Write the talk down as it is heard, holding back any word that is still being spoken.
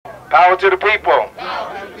Power to the people.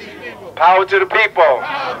 Power to the people.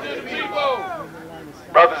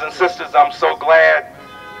 Brothers and sisters, I'm so glad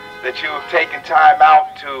that you have taken time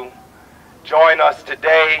out to join us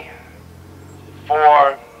today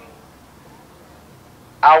for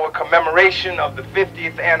our commemoration of the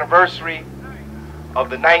 50th anniversary of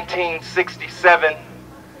the 1967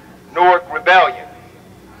 Newark Rebellion.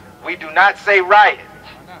 We do not say riot.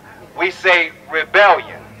 We say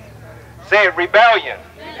rebellion. Say it, rebellion.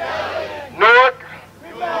 Newark.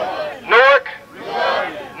 Newark.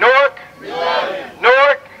 Newark.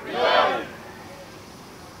 Newark.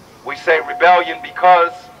 We say rebellion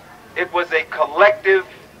because it was a collective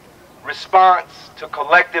response to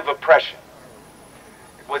collective oppression.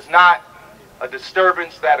 It was not a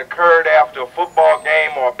disturbance that occurred after a football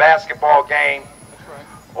game or a basketball game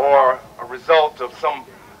or a result of some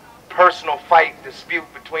personal fight, dispute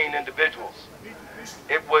between individuals.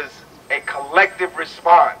 It was a collective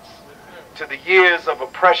response to the years of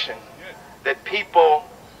oppression that people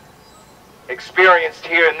experienced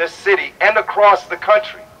here in this city and across the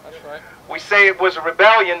country. We say it was a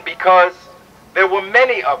rebellion because there were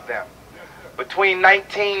many of them. Between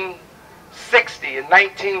 1960 and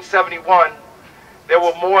 1971, there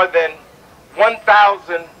were more than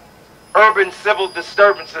 1,000 urban civil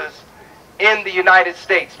disturbances in the United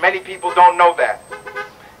States. Many people don't know that.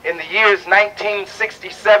 In the years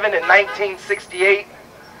 1967 and 1968,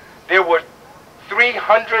 there were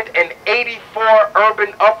 384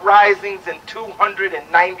 urban uprisings in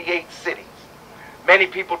 298 cities. Many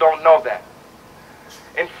people don't know that.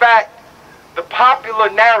 In fact, the popular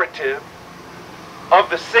narrative of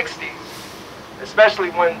the 60s, especially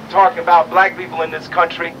when talking about black people in this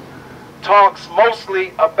country, talks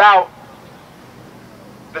mostly about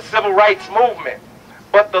the civil rights movement.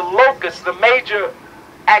 But the locus, the major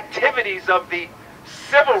activities of the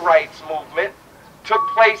civil rights movement took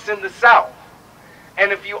place in the South.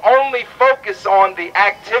 And if you only focus on the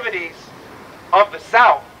activities of the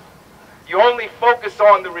South, you only focus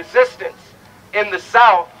on the resistance in the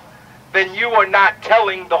South, then you are not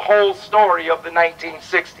telling the whole story of the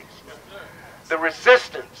 1960s. The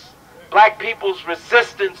resistance, black people's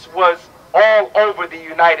resistance, was all over the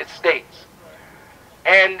United States.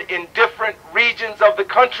 And in different regions of the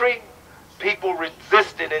country, people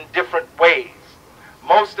resisted in different ways.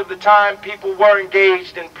 Most of the time, people were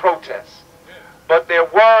engaged in protests. But there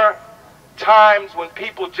were times when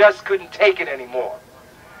people just couldn't take it anymore.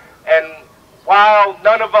 And while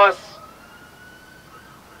none of us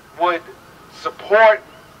would support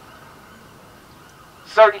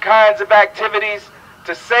certain kinds of activities,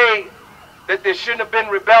 to say that there shouldn't have been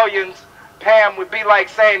rebellions, Pam, would be like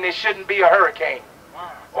saying there shouldn't be a hurricane,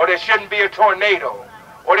 or there shouldn't be a tornado,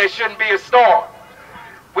 or there shouldn't be a storm.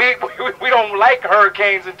 We don't like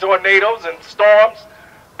hurricanes and tornadoes and storms,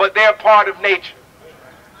 but they're part of nature.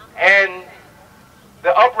 And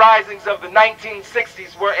the uprisings of the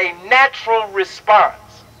 1960s were a natural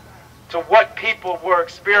response to what people were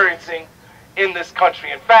experiencing in this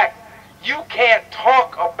country. In fact, you can't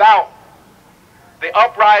talk about the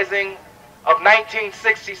uprising of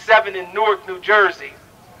 1967 in Newark, New Jersey,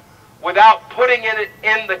 without putting it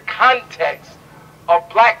in the context of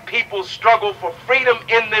black people's struggle for freedom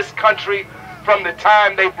in this country from the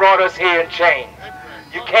time they brought us here in chains.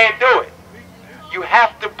 You can't do it. You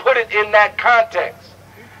have to put it in that context.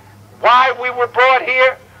 Why we were brought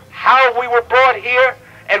here, how we were brought here,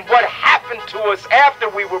 and what happened to us after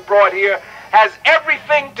we were brought here has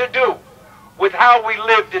everything to do with how we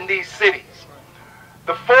lived in these cities.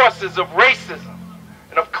 The forces of racism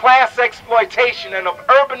and of class exploitation and of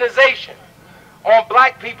urbanization on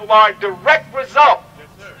black people are a direct result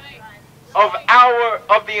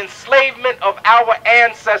of the enslavement of our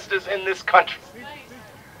ancestors in this country.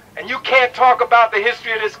 And you can't talk about the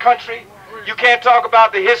history of this country, you can't talk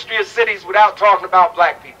about the history of cities without talking about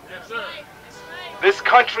black people. This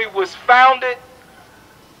country was founded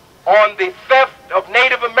on the theft of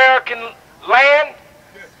Native American land,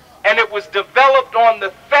 and it was developed on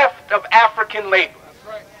the theft of African labor.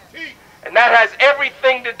 And that has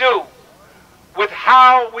everything to do with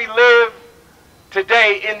how we live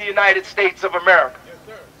today in the United States of America.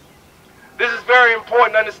 This is very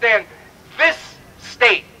important to understand. This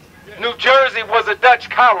state, New Jersey, was a Dutch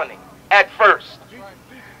colony at first.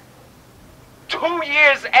 2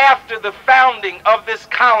 years after the founding of this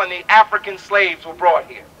colony, African slaves were brought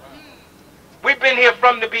here. We've been here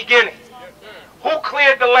from the beginning. Who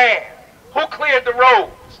cleared the land? Who cleared the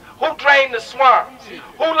roads? Who drained the swamps?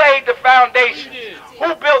 Who laid the foundations?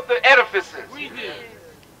 Who built the edifices?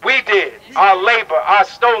 We did. Our labor, our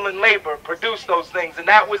stolen labor produced those things, and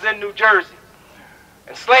that was in New Jersey.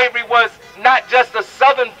 And slavery was not just a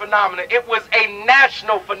southern phenomenon, it was a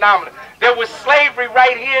national phenomenon. There was slavery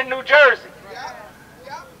right here in New Jersey.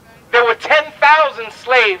 There were 10,000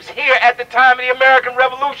 slaves here at the time of the American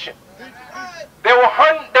Revolution. There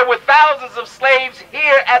were thousands of slaves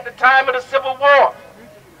here at the time of the Civil War.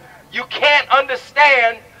 You can't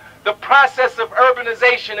understand the process of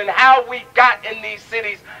urbanization and how we got in these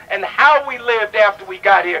cities and how we lived after we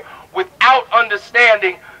got here without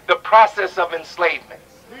understanding the process of enslavement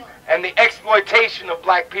and the exploitation of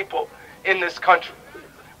black people in this country.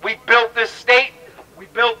 We built this state, we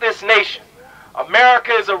built this nation.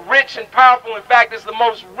 America is a rich and powerful, in fact, it's the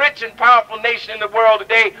most rich and powerful nation in the world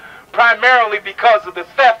today, primarily because of the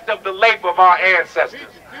theft of the labor of our ancestors.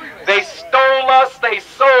 They stole us, they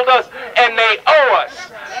sold us, and they owe us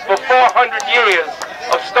for 400 years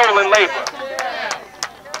of stolen labor.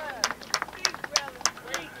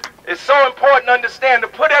 It's so important to understand, to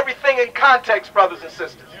put everything in context, brothers and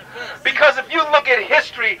sisters. Because if you look at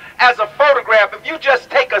history as a photograph, if you just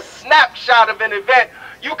take a snapshot of an event,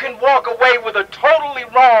 you can walk away with a totally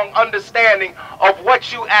wrong understanding of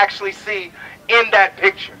what you actually see in that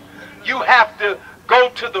picture. You have to go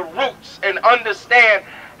to the roots and understand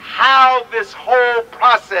how this whole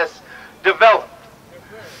process developed.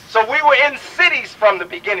 So we were in cities from the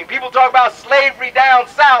beginning. People talk about slavery down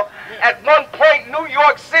south. At one point, New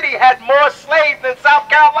York City had more slaves than South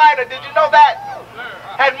Carolina. Did you know that?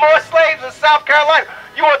 Had more slaves than South Carolina.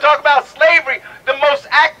 You want to talk about slavery? The most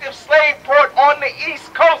active slave port on the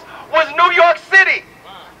East Coast was New York City.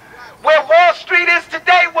 Where Wall Street is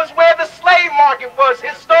today was where the slave market was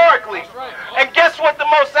historically. And guess what the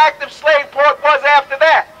most active slave port was after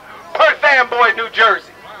that? Perth Amboy, New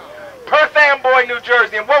Jersey. Perth Amboy, New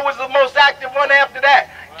Jersey. And what was the most active one after that?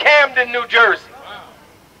 Camden, New Jersey.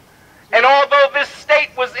 And although this state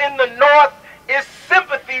was in the North, its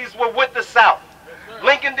sympathies were with the South.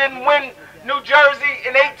 Lincoln didn't win New Jersey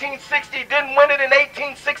in 1860, didn't win it in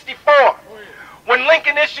 1864. When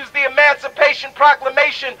Lincoln issues the Emancipation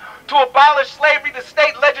Proclamation to abolish slavery, the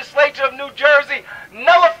state legislature of New Jersey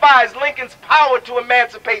nullifies Lincoln's power to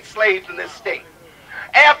emancipate slaves in this state.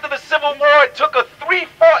 After the Civil War, it took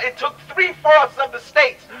three-fourths of the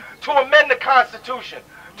states to amend the Constitution,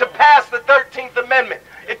 to pass the 13th Amendment.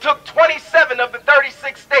 It took 27 of the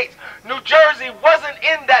 36 states. New Jersey wasn't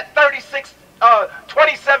in that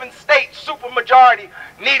 27 state supermajority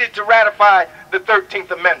needed to ratify the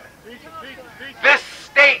 13th Amendment. This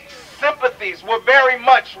state's sympathies were very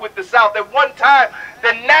much with the South. At one time,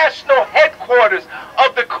 the national headquarters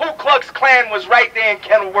of the Ku Klux Klan was right there in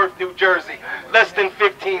Kenilworth, New Jersey, less than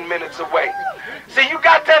 15 minutes away. See, you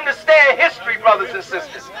got to understand history, brothers and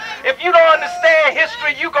sisters. If you don't understand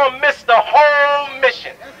history, you're going to miss the whole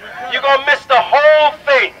mission. You're going to miss the whole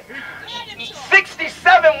thing.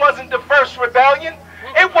 67 wasn't the first rebellion.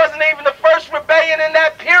 It wasn't even the first rebellion in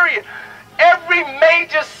that period. Every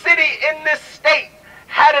major city in this state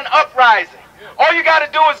had an uprising. All you got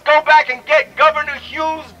to do is go back and get Governor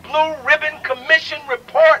Hughes' Blue Ribbon Commission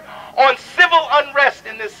report on civil unrest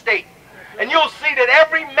in this state. And you'll see that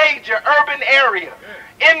every major urban area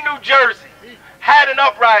in New Jersey had an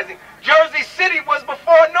uprising. Jersey City was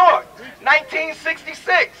before Newark,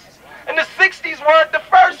 1966. And the 60s weren't the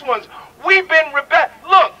first ones. We've been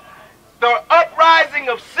Look, the uprising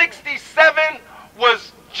of 67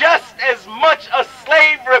 was just as much a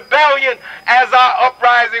slave rebellion as our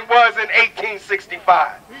uprising was in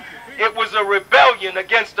 1865. It was a rebellion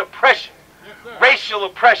against oppression, racial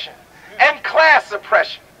oppression, and class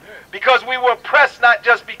oppression. Because we were oppressed not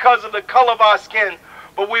just because of the color of our skin,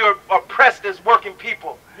 but we were oppressed as working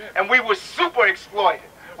people. And we were super exploited.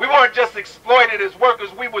 We weren't just exploited as workers,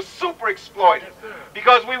 we were super exploited.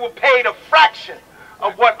 Because we were paid a fraction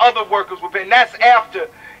of what other workers were paid. And that's after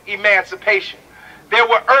emancipation. There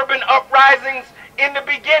were urban uprisings in the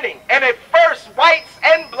beginning. And at first, whites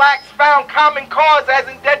and blacks found common cause as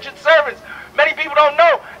indentured servants. Many people don't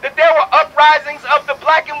know that there were uprisings of the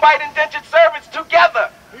black and white indentured servants together.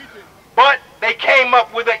 But they came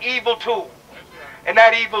up with an evil tool. And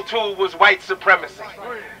that evil tool was white supremacy.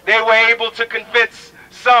 They were able to convince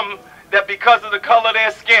some that because of the color of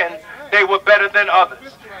their skin, they were better than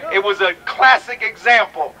others. It was a classic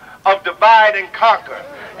example of divide and conquer.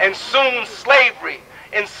 And soon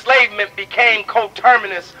enslavement became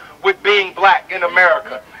coterminous with being black in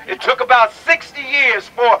America. It took about 60 years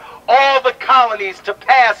for all the colonies to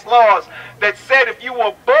pass laws that said if you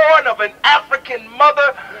were born of an African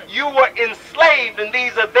mother, you were enslaved, and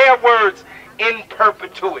these are their words, in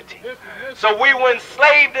perpetuity. So we were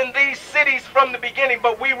enslaved in these cities from the beginning,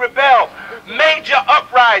 but we rebelled. Major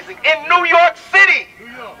uprising. In New York City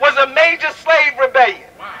was a major slave rebellion.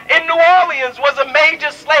 In New Orleans was a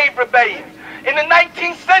major slave rebellion. In the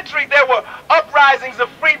 19th century, there were uprisings of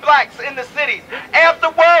free blacks in the cities.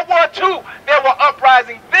 After World War II, there were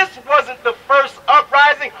uprisings. This wasn't the first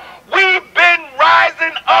uprising. We've been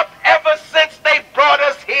rising up ever since they brought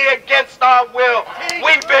us here against our will.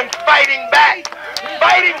 We've been fighting back,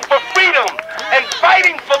 fighting for freedom and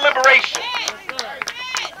fighting for liberation.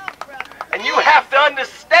 And you have to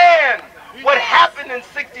understand what happened in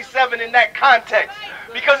 '67 in that context.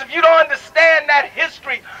 Because if you don't understand that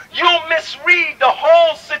history, you'll misread the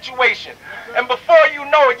whole situation. And before you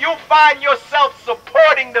know it, you'll find yourself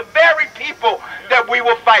supporting the very people that we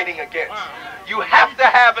were fighting against. You have to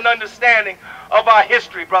have an understanding of our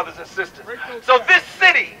history, brothers and sisters. So this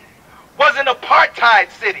city was an apartheid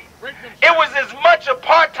city. It was as much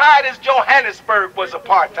apartheid as Johannesburg was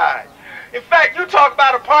apartheid. In fact, you talk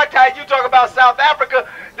about apartheid, you talk about South Africa.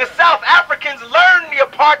 The South Africans learned the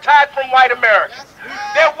apartheid from white Americans.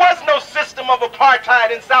 There was no system of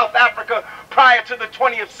apartheid in South Africa prior to the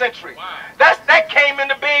 20th century. That came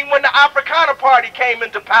into being when the Afrikaner Party came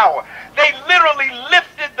into power. They literally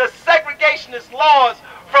lifted the segregationist laws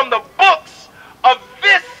from the books of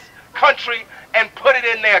this country and put it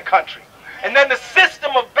in their country. And then the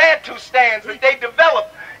system of Bantustans that they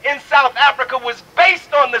developed in South Africa was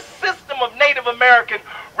based on the system of Native American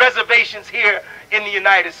reservations here in the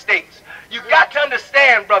United States. You've got to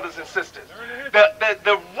understand, brothers and sisters,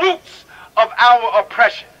 the roots of our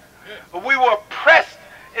oppression. We were oppressed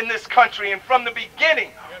in this country, and from the beginning,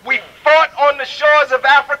 we fought on the shores of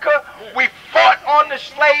Africa, we fought on the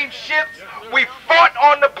slave ships, we fought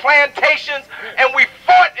on the plantations, and we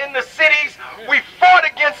fought in the cities. We fought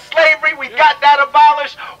against slavery, we got that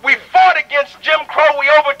abolished. We fought against Jim Crow, we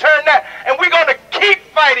overturned that, and we're going to keep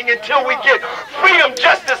fighting until we get freedom,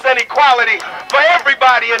 justice, and equality for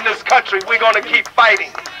everybody in this country. We're going to keep fighting.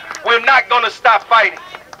 We're not going to stop fighting.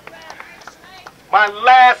 My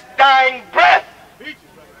last dying breath,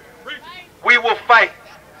 we will fight.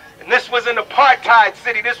 And this was an apartheid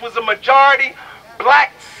city. This was a majority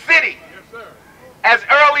black city as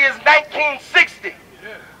early as 1960.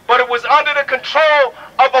 But it was under the control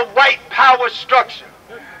of a white power structure.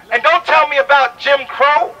 And don't tell me about Jim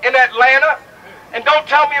Crow in Atlanta. And don't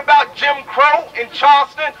tell me about Jim Crow in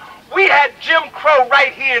Charleston. We had Jim Crow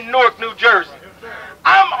right here in Newark, New Jersey.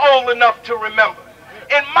 I'm old enough to remember.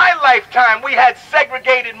 In my lifetime, we had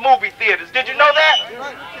segregated movie theaters. Did you know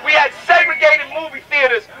that? We had segregated movie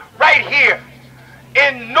theaters right here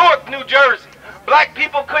in Newark, New Jersey. Black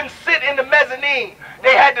people couldn't sit in the mezzanine.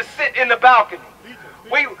 They had to sit in the balcony.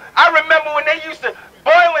 I remember when they used to,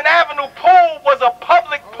 Boylan Avenue pool was a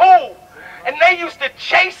public pool. And they used to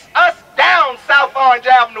chase us down South Orange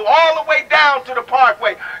Avenue all the way down to the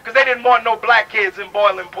Parkway because they didn't want no black kids in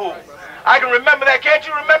Boylan Pool. I can remember that. Can't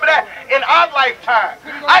you remember that? In our lifetime.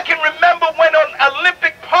 I can remember when on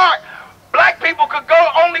Olympic Park, black people could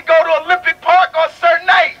only go to Olympic Park on certain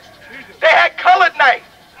nights. They had colored nights.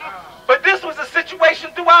 But this was a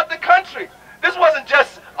situation throughout the country. This wasn't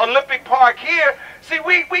just Olympic Park here. See,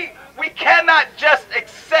 we cannot just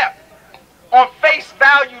accept on face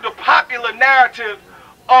value the popular narrative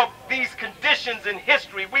of these conditions in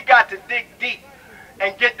history. We got to dig deep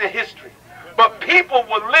and get the history. But people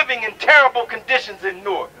were living in terrible conditions in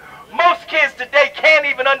Newark. Most kids today can't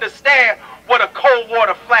even understand what a cold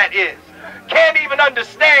water flat is. Can't even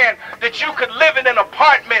understand that you could live in an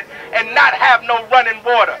apartment and not have no running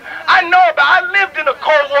water. I lived in a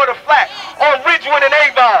cold water flat on Ridgewood and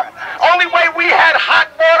Avon. Only way we had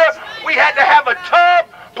hot water, we had to have a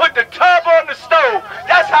tub, put the tub on the stove.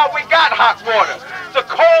 That's how we got hot water. It's a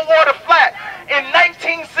cold water flat. In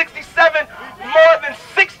 1967, more than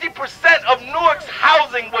 60% of Newark's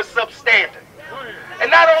housing was substandard.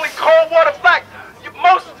 And not only cold water flat,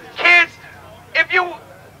 most kids, if you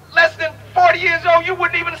less than 40 years old, you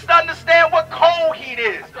wouldn't even understand what coal heat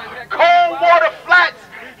is. Cold water flats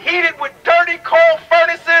heated with dirty coal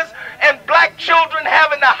furnaces and black children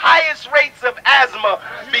having the highest rates of asthma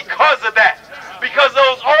because of that. Because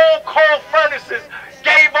those old coal furnaces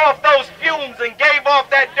gave off those fumes and gave off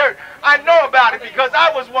that dirt. I know about it because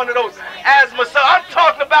I was one of those asthma. So I'm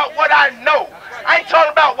talking about what I know. I ain't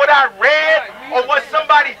talking about what I read or what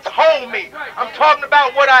somebody told me. I'm talking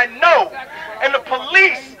about what I know. And the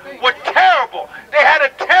police were terrible. They had a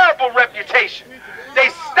terrible reputation. They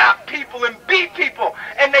stopped people and beat people,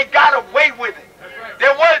 and they got away with it.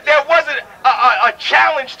 There wasn't a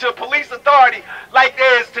challenge to police authority like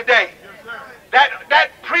there is today. That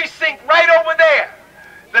precinct right over there,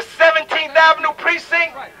 the 17th Avenue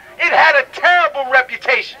precinct, it had a terrible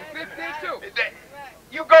reputation.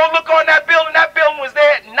 You go look on that building was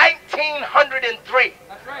there in 1903.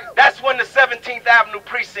 That's when the 17th Avenue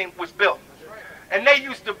precinct was built. And they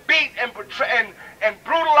used to beat and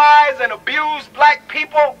brutalize and abuse black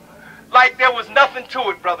people like there was nothing to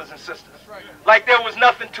it, brothers and sisters. Like there was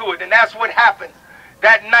nothing to it. And that's what happened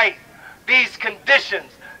that night. These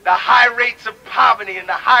conditions, the high rates of poverty and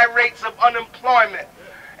the high rates of unemployment.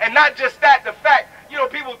 And not just that, the fact, you know,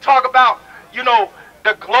 people talk about, you know,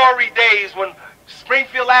 the glory days when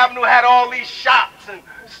Springfield Avenue had all these shops and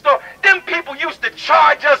stores. Them people used to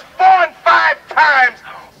charge us 4 and 5 times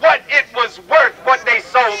what it was worth, what they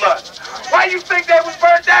sold us. Why you think they was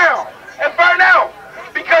burned down and burned out?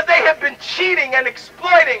 Because they have been cheating and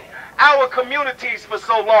exploiting our communities for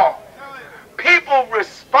so long. People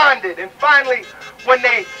responded, and finally, when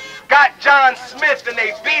they got John Smith and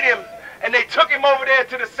they beat him and they took him over there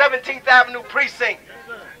to the 17th Avenue precinct,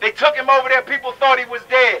 they took him over there, people thought he was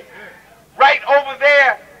dead. Right over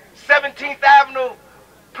there, 17th Avenue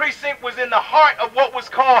precinct was in the heart of what was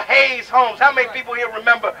called Hayes Homes. How many people here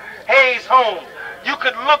remember Hayes Homes? You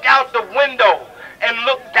could look out the window and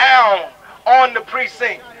look down on the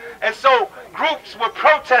precinct. And so groups were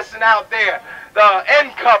protesting out there. The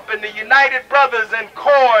NCUP and the United Brothers and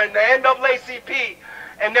CORE and the NAACP.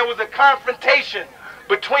 And there was a confrontation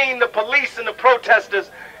between the police and the protesters.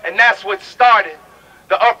 And that's what started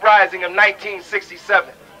the uprising of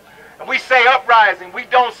 1967. And we say uprising, we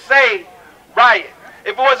don't say riot.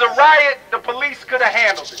 If it was a riot, the police could have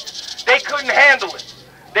handled it. They couldn't handle it.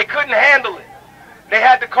 They couldn't handle it. They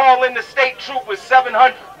had to call in the state troopers,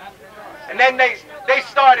 700. And then they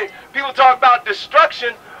started, people talk about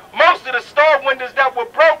destruction. Most of the store windows that were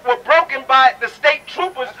broken by the state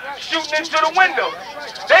troopers shooting into the windows.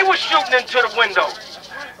 They were shooting into the windows.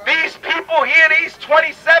 These people here, these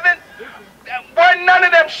 27, weren't none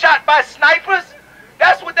of them shot by snipers.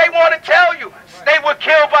 That's what they want to tell you. They were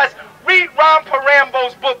killed by... Read Ron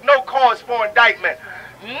Parambo's book, No Cause for Indictment.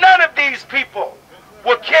 None of these people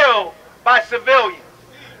were killed by civilians.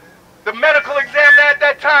 The medical examiner at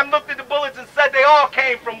that time looked at the bullets and said they all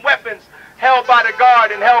came from weapons held by the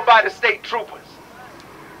Guard and held by the state troopers.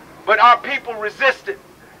 But our people resisted.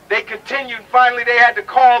 They continued. Finally, they had to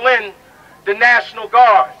call in the National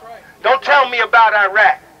Guard. Don't tell me about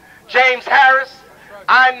Iraq. James Harris,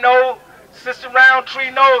 I know, Sister Roundtree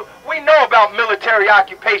knows, we know about military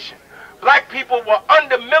occupation. Black people were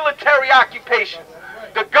under military occupation.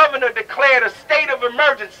 The governor declared a state of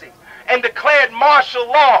emergency and declared martial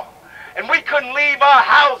law. And we couldn't leave our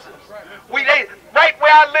houses. Right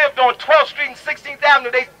where I lived on 12th Street and 16th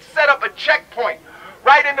Avenue, they set up a checkpoint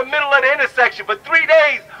right in the middle of the intersection. For 3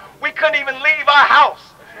 days, we couldn't even leave our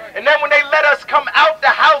house. And then when they let us come out the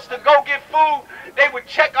house to go get food, they would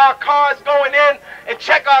check our cars going in and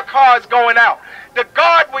check our cars going out. The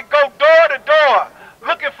guard would go door to door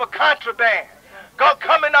looking for contraband.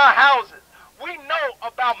 Come in our houses. We know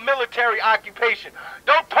about military occupation.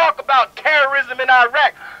 Don't talk about terrorism in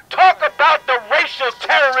Iraq. Talk about the racial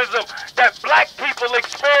terrorism that black people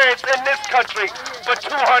experienced in this country for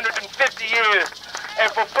 250 years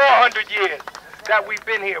and for 400 years that we've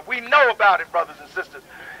been here. We know about it, brothers and sisters.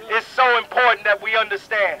 It's so important that we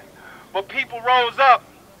understand. But people rose up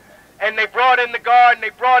and they brought in the Guard and they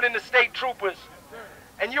brought in the state troopers.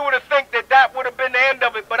 And you would have think that that would have been the end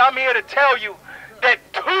of it, but I'm here to tell you that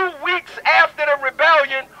 2 weeks after the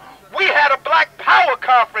rebellion, we had a Black Power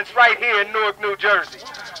conference right here in Newark, New Jersey.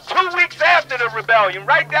 2 weeks after the rebellion,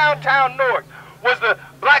 right downtown Newark, was the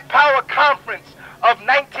Black Power conference of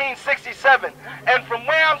 1967. And from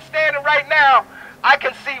where I'm standing right now, I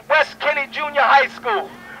can see West Kenny Junior High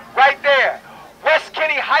School right there. West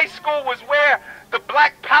Kenny High School was where the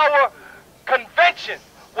Black Power convention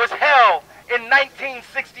was held in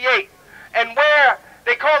 1968, and where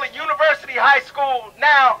they call it University High School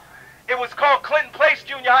now, it was called Clinton Place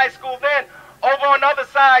Junior High School then. Over on the other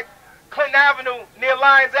side, Clinton Avenue, near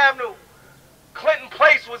Lyons Avenue, Clinton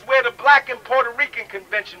Place was where the Black and Puerto Rican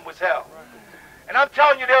convention was held. And I'm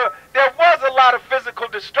telling you, there was a lot of physical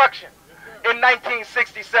destruction in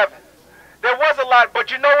 1967. There was a lot,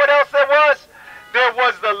 but you know what else there was? There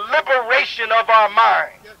was the liberation of our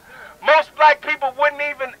minds. Most black people wouldn't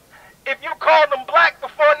even, if you called them black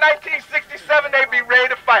before 1967, they'd be ready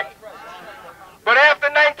to fight. But after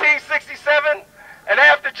 1967, and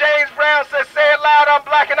after James Brown said, "Say it loud, I'm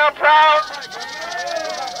black and I'm proud,"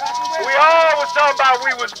 we all was talking about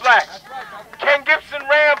we was black. Ken Gibson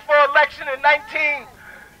ran for election in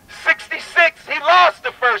 1966. He lost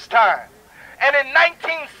the first time. And in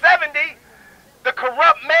 1970, the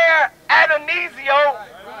corrupt mayor, Adonisio,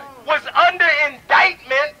 was under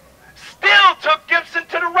indictment, still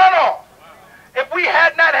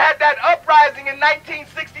in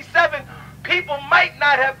 1967, people might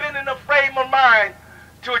not have been in a frame of mind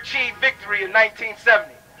to achieve victory in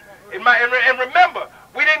 1970. And remember,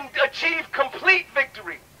 we didn't achieve complete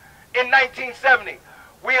victory in 1970.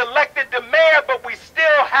 We elected the mayor, but we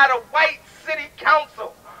still had a white city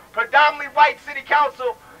council, predominantly white city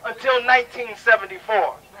council, until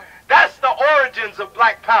 1974. That's the origins of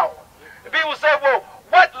black power. And people say, well,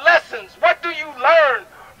 what lessons, what do you learn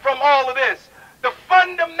from all of this? The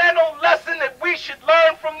fundamental lesson that we should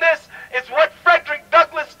learn from this is what Frederick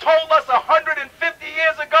Douglass told us 150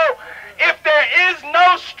 years ago. If there is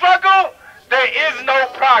no struggle, there is no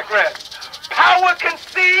progress. Power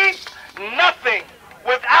concedes nothing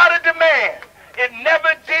without a demand. It never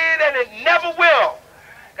did and it never will.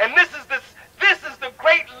 And this is the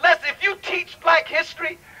great lesson. If you teach black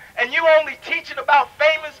history and you only teach it about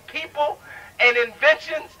famous people and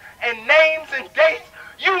inventions and names and dates,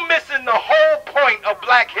 you're missing the whole point of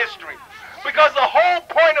black history. Because the whole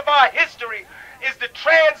point of our history is to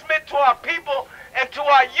transmit to our people and to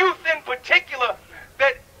our youth in particular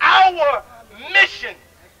that our mission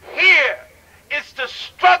here is to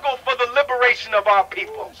struggle for the liberation of our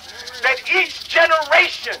people. That each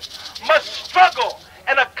generation must struggle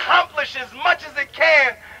and accomplish as much as it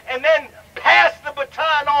can and then pass the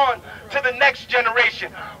baton on to the next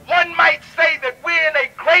generation. One might say that we're in a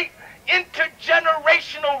great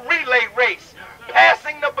intergenerational relay race,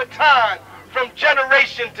 passing the baton from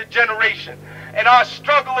generation to generation. And our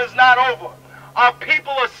struggle is not over. Our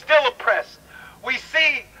people are still oppressed. We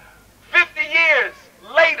see 50 years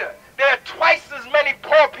later, there are twice as many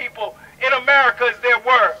poor people in America as there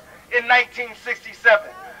were in 1967.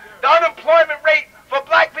 The unemployment rate for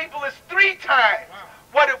black people is 3 times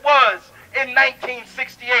what it was in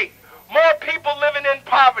 1968. More people living in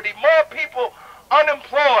poverty, more people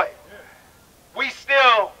unemployed. We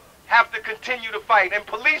still have to continue to fight. And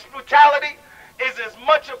police brutality is as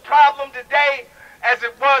much a problem today as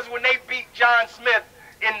it was when they beat John Smith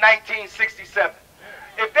in 1967.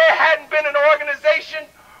 If there hadn't been an organization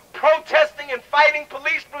protesting and fighting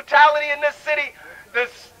police brutality in this city,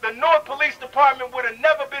 the Newark Police Department would have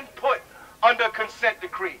never been put under a consent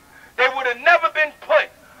decree. They would have never been put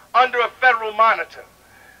under a federal monitor.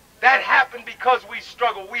 That happened because we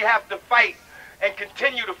struggle. We have to fight and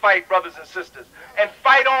continue to fight, brothers and sisters, and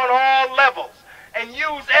fight on all levels and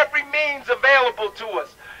use every means available to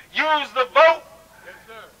us. Use the vote,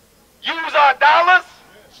 use our dollars,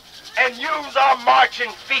 and use our marching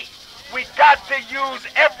feet. We got to use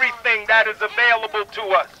everything that is available to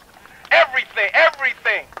us. Everything,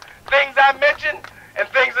 everything. Things I mentioned and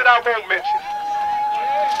things that I won't mention.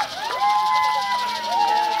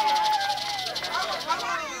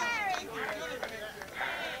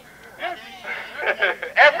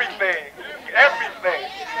 Everything, everything.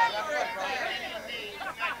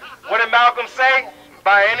 What did Malcolm say?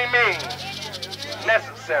 By any means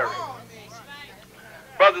necessary.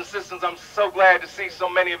 Brothers and sisters, I'm so glad to see so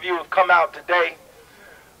many of you have come out today.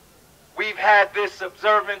 We've had this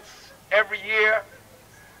observance every year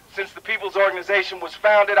since the People's Organization was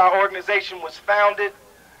founded. Our organization was founded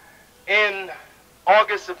in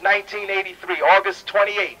August of 1983, August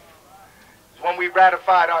 28th, when we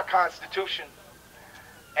ratified our Constitution.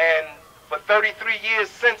 And for 33 years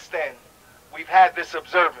since then, we've had this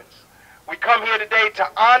observance. We come here today to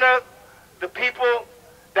honor the people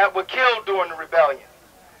that were killed during the rebellion.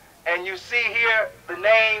 And you see here the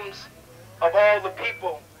names of all the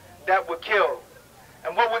people that were killed.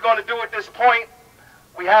 And what we're going to do at this point,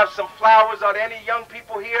 we have some flowers. Are there any young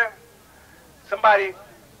people here? Somebody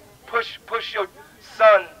push your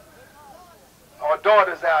son or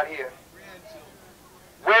daughters out here.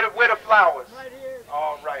 Where the flowers?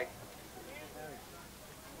 All right.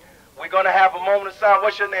 We're going to have a moment of silence.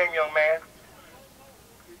 What's your name, young man?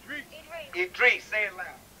 Idris. Say it loud.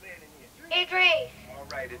 Say it in here. Idris. All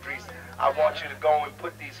right, Idris. I want you to go and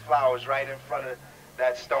put these flowers right in front of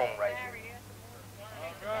that stone right here.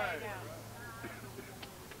 All right.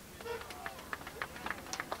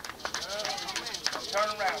 Turn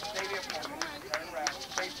around. Stay there for me. Turn around.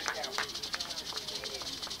 Face the camera.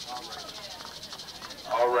 All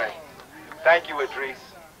right. All right. Thank you, Idris.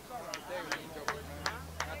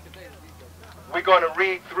 We're going to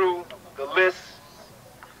read through the list.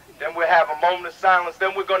 Then we'll have a moment of silence.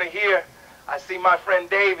 Then we're going to hear, I see my friend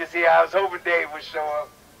Dave is here. I was hoping Dave would show up.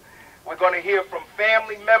 We're going to hear from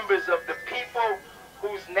family members of the people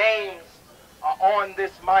whose names are on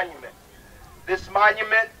this monument. This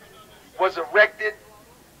monument was erected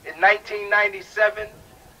in 1997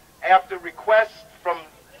 after requests from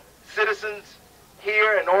citizens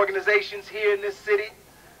here and organizations here in this city.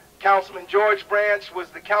 Councilman George Branch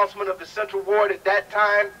was the councilman of the Central Ward at that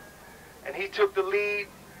time, And he took the lead,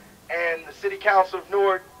 and the City Council of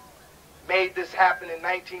Newark made this happen in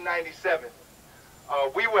 1997.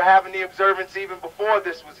 We were having the observance even before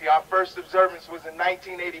this was here. Our first observance was in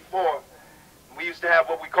 1984. We used to have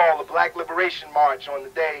what we call the Black Liberation March on the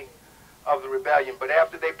day of the rebellion. But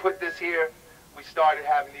after they put this here, we started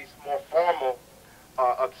having these more formal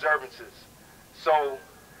observances. So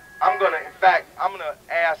I'm gonna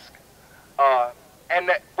ask,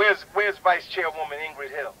 where's Vice Chairwoman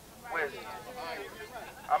Ingrid Hill?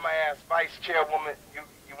 I'm gonna ask Vice Chairwoman,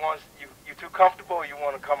 you too comfortable, or you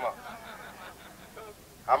want to come up?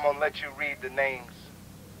 I'm gonna let you read the names.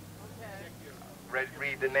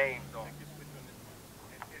 Read the names.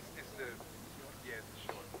 It's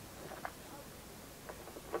short.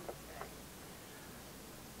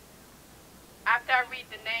 After I read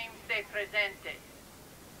the names, say presente.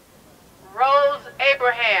 Rose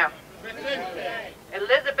Abraham. Presente.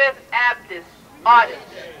 Elizabeth Abdis, artist.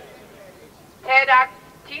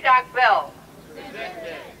 T-Doc Bell.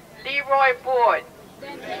 Presente. Leroy Board.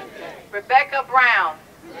 Presente. Rebecca Brown.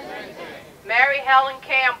 Presente. Mary Helen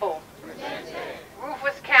Campbell. Presente.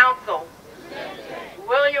 Rufus Council. Presente.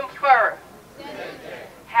 William Furr. Presente.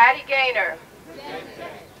 Hattie Gaynor. Presente.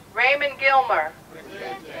 Raymond Gilmer.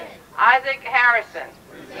 Presente. Isaac Harrison.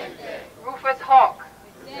 Presente. Rufus Hawk.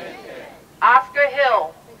 Presente. Oscar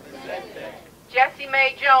Hill. Presente. Jessie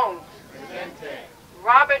Mae Jones. Presente.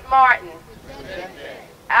 Robert Martin. Presente.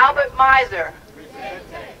 Albert Miser.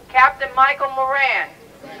 Presente. Captain Michael Moran.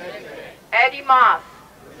 Presente. Eddie Moss.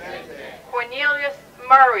 Presente. Cornelius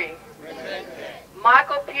Murray. Presente.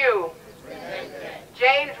 Michael Pugh. Presente.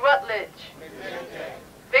 James Rutledge. Presente.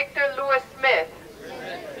 Victor Lewis Smith.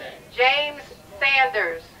 Presente. James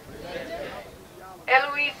Sanders. Presente.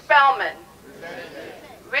 Eloise Spellman. Presente.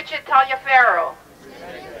 Richard Taliaferro.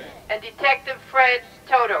 Presente. And Detective Fred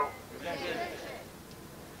Toto. Presente.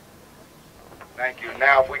 Thank you.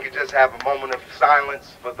 Now, if we could just have a moment of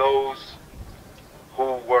silence for those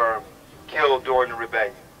who were killed during the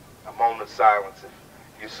rebellion. A moment of silence.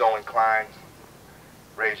 If you're so inclined,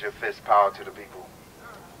 raise your fist. Power to the people.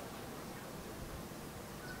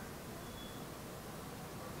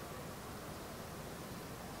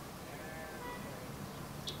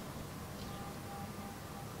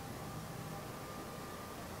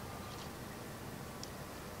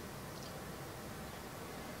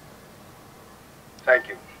 Thank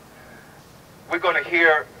you. We're going to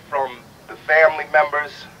hear from the family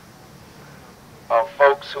members of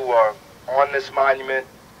folks who are on this monument.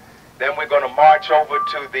 Then we're going to march over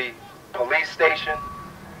to the police station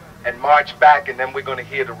and march back, and then we're going to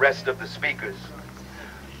hear the rest of the speakers.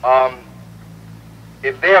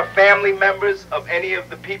 If there are family members of any of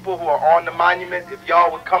the people who are on the monument, if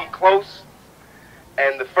y'all would come close.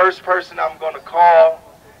 And the first person I'm going to call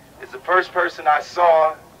is the first person I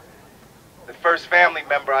saw. The first family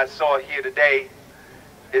member I saw here today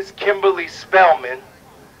is Kimberly Spellman.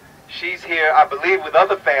 She's here, I believe, with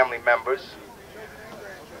other family members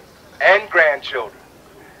and grandchildren.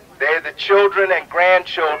 They're the children and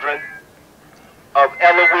grandchildren of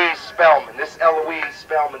Eloise Spellman. This Eloise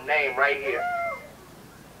Spellman name right here.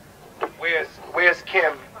 Where's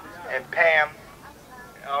Kim and Pam?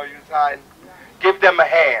 Oh, you're hiding. Give them a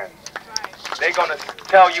hand. They're going to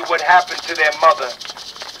tell you what happened to their mother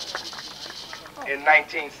in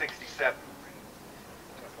 1967.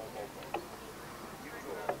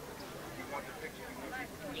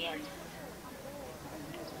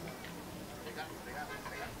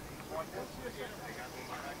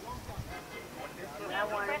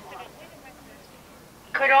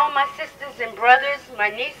 Could all my sisters and brothers, my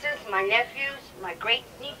nieces, my nephews, my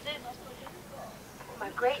great-nieces, my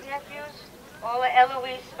great-nephews, all of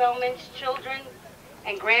Eloise Spellman's children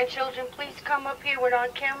and grandchildren, please come up here with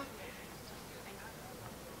Aunt Kim?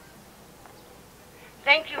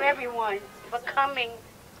 Thank you, everyone, for coming.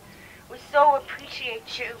 We so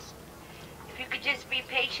appreciate you. If you could just be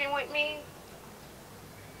patient with me.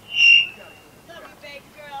 Love you, baby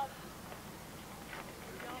girl.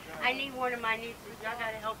 I need one of my nieces. Y'all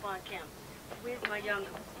gotta help Aunt Kim. Where's my younger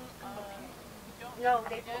one? No,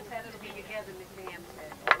 they both have to be together, Mr. Hamm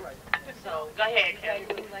said. So, go ahead. You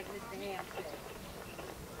gotta do like Mr. Hamm said.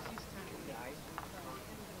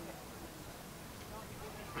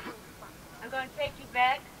 I'm going to take you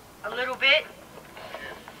back a little bit,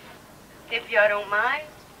 if y'all don't mind.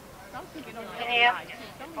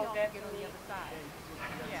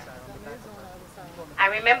 I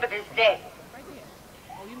remember this day.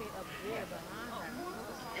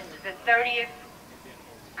 This is the 30th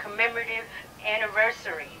commemorative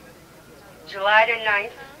anniversary, July the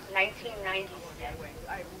 9th, 1997.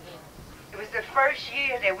 It was the first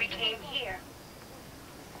year that we came here.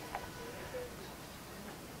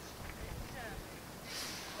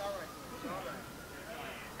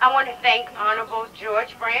 I want to thank Honorable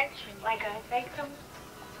George Branch, like I thanked him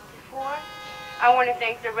before. I want to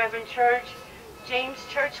thank the Reverend James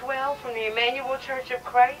Churchwell from the Emmanuel Church of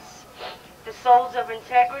Christ, the Souls of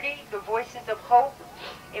Integrity, the Voices of Hope,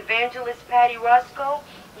 Evangelist Patty Roscoe,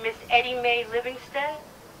 Miss Eddie Mae Livingston,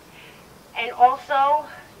 and also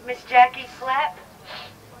Miss Jackie Slapp,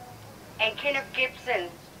 and Kenneth Gibson,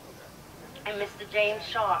 and Mr. James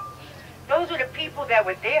Sharp. Those were the people that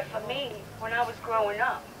were there for me when I was growing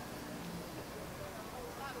up.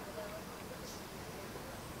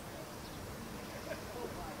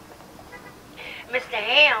 Mr.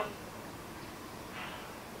 Hamm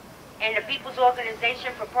and the People's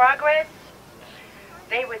Organization for Progress,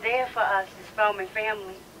 they were there for us, the Spellman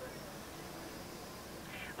family.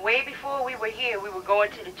 Way before we were here, we were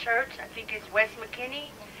going to the church. I think it's West McKinney,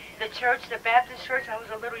 the church, the Baptist church. I was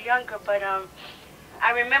a little younger, but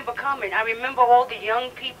I remember coming. I remember all the young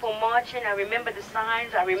people marching. I remember the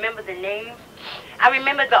signs. I remember the names. I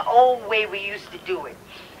remember the old way we used to do it.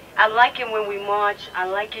 I like it when we march. I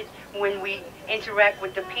like it when we interact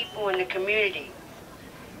with the people in the community.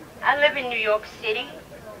 I live in New York City.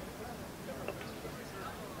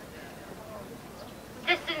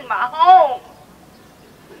 This is my home.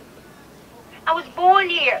 I was born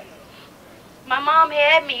here. My mom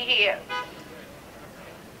had me here.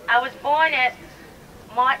 I was born at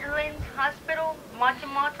Martland Hospital,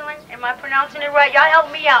 Martland. Am I pronouncing it right? Y'all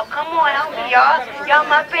help me out. Come on, help me, y'all. Y'all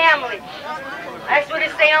my family. That's what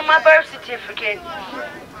it say on my birth certificate.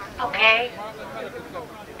 Okay.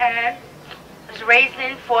 And I was raised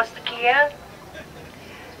in foster care.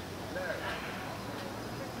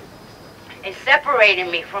 It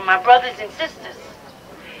separated me from my brothers and sisters.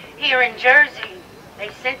 Here in Jersey, they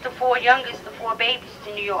sent the four youngest, the four babies,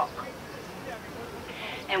 to New York.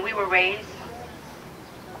 And we were raised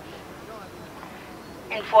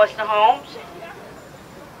in foster homes.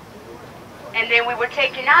 And then we were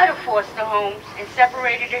taken out of foster homes and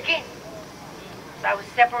separated again. So I was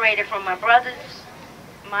separated from my brothers,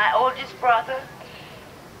 my oldest brother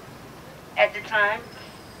at the time,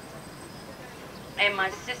 and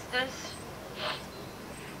my sisters,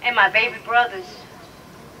 and my baby brothers.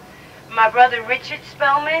 My brother Richard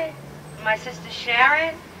Spellman, my sister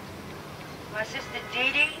Sharon, my sister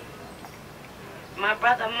Dee Dee, my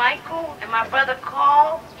brother Michael, and my brother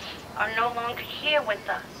Carl are no longer here with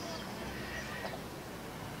us.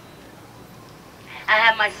 I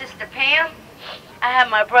have my sister Pam. I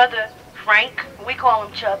have my brother Frank. We call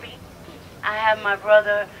him Chubby. I have my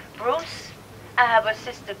brother Bruce. I have a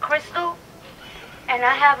sister Crystal. And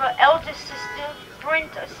I have an elder sister,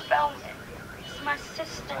 Brenda Spellman. She's my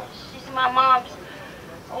sister. She's my mom's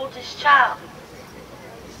oldest child.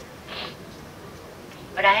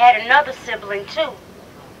 But I had another sibling too.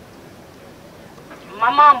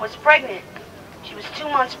 My mom was pregnant. She was 2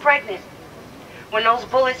 months pregnant when those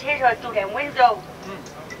bullets hit her through that window.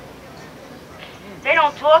 They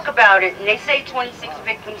don't talk about it, and they say 26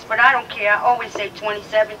 victims, but I don't care. I always say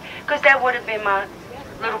 27, because that would have been my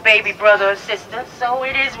little baby brother or sister, so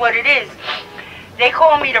it is what it is. They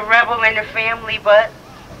call me the rebel in the family, but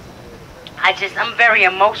I'm very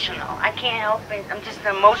emotional. I can't help it. I'm just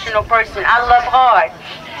an emotional person. I love hard,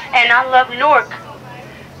 and I love Newark.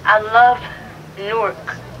 I love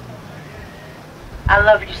Newark. I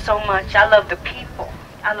love you so much. I love the people.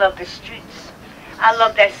 I love the streets. I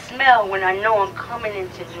love that smell when I know I'm coming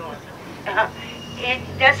into Newark.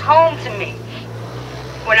 That's home to me.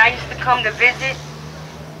 When I used to come to visit,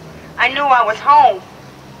 I knew I was home.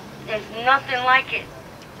 There's nothing like it.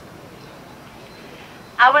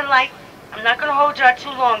 I'm not going to hold y'all too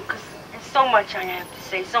long because there's so much I have to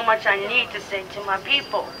say, so much I need to say to my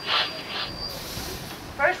people.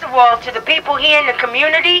 First of all, to the people here in the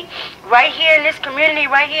community, right here in this community,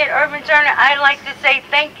 right here at Urban Turner, I'd like to say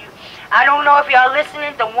thank you. I don't know if y'all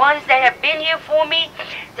listening, the ones that have been here for me,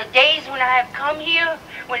 the days when I have come here,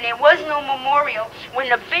 when there was no memorial, when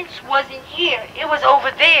the bench wasn't here, it was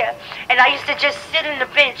over there. And I used to just sit in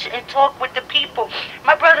the bench and talk with the people.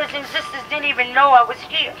 My brothers and sisters didn't even know I was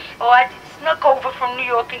here. Or I snuck over from New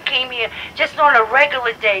York and came here just on a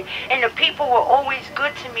regular day. And the people were always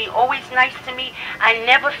good to me, always nice to me. I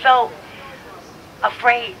never felt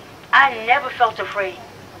afraid. I never felt afraid.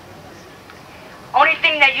 Only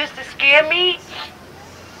thing that used to scare me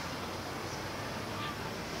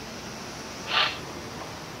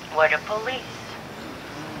were the police.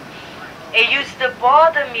 It used to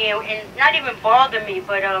bother me, and not even bother me,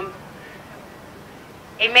 but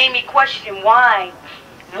it made me question why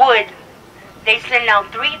would they send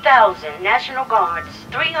out 3,000 National Guards,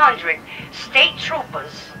 300 state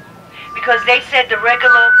troopers, because they said the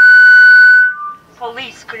regular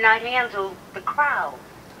police could not handle the crowd.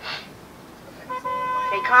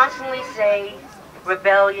 They constantly say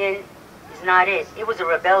rebellion is not it. It was a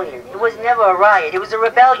rebellion. It was never a riot. It was a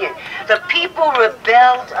rebellion. The people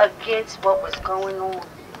rebelled against what was going on.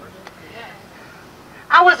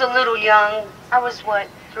 I was a little young. I was what,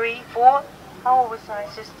 3, 4? How old was I,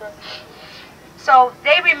 sister? So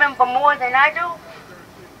they remember more than I do.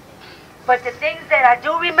 But the things that I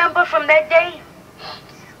do remember from that day,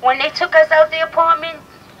 when they took us out the apartment,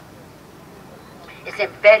 it's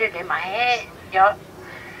embedded in my head, y'all.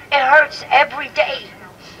 It hurts every day.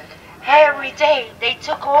 Every day. They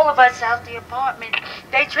took all of us out the apartment.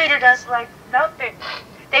 They treated us like nothing.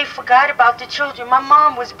 They forgot about the children. My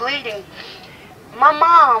mom was bleeding. My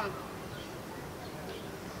mom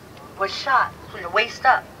was shot from the waist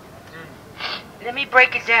up. Let me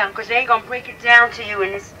break it down, because they ain't going to break it down to you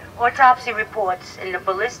in this autopsy reports, in the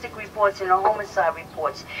ballistic reports, and the homicide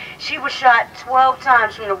reports. She was shot 12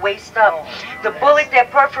 times from the waist up. The bullet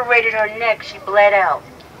that perforated her neck, she bled out.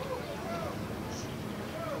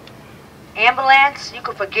 Ambulance, you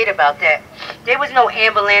could forget about that. There was no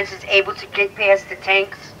ambulances able to get past the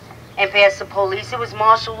tanks and past the police. It was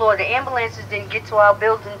martial law. The ambulances didn't get to our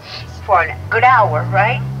building for a good hour,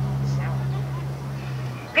 right?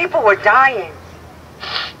 People were dying.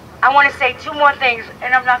 I want to say 2 more things,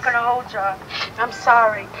 and I'm not going to hold y'all. I'm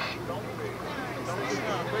sorry.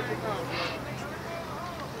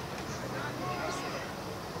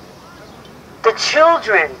 The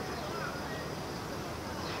children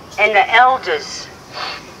and the elders,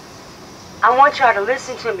 I want y'all to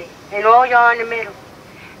listen to me, and all y'all in the middle.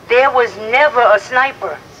 There was never a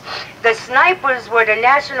sniper. The snipers were the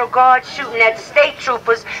National Guard shooting at the state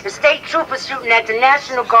troopers shooting at the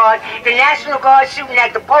National Guard shooting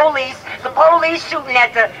at the police shooting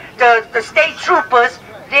at the state troopers.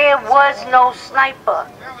 There was no sniper.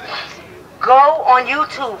 Go on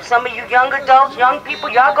YouTube. Some of you young adults, young people,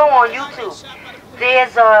 y'all go on YouTube.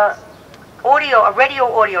 There's a radio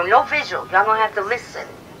audio, no visual. Y'all gonna have to listen.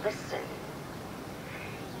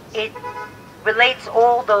 It relates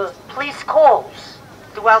all the police calls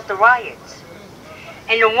throughout the riots.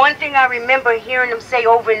 And the one thing I remember hearing them say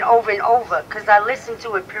over and over and over, because I listened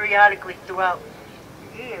to it periodically throughout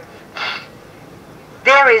years,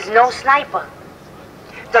 there is no sniper.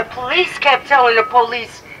 The police kept telling the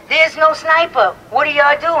police, there's no sniper. What are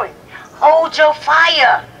y'all doing? Hold your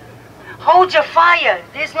fire. Hold your fire.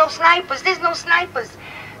 There's no snipers. There's no snipers.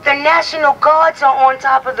 The National Guards are on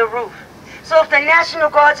top of the roof. So if the National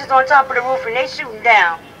Guards is on top of the roof and they shooting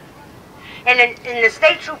down, and the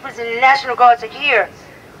state troopers and the National Guards are here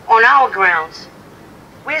on our grounds,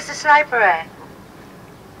 where's the sniper at?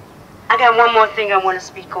 I got one more thing I want to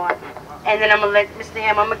speak on. And then I'm going to let Mr.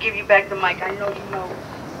 Hamm, I'm going to give you back the mic. I know you know.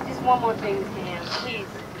 Just one more thing, Mr. Hamm, please.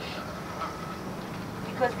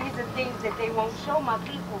 Because these are things that they won't show my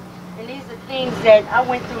people. And these are things that I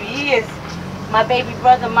went through years. My baby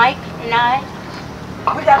brother Mike and I,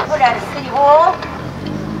 we got put out of City Hall.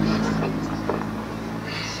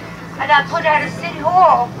 I got put out of City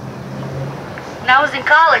Hall when I was in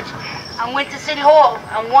college. I went to City Hall.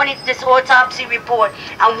 I wanted this autopsy report.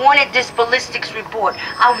 I wanted this ballistics report.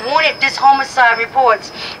 I wanted this homicide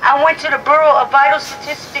reports. I went to the Bureau of Vital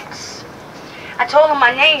Statistics. I told them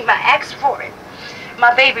my name. I asked for it.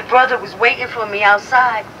 My baby brother was waiting for me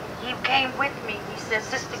outside. He came with me. He said,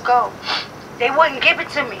 sister, go. They wouldn't give it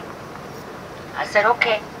to me. I said,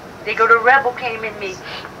 okay. They go, the rebel came in me.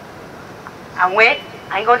 I went.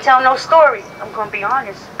 I ain't gonna tell no story. I'm gonna be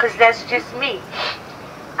honest, because that's just me.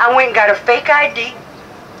 I went and got a fake ID.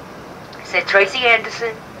 It said Tracy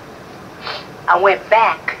Anderson. I went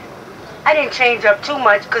back. I didn't change up too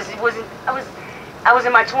much because it wasn't, I was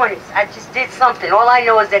in my 20s. I just did something. All I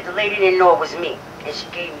know is that the lady didn't know it was me. And she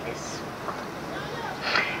gave me this.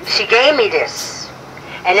 She gave me this.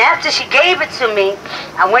 And after she gave it to me,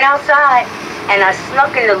 I went outside and I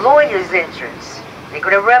snuck in the lawyer's entrance. They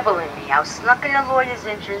could have rebel in me. I was snuck in the lawyer's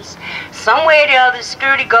entrance. Somewhere the other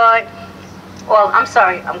security guard, well, I'm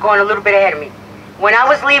sorry, I'm going a little bit ahead of me. When I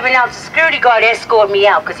was leaving out, the security guard escorted me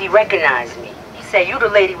out because he recognized me. He said, you the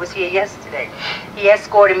lady was here yesterday. He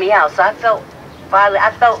escorted me out. So I felt violent.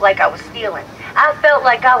 I felt like I was stealing. I felt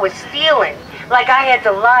like I was stealing. Like I had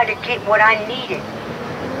to lie to get what I needed.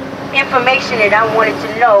 Information that I wanted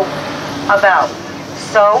to know about.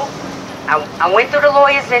 So I went through the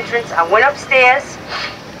lawyer's entrance. I went upstairs.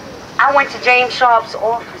 I went to James Sharp's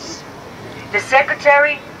office. The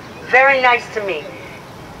secretary, very nice to me.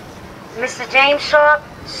 Mr. James Sharp,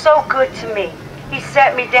 so good to me. He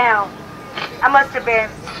sat me down. I must have been,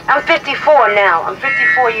 I'm 54 now. I'm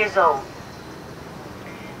 54 years old.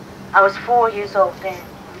 I was 4 years old then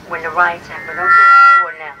when the riots happened. I'm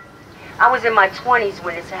 54 now. I was in my 20s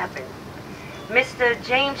when this happened. Mr.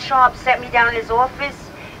 James Sharp sat me down in his office,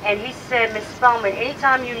 and he said, Ms. Spellman,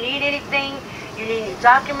 anytime you need anything, you need any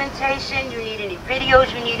documentation, you need any videos,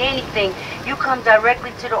 you need anything, you come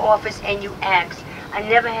directly to the office and you ask. I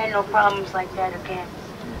never had no problems like that again.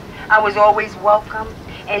 I was always welcome,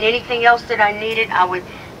 and anything else that I needed, I would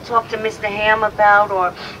talk to Mr. Hamm about,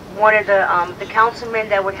 or one of the councilmen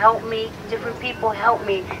that would help me. Different people helped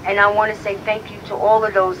me, and I want to say thank you to all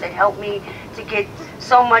of those that helped me to get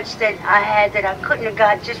so much that I had that I couldn't have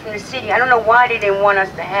got just from the city. I don't know why they didn't want us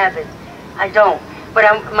to have it. I don't. But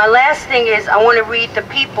my last thing is I want to read the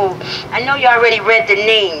people. I know you already read the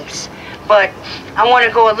names, but I want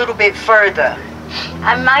to go a little bit further.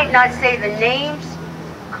 I might not say the names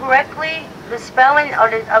correctly, the spelling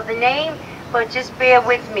of the name, but just bear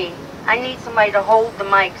with me. I need somebody to hold the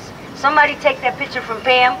mics. Somebody take that picture from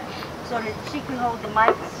Pam so that she can hold the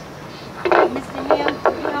mics. Mr. Hamm,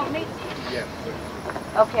 can you help me? Yeah.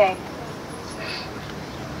 Okay.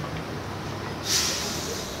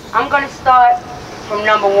 I'm going to start from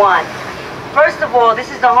number 1. First of all, this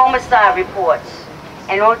is the homicide reports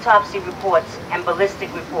and autopsy reports and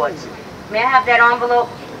ballistic reports. May I have that envelope?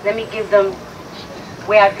 Let me give them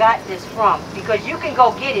where I got this from, because you can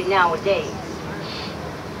go get it nowadays.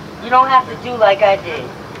 You don't have to do like I did.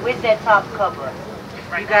 Where's that top cover?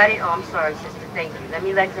 You got it? Oh, I'm sorry, sister. Thank you. Let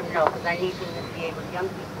me let them know, because I need them to be able to, young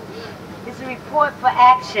people. It's a report for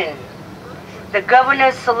action. The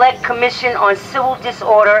Governor's Select Commission on Civil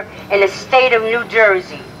Disorder in the state of New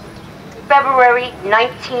Jersey, February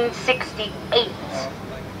 1968.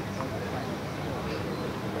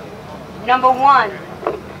 Number 1,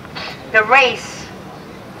 the race.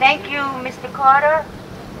 Thank you, Mr. Carter,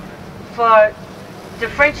 for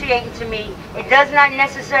differentiating to me. It does not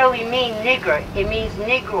necessarily mean nigger. It means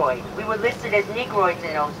negroid. We were listed as negroids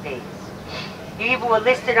in those days. You either were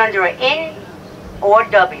listed under an N or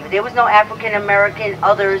W. There was no African American,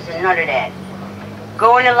 others, and none of that.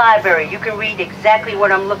 Go in the library. You can read exactly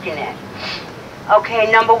what I'm looking at.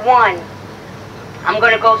 Okay, number 1. I'm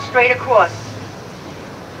going to go straight across.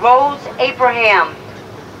 Rose Abraham,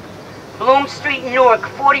 Bloom Street, Newark,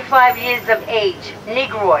 45 years of age,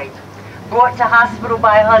 negroid, brought to hospital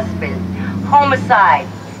by husband, homicide,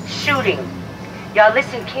 shooting. Y'all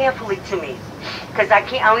listen carefully to me, because I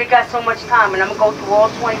only got so much time, and I'm going to go through all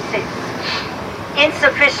 26.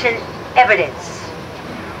 Insufficient evidence.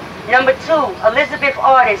 Number 2, Elizabeth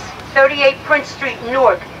Artist, 38 Prince Street,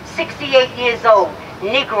 Newark, 68 years old,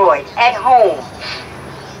 negroid, at home,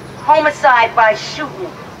 homicide by shooting.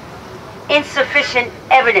 Insufficient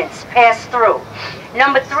evidence passed through.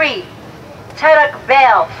 Number 3, Teduk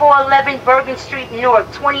Bell, 411 Bergen Street, Newark,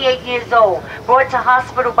 28 years old, brought to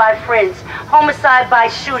hospital by friends, homicide by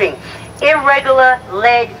shooting, irregular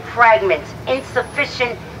lead fragments,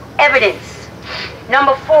 insufficient evidence.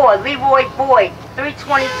 Number 4, Leroy Boyd,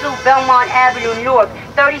 322 Belmont Avenue, Newark,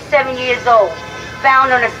 37 years old,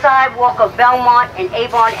 found on the sidewalk of Belmont and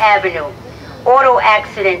Avon Avenue, auto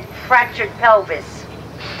accident, fractured pelvis.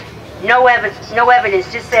 No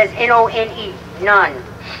evidence, just says N-O-N-E, none.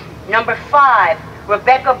 Number 5,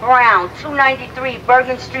 Rebecca Brown, 293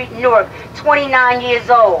 Bergen Street, Newark, 29 years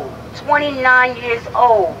old. 29 years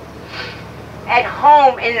old. At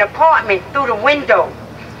home in an apartment through the window.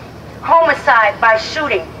 Homicide by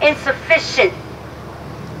shooting. Insufficient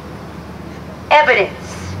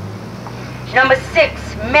evidence. Number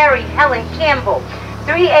 6, Mary Helen Campbell,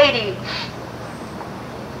 380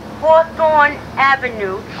 Hawthorne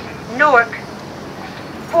Avenue, Newark,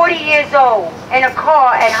 40 years old, in a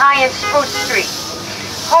car at High and Spruce Street.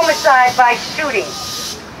 Homicide by shooting.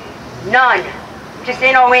 None. Just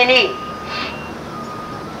N-O-N-E.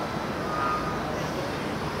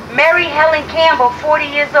 Mary Helen Campbell, 40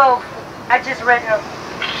 years old. I just read her.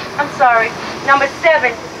 I'm sorry. Number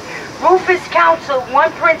 7, Rufus Council,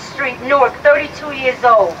 1 Prince Street, Newark, 32 years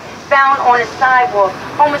old. Found on a sidewalk.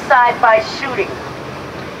 Homicide by shooting.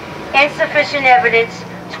 Insufficient evidence.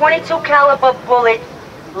 22 caliber bullet,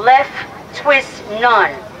 left twist,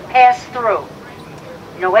 none. Passed through.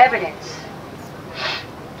 No evidence.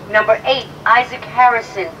 Number 8, Isaac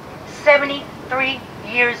Harrison, 73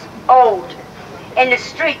 years old. In the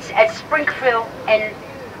streets at Springfield and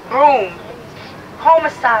Broome.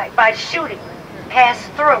 Homicide by shooting. Passed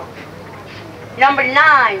through. Number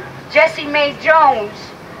 9, Jessie Mae Jones,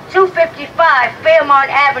 255 Fairmont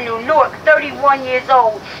Avenue, Newark, 31 years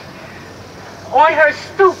old. On her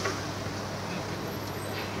stoop.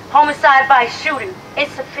 Homicide by shooting.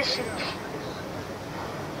 Insufficient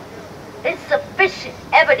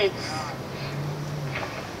evidence.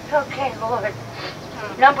 Okay, Lord.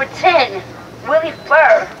 Number 10, Willie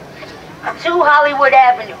Furr, 2 Hollywood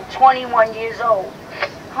Avenue, 21 years old.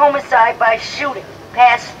 Homicide by shooting,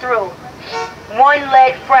 passed through. One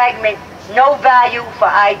lead fragment, no value for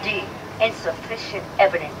ID. Insufficient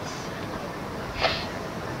evidence.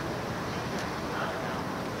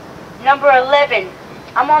 Number 11.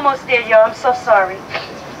 I'm almost there, y'all. I'm so sorry.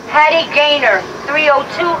 Hattie Gaynor,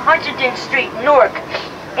 302 Huntington Street, Newark.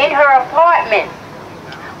 In her apartment.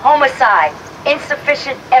 Homicide.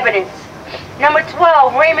 Insufficient evidence. Number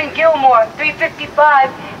 12. Raymond Gilmore, 355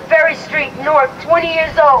 Ferry Street, Newark. 20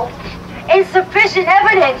 years old. Insufficient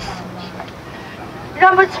evidence.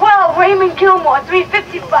 Number 12. Raymond Gilmore,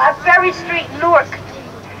 355 Ferry Street, Newark.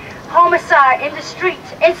 Homicide in the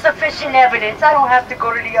streets. Insufficient evidence. I don't have to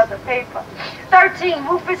go to the other paper. 13.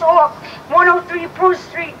 Rufus Hawk, 103 Bruce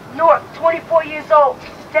Street, Newark. 24 years old.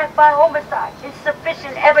 Death by homicide.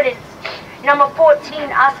 Insufficient evidence. Number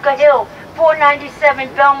 14. Oscar Hill, 497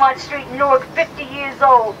 Belmont Street, Newark. 50 years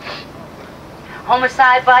old.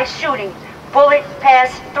 Homicide by shooting. Bullet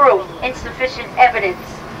passed through. Insufficient evidence.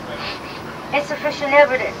 Insufficient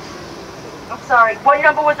evidence. I'm sorry. What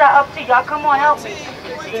number was I up to? Y'all come on, help me.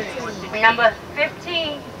 Number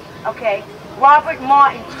 15. Okay. Robert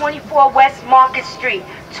Martin, 24 West Market Street,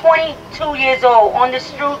 22 years old, on the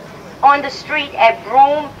street at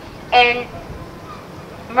Broome and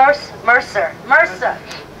Mercer.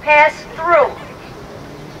 Passed through.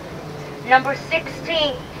 Number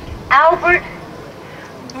 16. Albert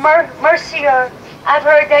Mercier. I've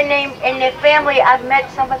heard that name in their family. I've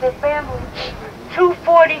met some of their family.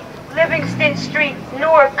 240 Livingston Street,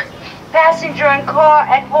 Newark. Passenger in car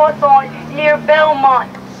at Hawthorne near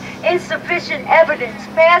Belmont. Insufficient evidence.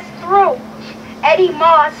 Passed through. Eddie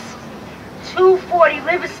Moss, 240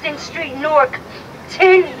 Livingston Street, Newark.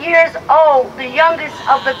 10 years old, the youngest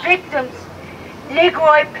of the victims.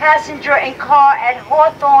 Negroid passenger in car at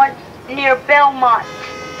Hawthorne near Belmont.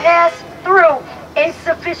 Passed through.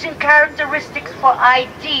 Insufficient characteristics for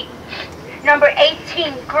ID. Number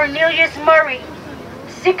 18, Cornelius Murray,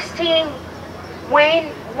 16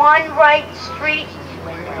 Wainwright Street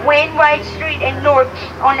in Newark,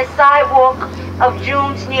 on the sidewalk of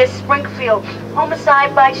June's near Springfield.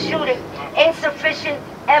 Homicide by shooting. Insufficient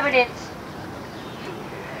evidence.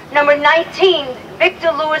 Number 19,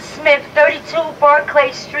 Victor Lewis Smith, 32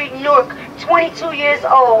 Barclay Street, Newark, 22 years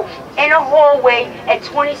old, in a hallway at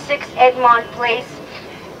 26 Edmond Place.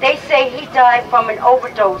 They say he died from an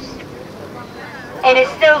overdose. And it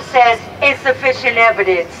still says insufficient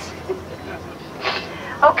evidence.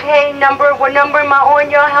 Okay, what number am I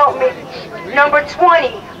on? Y'all help me. Number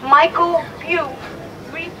 20, Michael Pugh,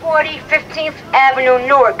 340 15th Avenue,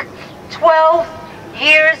 Newark, 12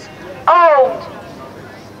 years old,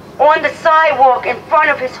 on the sidewalk in front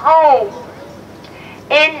of his home.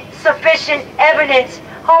 Insufficient evidence.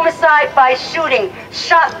 Homicide by shooting.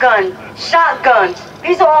 Shotguns.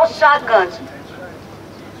 These are all shotguns.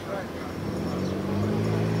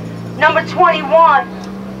 Number 21,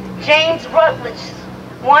 James Rutledge,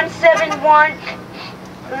 171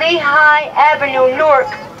 Lehigh Avenue, Newark,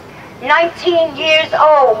 19 years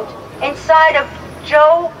old, inside of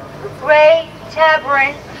Joe Ray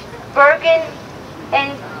Tavern, Bergen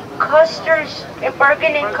and Custer.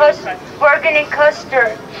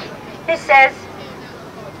 It says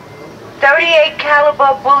 38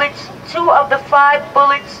 caliber bullets, 2 of the 5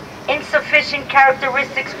 bullets, insufficient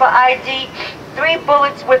characteristics for ID, 3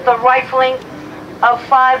 bullets with the rifling of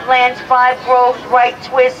 5 lands, 5 groves, right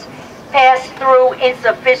twist, passed through.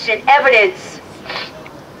 Insufficient evidence.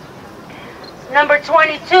 Number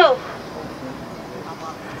 22,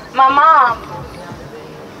 my mom,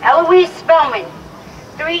 Eloise Spellman,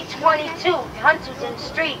 322 Huntington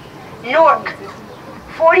Street, Newark,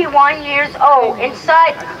 41 years old,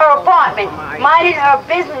 inside her apartment, minding her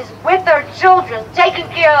business with her children, taking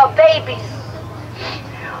care of babies.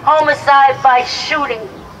 Homicide by shooting.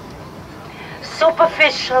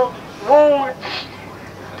 Superficial wound.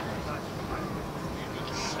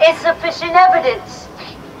 Insufficient evidence.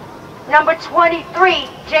 Number 23,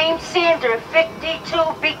 James Sander,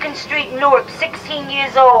 52 Beacon Street, Newark, 16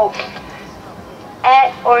 years old,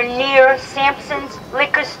 at or near Sampson's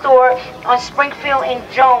Liquor Store on Springfield and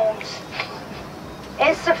Jones.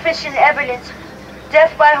 Insufficient evidence.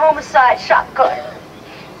 Death by homicide, shotgun.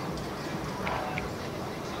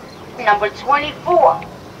 Number 24,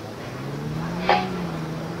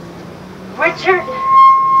 Richard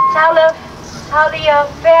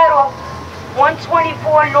Taliaferro,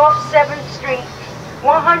 124 North 7th Street,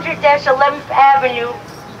 100-11th Avenue,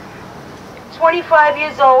 25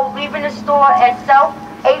 years old, leaving the store at South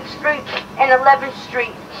 8th Street and 11th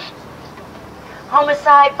Street.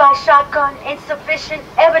 Homicide by shotgun, insufficient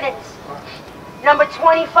evidence. Number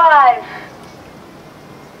 25,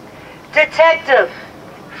 Detective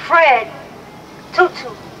Fred Tutu,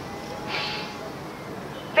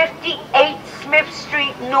 58 Smith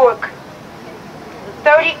Street, Newark,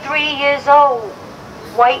 33 years old,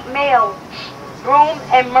 white male, Broome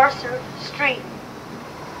and Mercer Street.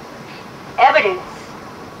 Evidence.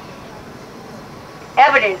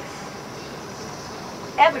 Evidence.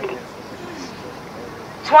 Evidence.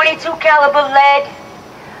 22 caliber lead,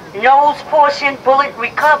 nose portion, bullet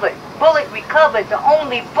recovered. Bullet recovered. The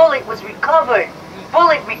only bullet was recovered.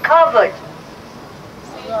 Bullet recovered.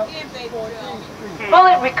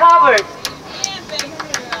 Bullet recovered.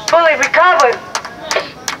 Bullet recovered.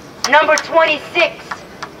 Number 26,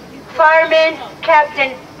 Fireman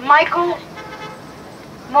Captain Michael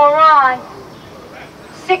Moran,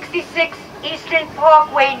 66 Eastern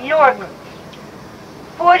Parkway, Newark,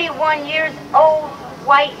 41 years old,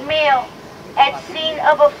 white male, at scene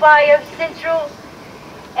of a fire, Central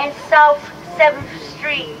and South 7th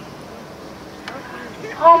Street.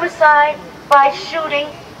 Homicide by shooting,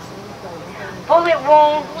 bullet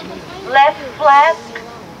wound, left flask,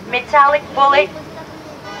 metallic bullet.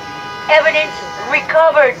 Evidence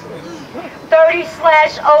recovered.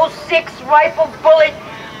 30/06 rifle bullet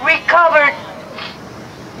recovered.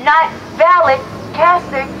 Not valid.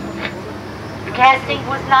 Casting. Casting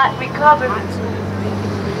was not recovered.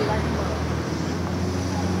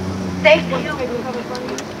 Thank you.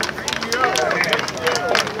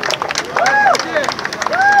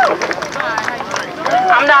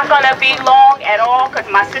 I'm not going to be long at all because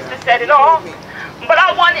my sister said it all. But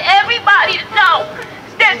I want everybody to know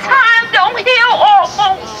that time don't heal all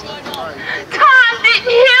wounds. Time didn't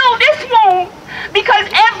heal this wound because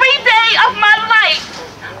every day of my life,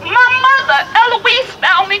 my mother, Eloise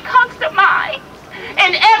Spellman, comes to mind.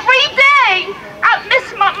 And every day, I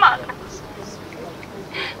miss my mother.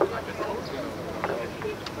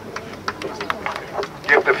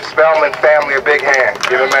 Give the Spellman family a big hand.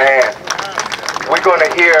 Give them a hand. We're going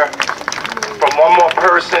to hear from one more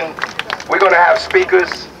person. We're going to have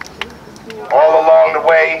speakers all along the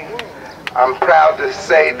way. I'm proud to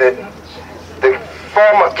say that the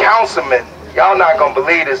former councilman, y'all not going to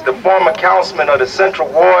believe this, the former councilman of the Central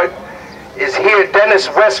Ward is here, Dennis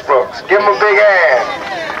Westbrooks. Give him a big hand.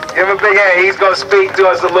 Give him a big hand. He's going to speak to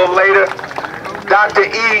us a little later. Dr.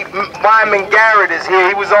 E. Wyman Garrett is here.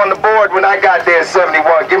 He was on the board when I got there in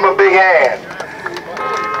 71. Give him a big hand.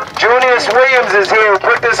 Junius Williams is here who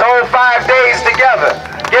put this whole 5 days together.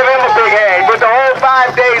 Give him a big hand. He put the whole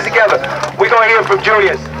 5 days together. We're going to hear from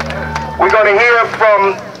Junius. We're going to hear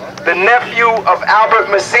from the nephew of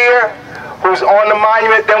Albert Messier, who's on the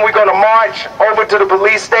monument. Then we're going to march over to the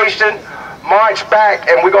police station, march back,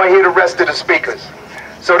 and we're going to hear the rest of the speakers.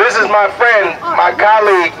 So this is my friend, my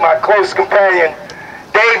colleague, my close companion,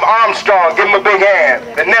 Dave Armstrong. Give him a big hand.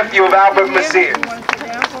 The nephew of Albert Messier.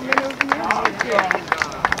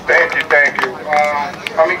 Thank you, thank you.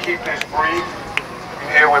 Let me keep this brief. I'm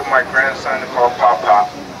here with my grandson called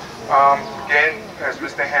P.O.P. Again, as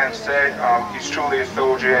Mr. Hamm said, he's truly a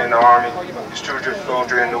soldier in the Army. He's truly a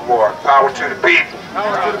soldier in the war. Power to the people.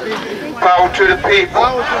 Power to the people. Power to the people.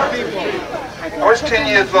 Power to the people. I was 10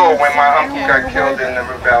 years old when my uncle got killed in the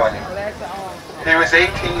rebellion. He was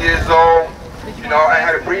 18 years old. You know, I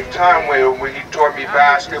had a brief time where he taught me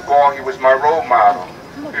basketball. He was my role model.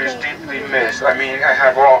 He was deeply missed. I mean, I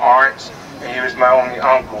have all aunts, and he was my only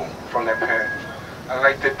uncle from their parents. I'd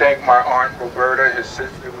like to thank my aunt Roberta, his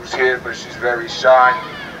sister who's here, but she's very shy.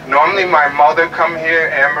 Normally my mother come here,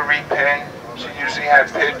 Anne-Marie Penn. She usually had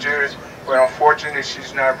pictures, but unfortunately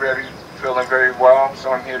she's not feeling very well,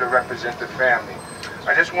 so I'm here to represent the family.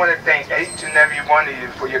 I just want to thank each and every one of you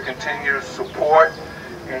for your continued support,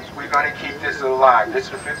 and we're going to keep this alive. This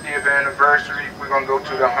is the 50th anniversary. We're going to go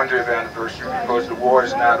to the 100th anniversary because the war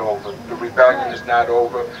is not over. The rebellion is not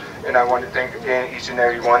over, and I want to thank again each and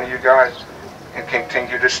every one of you guys and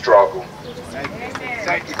continue to struggle. Thank you.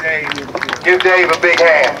 Thank you, Dave. Give Dave a big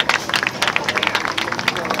hand.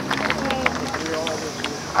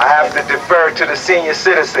 I have to defer to the senior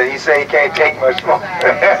citizen. He said he can't take much more.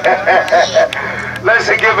 Let's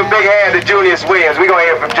give a big hand to Junius Williams. We're going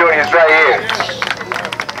to hear from Junius right here.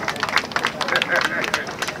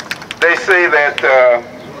 They say that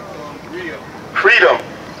freedom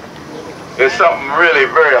is something really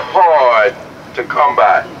very hard to come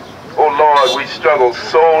by. Oh Lord, we struggled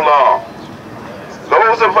so long.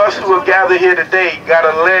 Those of us who are gathered here today got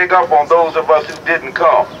a leg up on those of us who didn't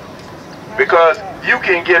come. Because you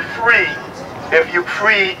can get free if you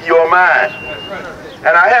free your mind.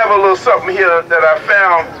 And I have a little something here that I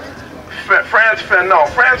found. Frantz Fanon.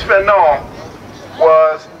 Frantz Fanon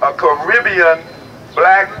was a Caribbean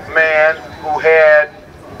black man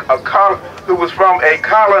who was from a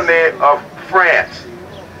colony of France.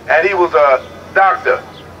 and he was a doctor,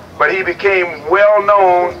 but he became well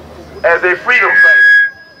known as a freedom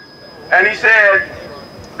fighter. And he said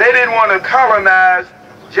they didn't want to colonize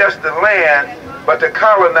just the land, but to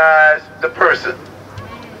colonize the person.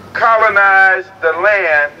 Colonize the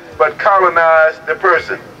land, but colonize the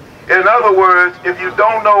person. In other words, if you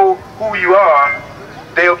don't know who you are,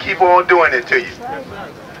 they'll keep on doing it to you.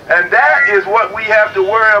 And that is what we have to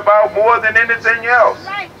worry about more than anything else.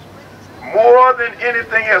 More than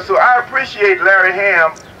anything else. So I appreciate Larry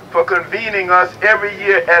Hamm for convening us every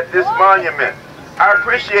year at this monument. I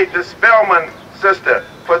appreciate the Spellman sister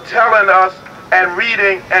for telling us and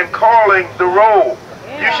reading and calling the roll.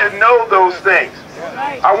 You should know those things.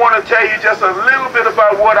 I want to tell you just a little bit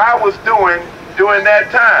about what I was doing during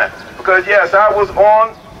that time. Because yes, I was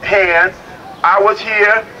on hand. I was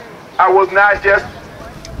here. I was not just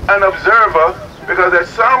an observer, because at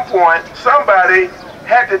some point somebody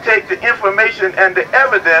had to take the information and the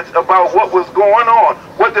evidence about what was going on,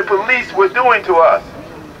 what the police were doing to us.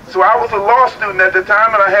 So I was a law student at the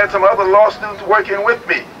time, and I had some other law students working with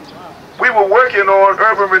me. We were working on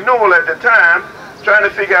urban renewal at the time, trying to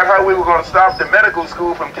figure out how we were going to stop the medical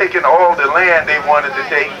school from taking all the land they wanted to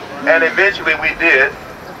take, and eventually we did.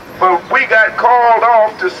 But we got called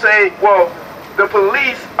off to say, well, the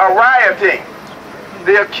police are rioting.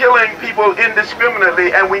 They're killing people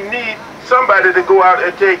indiscriminately, and we need somebody to go out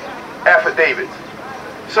and take affidavits.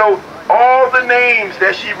 So all the names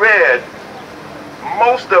that she read,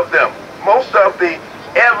 most of them, most of the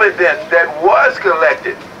evidence that was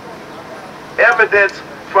collected, evidence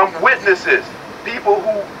from witnesses, people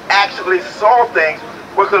who actually saw things,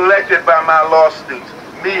 were collected by my law students,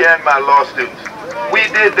 me and my law students. We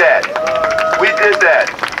did that. We did that.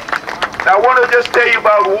 Now, I want to just tell you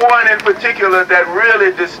about one in particular that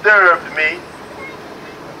really disturbed me.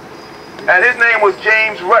 And his name was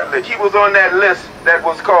James Rutledge. He was on that list that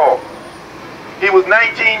was called. He was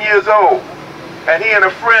 19 years old. And he and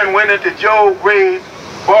a friend went into Joe Ray's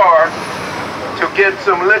bar to get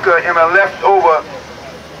some liquor in a leftover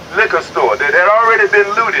liquor store that had already been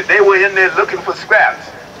looted. They were in there looking for scraps.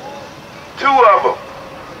 2 of them.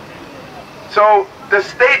 So the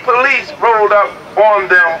state police rolled up on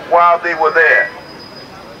them while they were there.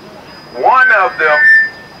 One of them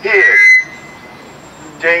hid.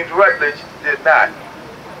 James Rutledge did not.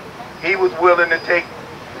 He was willing to take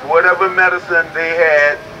whatever medicine they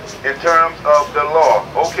had in terms of the law.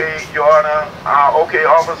 Okay, Your Honor, okay,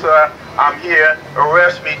 officer, I'm here,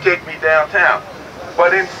 arrest me, take me downtown.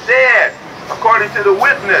 But instead, according to the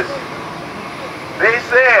witness, they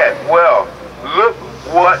said, well, look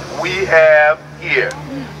what we have here,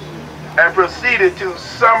 and proceeded to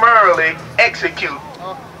summarily execute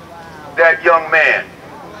that young man.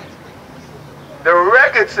 The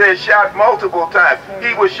record says shot multiple times.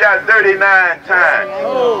 He was shot 39 times,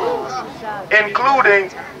 including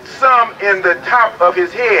some in the top of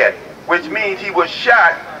his head, which means he was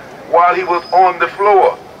shot while he was on the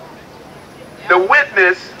floor. The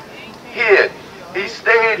witness hid. He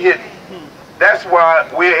stayed hidden. That's why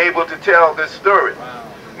we're able to tell this story.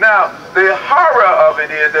 Now, the horror of it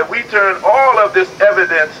is that we turn all of this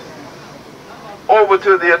evidence over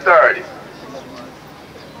to the authorities.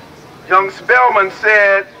 Young Spellman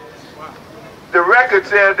said, the record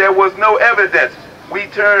said there was no evidence. We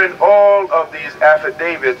turned all of these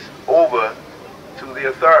affidavits over to the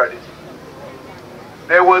authorities.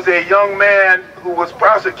 There was a young man who was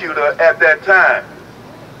prosecutor at that time,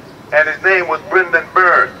 and his name was Brendan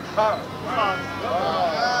Byrne.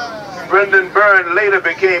 Brendan Byrne later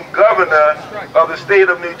became governor of the state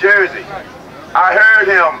of New Jersey. I heard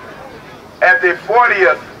him at the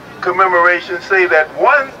 40th commemoration say that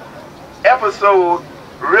one episode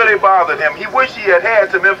really bothered him. He wished he had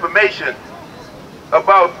had some information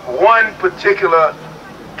about one particular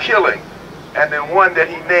killing, and then one that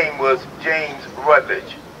he named was James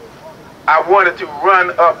Rutledge. I wanted to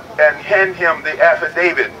run up and hand him the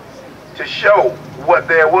affidavit to show what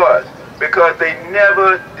there was, because they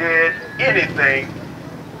never did anything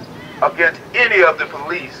against any of the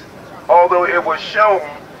police, although it was shown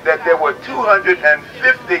that there were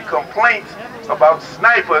 250 complaints about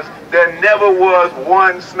snipers. There never was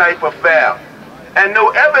one sniper found, and no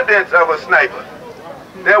evidence of a sniper.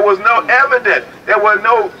 There was no evidence. There were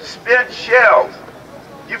no spent shells.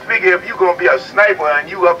 You figure if you're going to be a sniper and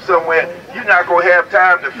you up somewhere, you're not going to have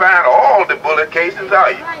time to find all the bullet casings,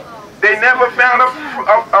 are you? They never found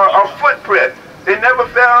a footprint. They never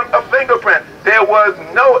found a fingerprint. There was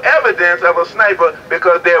no evidence of a sniper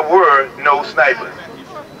because there were no snipers.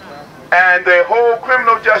 And the whole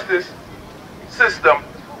criminal justice system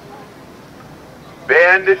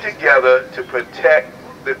banded together to protect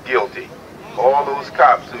the guilty. all those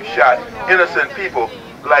cops who shot innocent people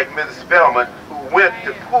like Mrs. Spellman, who went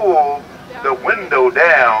to pull the window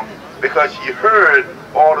down because she heard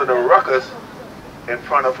all of the ruckus in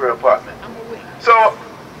front of her apartment. So,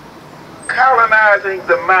 colonizing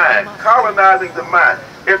the mind, colonizing the mind.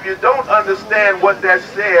 If you don't understand what that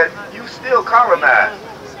says, you still colonize.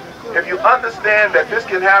 If you understand that this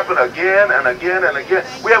can happen again and again and again,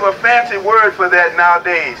 we have a fancy word for that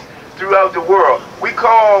nowadays throughout the world. We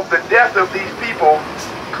call the death of these people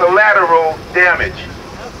collateral damage.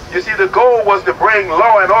 You see, the goal was to bring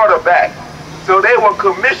law and order back. So they were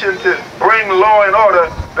commissioned to bring law and order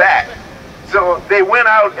back. So they went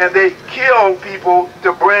out and they killed people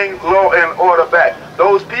to bring law and order back.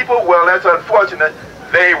 Those people, well, that's unfortunate.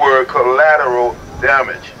 They were collateral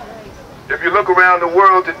damage. If you look around the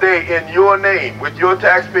world today in your name, with your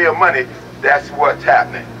taxpayer money, that's what's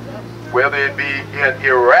happening. Whether it be in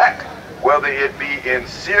Iraq, whether it be in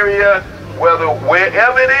Syria,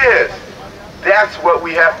 wherever it is, that's what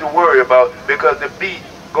we have to worry about, because the beat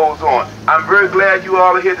goes on. I'm very glad you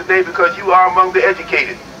all are here today because you are among the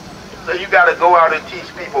educated. So you got to go out and teach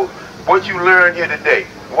people what you learned here today,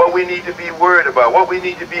 what we need to be worried about, what we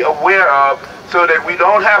need to be aware of, so that we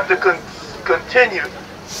don't have to continue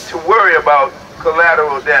to worry about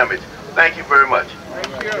collateral damage. Thank you very much.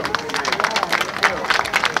 Thank you.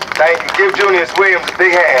 Thank you. Give Junius Williams a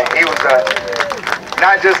big hand. He was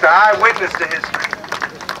not just an eyewitness to history.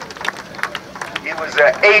 He was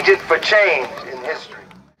an agent for change in history.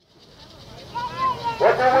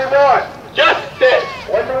 What do we want? Justice!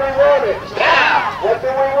 When do we want it? Now! What do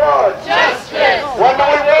we want? Justice! When do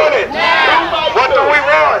we want it? Now! What do we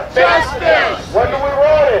want? Justice! When do we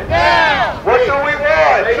want it? Now! What do we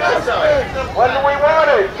want? Justice! When do we want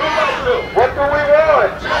it? What do we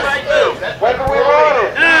want? Justice! When do we want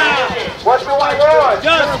it? Now! What do we want?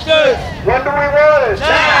 Justice! When do we want it?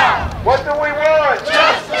 Now! What do we want?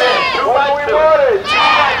 Justice! When do we want it?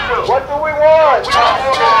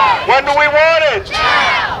 What do we want? When do we want it?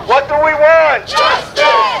 Now! What do we want?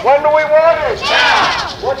 Justice! When do we want it? Now!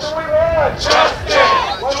 What do we want? Justice!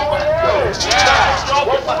 When do we want it? Now! What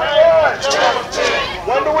do we want? Justice!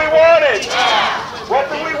 When do we want it? What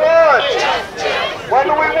do we want? When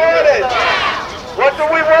do we want it? What do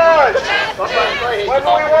we want? When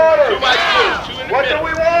do we want it? What do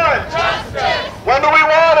we want? When do we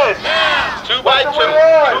want it? Two What by do two. we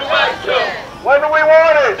want? Two by two. When do we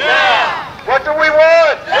want it? What do we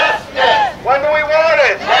want? When do we want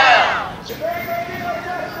it?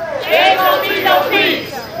 Ain't gonna be no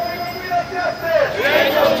peace!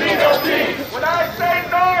 Ain't gonna be no peace. When I say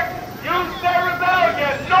North, you say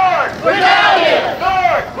rebellion. North. Rebellion!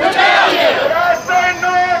 North. Rebellion! When I say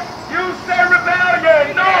North, you say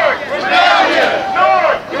rebellion. North. Rebellion!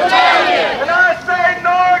 North. Rebellion! When I say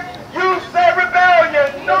North, you say rebellion.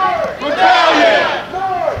 North. Rebellion!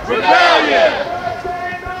 North. Rebellion! When I say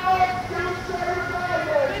North, you say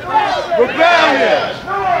rebellion. Rebellion!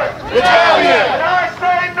 North. Rebellion! When I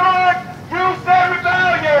say North, you say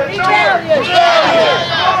rebellion. North. Rebellion!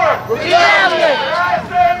 North. Rebellion! When I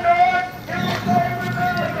say North, you say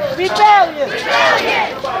rebellion.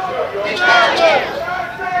 Rebellion! Rebellion! Rebellion! When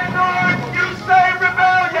I say North, you say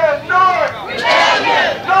rebellion. North. Rebellion! North. Rebellion! When I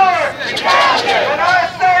say North, you say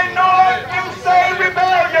rebellion. North. Rebellion!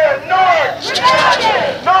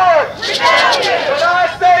 North. Rebellion! When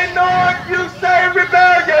I say North, you say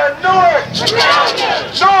rebellion. North. Rebellion!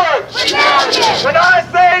 North. Rebellion! When I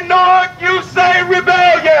say North, you say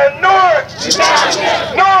rebellion. North. Rebellion!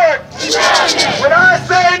 North. Rebellion! When I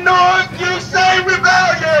say North, you say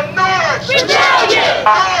rebellion. North. Rebellion!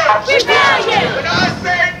 North. Rebellion! When I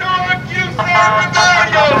say North, you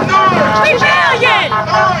say rebellion. North. Rebellion!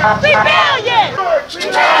 North. Rebellion!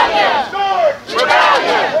 North. Rebellion! North.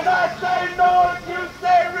 Rebellion! When I say North, you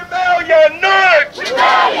say rebellion. North.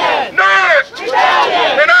 Rebellion! North.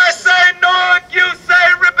 Rebellion! When I say North, you say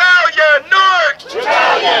rebellion. North.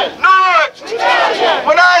 Rebellion! North. Rebellion!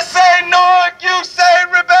 When I say North, you say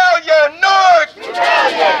rebellion. North.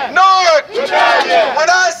 Rebellion! North. Rebellion! When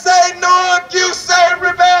I say North, you say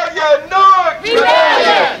rebellion. North.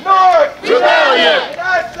 Rebellion! North. Rebellion! When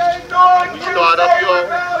I say North, you start say up your-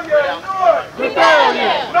 rebellion. North.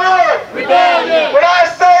 Rebellion! North. Rebellion! When I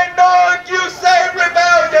say North, you say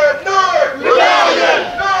rebellion. North. Rebellion!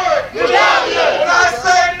 North. Rebellion! When I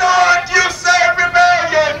say North, you say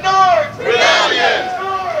rebellion. North. Rebellion!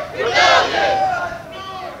 North. Rebellion!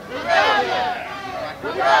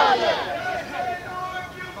 Rebellion!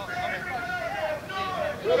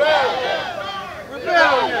 Rebellion!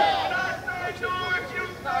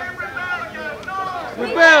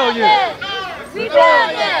 Rebellion!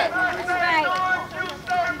 Rebellion! That's right.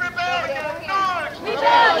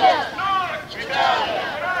 Rebellion!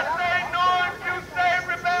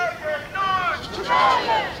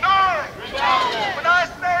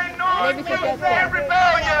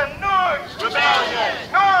 rebellion, Newark. Rebellion.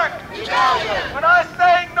 Newark. Rebellion. When I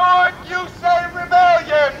say Newark, you say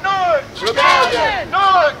rebellion. Newark. Rebellion.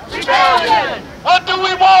 Newark. Rebellion. What do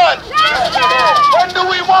we want? Justice. When do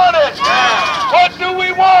we want it? Now. What do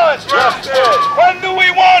we want? Justice. When do we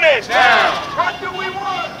want it? Now. What do we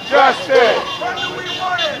want? Justice. When do we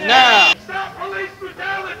want it? Now. Stop police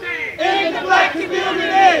brutality. In the black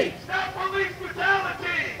community. Stop police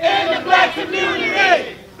brutality. In the black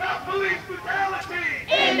community. Stop police brutality.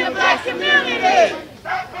 In the black community.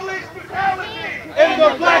 Stop police brutality. In the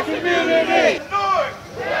black community. Newark.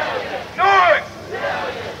 Newark.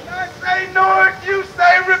 I say Newark, you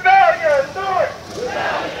say rebellion. Newark.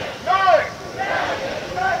 Newark.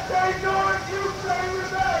 I say Newark, you say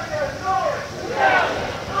rebellion. Newark.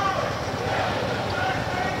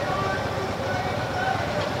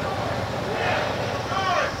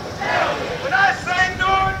 When I say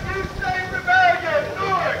Newark, you say rebellion.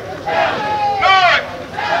 Newark. Newark.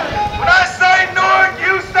 When I say Newark,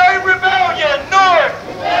 you say rebellion. Newark.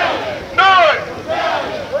 Newark.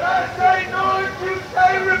 When I say Newark,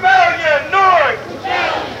 you say rebellion. Newark.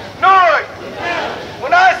 Newark.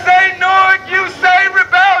 When I say Newark, you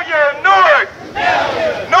say rebellion. Newark.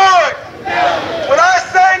 Newark. When I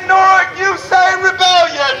say Newark, you say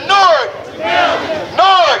rebellion. Newark.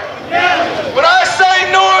 Newark. When I say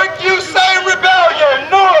Newark, you say rebellion.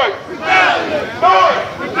 Newark.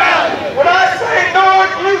 Newark. When I say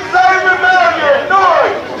Newark, you say rebellion.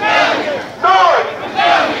 Newark. Newark.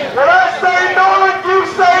 When I say Newark, you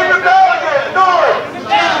say rebellion. Newark.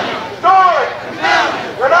 Newark.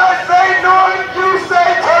 When I say Newark, you say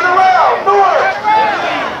turn around. Newark.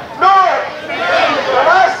 Newark. When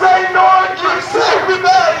I say Newark, you say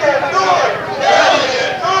rebellion. Newark.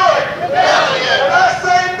 Newark. When I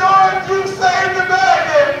say Newark, you say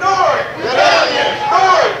rebellion. Newark.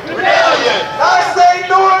 Newark. I say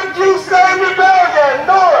Newark, you say rebellion.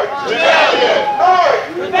 Newark. Newark.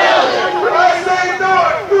 When I say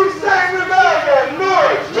Newark, you say rebellion.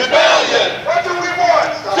 Newark. What do we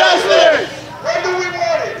want? Justice. When do we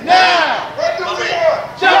want it? Now. What do we want?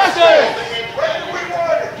 Justice. When do we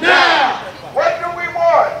want it? Now. What do we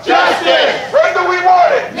want? Justice. When do we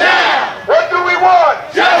want it? Now. What do we want?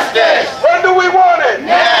 Justice. When do we want it?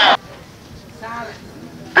 Now.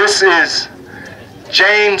 This is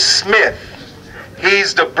James Smith.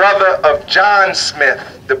 He's the brother of John Smith,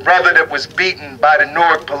 the brother that was beaten by the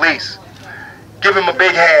Newark police. Give him a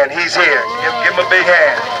big hand. He's here. Give him a big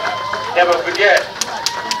hand. Never forget.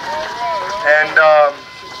 And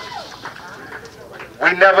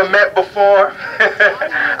we never met before.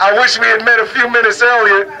 I wish we had met a few minutes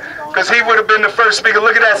earlier, because he would have been the first speaker.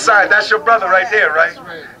 Look at that sign. That's your brother right there, right?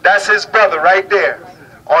 That's his brother right there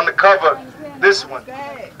on the cover. This one.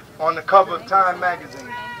 On the cover of Time magazine.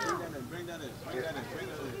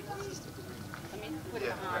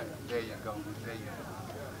 There you go. There you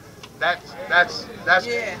go. That's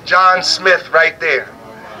John Smith right there.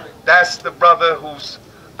 That's the brother whose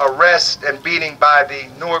arrest and beating by the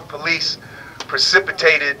Newark police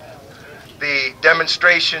precipitated the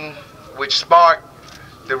demonstration which sparked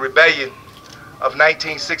the rebellion of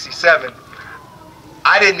 1967.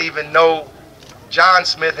 I didn't even know John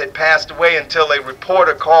Smith had passed away until a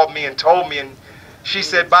reporter called me and told me, and she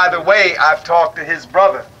said, by the way, I've talked to his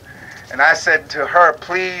brother. And I said to her,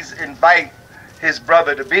 please invite his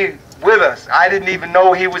brother to be with us. I didn't even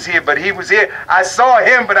know he was here, but he was here. I saw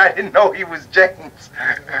him, but I didn't know he was James.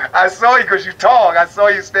 I saw you because you talk. I saw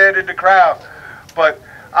you stand in the crowd. But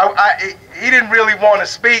he didn't really want to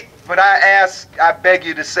speak, but I beg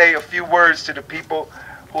you to say a few words to the people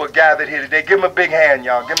who are gathered here today. Give him a big hand,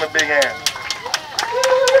 y'all. Give him a big hand.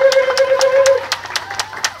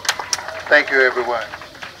 Thank you, everyone.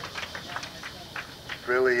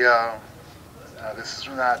 Really, this is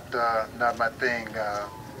not my thing,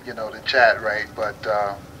 you know, to chat, right? But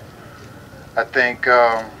I think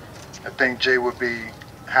Jay would be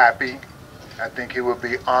happy. I think he would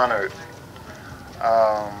be honored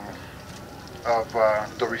of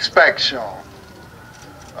the respect shown.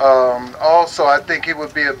 Also, I think he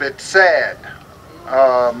would be a bit sad.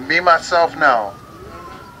 Me, myself, now,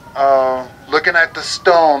 looking at the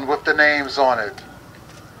stone with the names on it.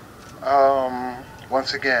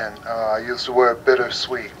 Once again, I use the word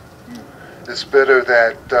bittersweet. It's bitter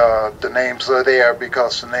that the names are there,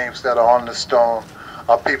 because the names that are on the stone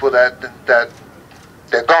are people that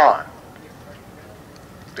they're gone.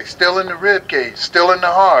 They're still in the rib cage, still in the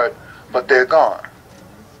heart, but they're gone.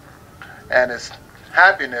 And it's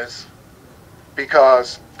happiness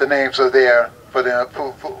because the names are there for them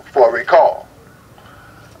for recall.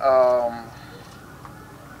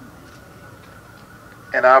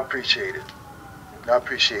 And I appreciate it. I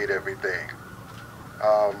appreciate everything.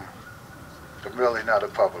 I'm really not a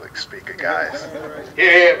public speaker, guys.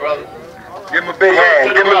 Yeah, brother. Give him a big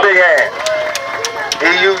hand. Give him a big hand.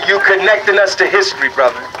 You connecting us to history,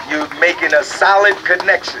 brother. You making a solid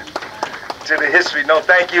connection to the history. No,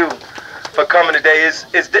 thank you for coming today.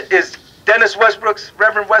 Is Dennis Westbrook's,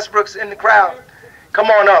 Reverend Westbrook's in the crowd? Come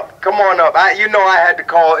on up. Come on up. You know I had to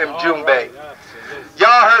call him Junbei.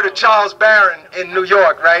 Y'all heard of Charles Barron in New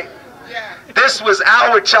York, right? This was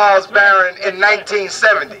our Charles Barron in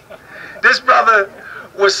 1970. This brother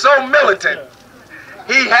was so militant,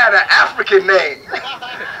 he had an African name.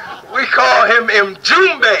 We call him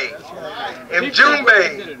Mjumbe.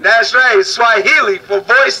 Mjumbe, that's right, Swahili for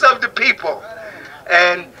voice of the people.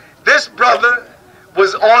 And this brother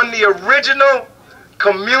was on the original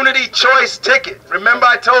community choice ticket. Remember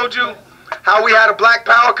I told you how we had a Black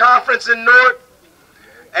Power conference in Newark?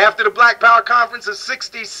 After the Black Power conference of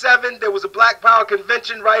 '67, there was a Black Power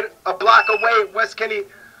convention right a block away at West Kenny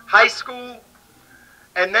High School.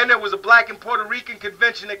 And then there was a Black and Puerto Rican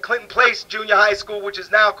convention at Clinton Place Junior High School, which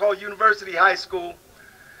is now called University High School.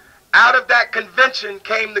 Out of that convention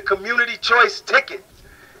came the community choice ticket.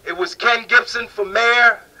 It was Ken Gibson for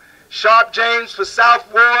mayor, Sharp James for South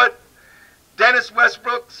Ward, Dennis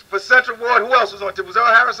Westbrook for Central Ward. Who else was on the ticket? Was Earl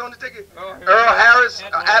Harris on the ticket? Earl Harris,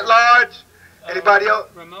 at large. Anybody else?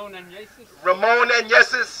 Ramon and Yesus. Ramon and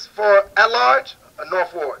Yesus for at large or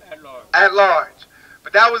North Ward? At large. At large.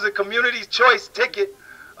 But that was a community choice ticket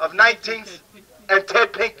of 19, and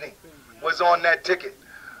Ted Pinkney was on that ticket.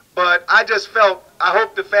 But I just felt, I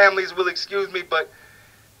hope the families will excuse me, but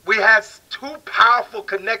we had two powerful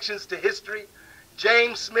connections to history.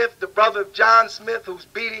 James Smith, the brother of John Smith, whose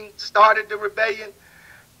beating started the rebellion,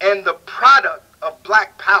 and the product of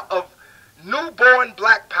Black Power, of newborn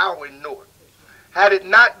Black Power in Newark. Had it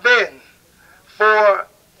not been for,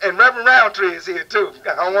 and Reverend Roundtree is here too.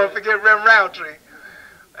 I don't want to forget Reverend Roundtree.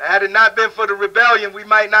 Had it not been for the rebellion, we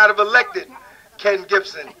might not have elected Ken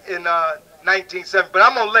Gibson in 1970. But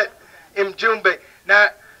I'm going to let Mjumbe. Now,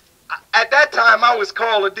 at that time, I was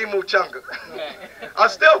called a Dimu Chunga. I'm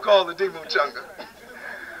still called a Dimu Chunga.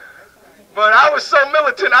 But I was so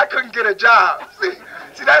militant, I couldn't get a job. See,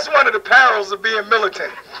 that's one of the perils of being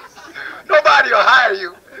militant. Nobody will hire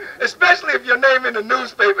you, especially if your name in the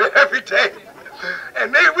newspaper every day.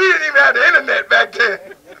 And we didn't even have the internet back then.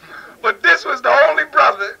 But this was the only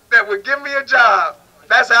brother that would give me a job.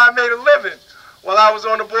 That's how I made a living while I was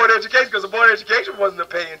on the Board of Education, because the Board of Education wasn't a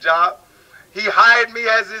paying job. He hired me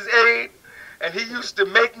as his aide, and he used to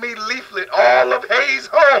make me leaflet all of Hayes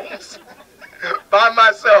homes by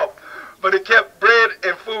myself. But it kept bread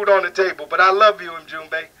and food on the table. But I love you,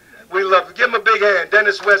 Mjumbe. We love you. Give him a big hand.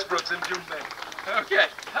 Dennis Westbrook's Mjumbe. Okay.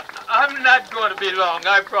 I'm not going to be long,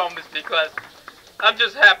 I promise, because I'm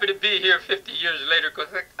just happy to be here 50 years later, because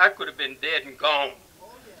I could have been dead and gone.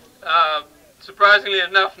 Surprisingly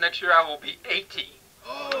enough, next year I will be 80.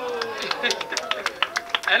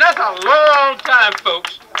 And that's a long time,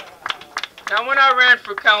 folks. Now, when I ran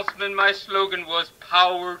for councilman, my slogan was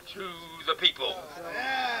power to the people.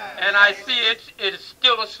 And I see it is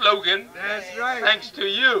still a slogan. That's right. Thanks to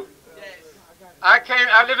you.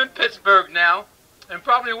 I live in Pittsburgh now, and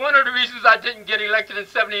probably one of the reasons I didn't get elected in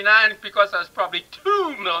 '79 is because I was probably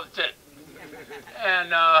too militant.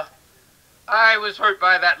 And I was hurt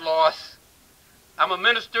by that loss. I'm a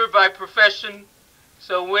minister by profession,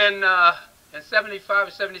 so when in '75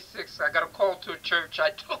 or '76 I got a call to a church,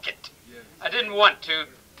 I took it. I didn't want to,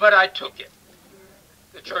 but I took it.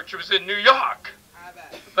 The church was in New York.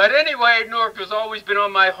 But anyway, Newark has always been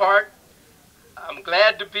on my heart. I'm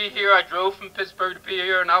glad to be here. I drove from Pittsburgh to be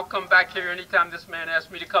here, and I'll come back here anytime this man asks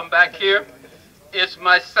me to come back here. It's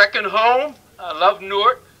my second home. I love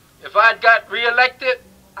Newark. If I'd got reelected,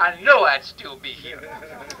 I know I'd still be here.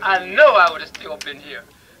 I know I would have still been here.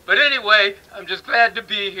 But anyway, I'm just glad to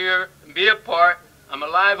be here and be a part. I'm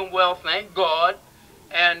alive and well, thank God.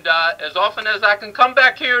 And as often as I can come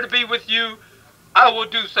back here to be with you, I will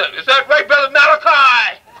do so. Is that right, Brother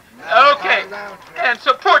Malachi? Okay. And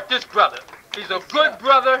support this brother. He's a good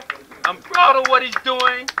brother. I'm proud of what he's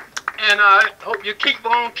doing. And I hope you keep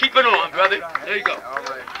on keeping on, brother. There you go. All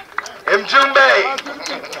right. Mjumbe.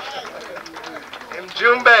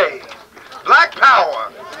 Mjumbe. Black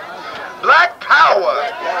power. Black power.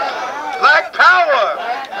 Black power.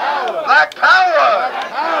 Black power.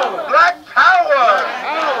 Black power.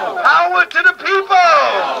 Power to the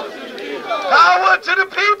people. Power to the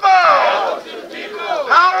people.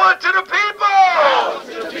 Power to the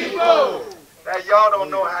people. Now y'all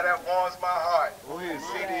don't know how that warms my heart. To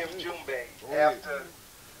see the Mjumbe after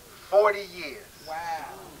 40 years. Wow.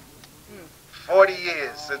 40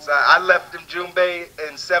 years since I left Mjumbe. Junebay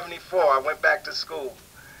in '74. I went back to school.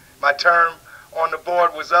 My term on the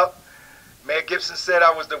board was up. Mayor Gibson said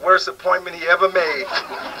I was the worst appointment he ever made.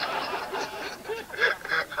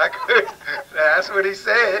 That's what he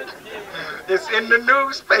said. It's in the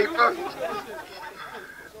newspaper.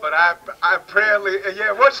 But I proudly, yeah,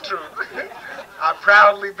 it was true. I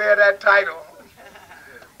proudly bear that title.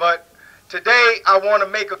 But today I want to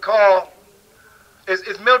make a call.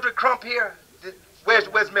 Is Mildred Crump here?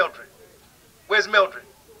 Where's Mildred? Where's Mildred?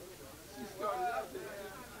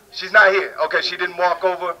 She's not here. Okay, she didn't walk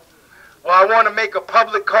over. Well, I want to make a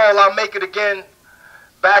public call. I'll make it again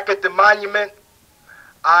back at the monument.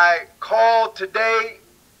 I call today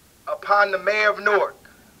upon the mayor of Newark,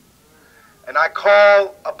 and I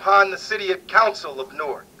call upon the city council of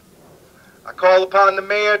Newark. I call upon the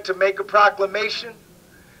mayor to make a proclamation,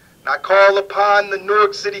 and I call upon the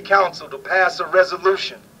Newark City Council to pass a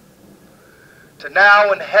resolution to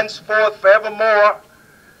now and henceforth forevermore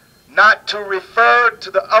not to refer to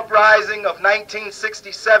the uprising of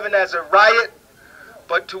 1967 as a riot,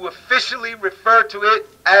 but to officially refer to it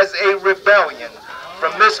as a rebellion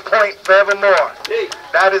from this point forevermore.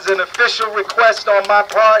 That is an official request on my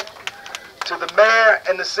part to the mayor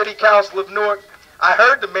and the city council of Newark. I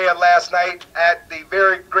heard the mayor last night at the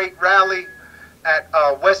very great rally at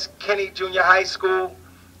West Kinney Junior High School,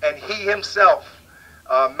 and he himself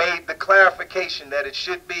made the clarification that it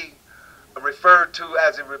should be referred to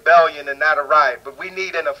as a rebellion and not a riot. But we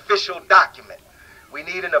need an official document. We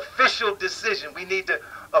need an official decision. We need to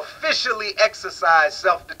officially exercise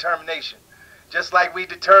self-determination. Just like we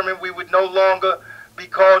determined we would no longer be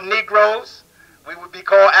called Negroes, we would be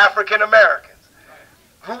called African Americans.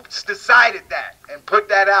 Groups decided that and put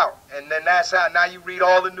that out. And then that's how, now you read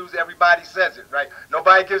all the news, everybody says it, right?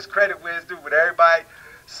 Nobody gives credit where it's due, but everybody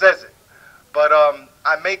says it. But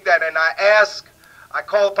I make that, and I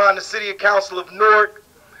call upon the City Council of Newark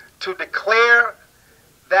to declare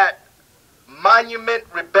that monument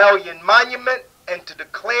rebellion monument, and to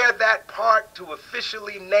declare that park, to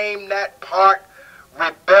officially name that park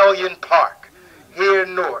Rebellion Park here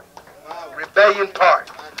in Newark. Rebellion Park.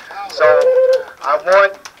 So I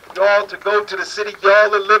want y'all to go to the city, y'all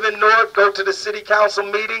that live in Newark, go to the city council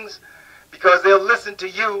meetings, because they'll listen to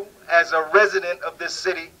you as a resident of this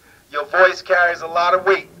city. Your voice carries a lot of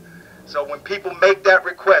weight. So when people make that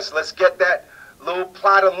request, let's get that little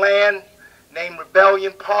plot of land named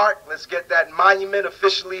Rebellion Park. Let's get that monument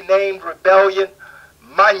officially named Rebellion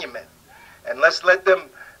Monument. And let's let them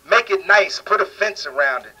make it nice, put a fence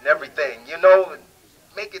around it and everything, you know, and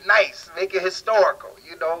make it nice, make it historical,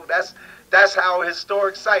 you know. That's how a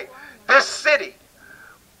historic site. This city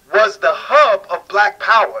was the hub of black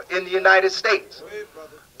power in the United States.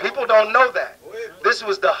 People don't know that. This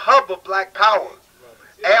was the hub of black power.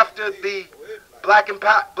 After the Black and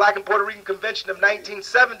Puerto Rican Convention of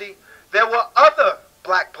 1970, there were other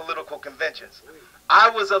black political conventions. I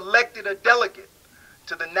was elected a delegate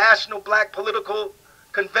to the National Black Political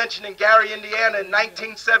Convention in Gary, Indiana in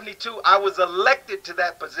 1972. I was elected to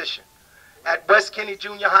that position at West Kinney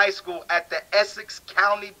Junior High School at the Essex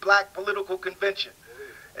County Black Political Convention.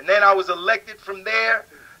 And then I was elected from there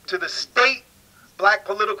to the State Black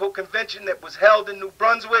Political Convention that was held in New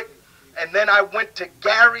Brunswick. And then I went to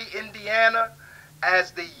Gary, Indiana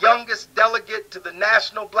as the youngest delegate to the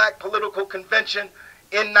National Black Political Convention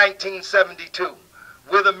in 1972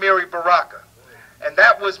 with Amiri Baraka. And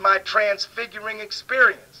that was my transfiguring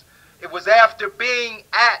experience. It was after being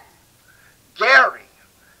at Gary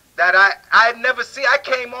that I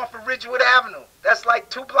came off of Ridgewood Avenue. That's like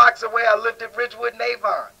 2 blocks away. I lived at Ridgewood and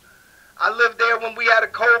Avon. I lived there when we had a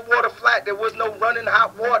cold water flat. There was no running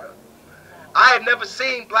hot water. I had never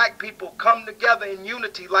seen black people come together in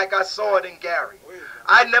unity like I saw it in Gary.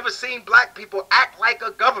 I had never seen black people act like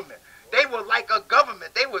a government. They were like a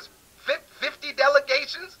government. They was 50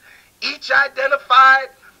 delegations, each identified,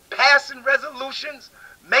 passing resolutions,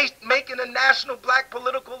 making a national black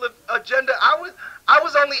political agenda. I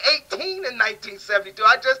was only 18 in 1972.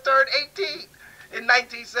 I just turned 18 in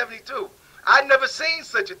 1972. I'd never seen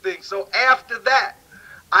such a thing. So after that,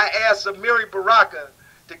 I asked Amiri Baraka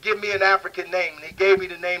to give me an African name, and he gave me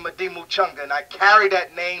the name Adimu Chunga, and I carry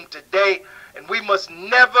that name today. And we must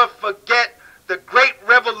never forget the great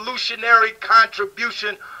revolutionary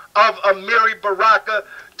contribution of Amiri Baraka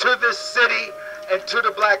to this city and to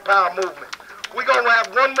the Black Power movement. We're going to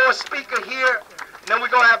have one more speaker here, and then we're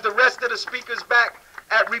going to have the rest of the speakers back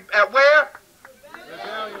at where?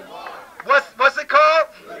 Rebellion Park. What's it called?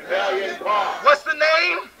 Rebellion Park. What's the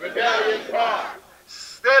name? Rebellion Park.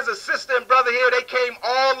 There's a sister and brother here. They came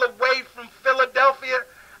all the way from Philadelphia.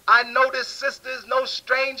 I know this sister is no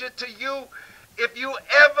stranger to you. If you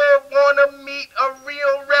ever want to meet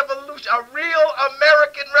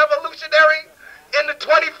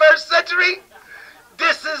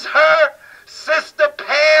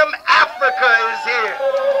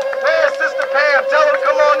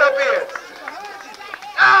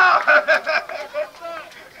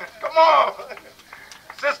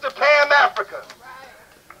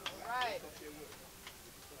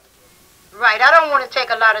right, I don't want to take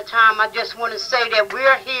a lot of time. I just want to say that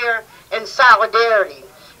we're here in solidarity.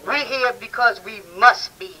 We're here because we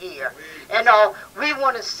must be here. And we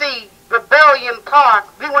want to see Rebellion Park.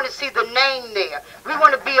 We want to see the name there. We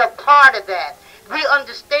want to be a part of that. We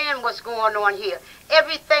understand what's going on here.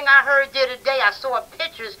 Everything I heard the other day, I saw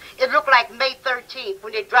pictures. It looked like May 13th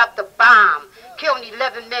when they dropped the bomb, killing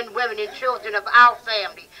 11 men, women, and children of our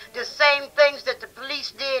family. The same things that the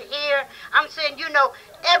police did here. I'm saying, you know,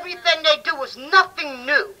 everything they do is nothing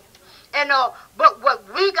new. And but what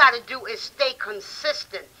we got to do is stay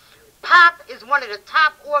consistent. P.O.P is one of the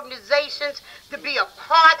top organizations to be a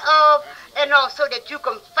part of, and also that you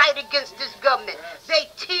can fight against this government. They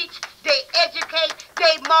teach, they educate,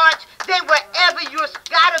 they march, they wherever you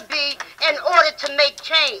gotta be in order to make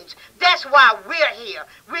change. That's why we're here.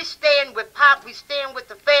 We stand with P.O.P, we stand with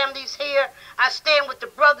the families here. I stand with the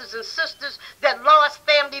brothers and sisters that lost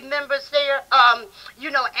family members there, you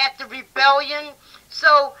know, at the rebellion.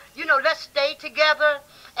 So, you know, let's stay together,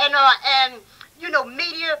 and you know,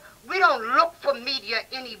 media, we don't look for media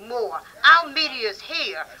anymore. Our media is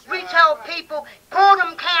here. We tell people, pull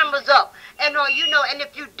them cameras up. And, you know, and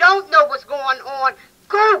if you don't know what's going on,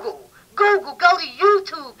 Google, go to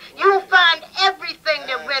YouTube. You'll find everything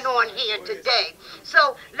that went on here today.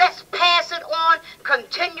 So let's pass it on,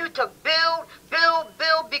 continue to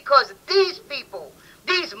build, because these people,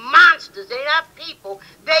 these monsters, they're not people,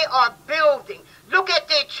 they are building. Look at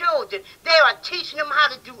their children. They are teaching them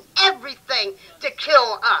how to do everything to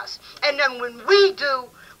kill us. And then when we do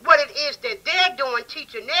what it is that they're doing,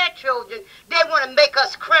 teaching their children, they want to make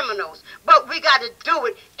us criminals. But we got to do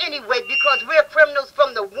it anyway because we're criminals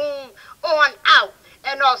from the womb on out.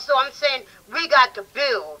 And also I'm saying we got to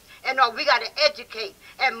build. And we got to educate.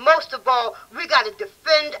 And most of all, we got to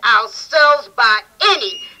defend ourselves by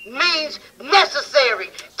any means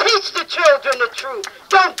necessary. Teach the children the truth.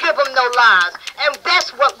 Don't give them no lies. And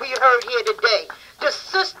that's what we heard here today. The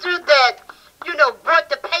sister that, you know, brought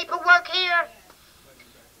the paperwork here,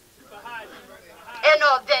 and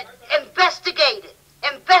that investigated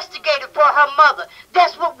for her mother.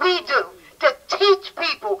 That's what we do, to teach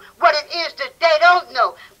people what it is that they don't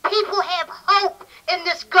know. People have hope in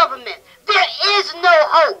this government. There is no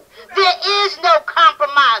hope. There is no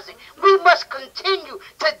compromising. We must continue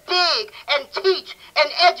to dig and teach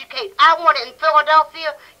and educate. I want to, in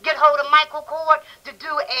Philadelphia, get hold of Michael Cord to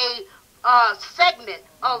do a segment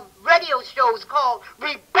of radio shows called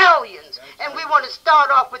Rebellions. And we want to start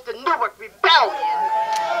off with the Newark Rebellion.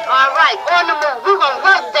 All right, on the move. We're going to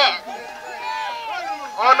work that.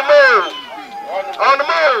 On the move. On the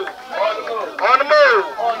move. On the move.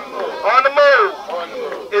 On the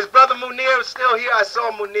move. Is Brother Munir still here? I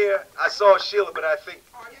saw Munir. I saw Sheila, but I think...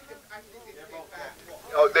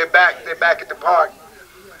 Oh, they're back. They're back at the park.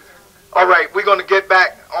 All right, we're going to get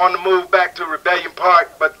back on the move back to Rebellion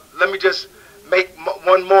Park, but let me just make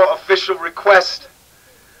one more official request.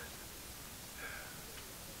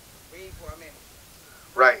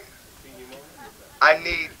 Right.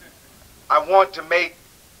 I want to make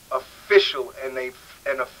official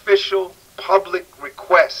an official public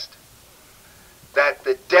request that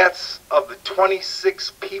the deaths of the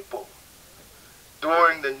 26 people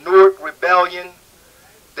during the Newark Rebellion,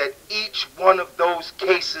 that each one of those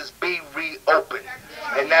cases be reopened,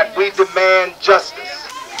 and that we demand justice.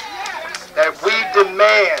 That we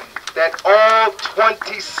demand that all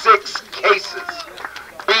 26 cases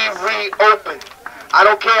be reopened. I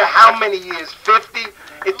don't care how many years, 50.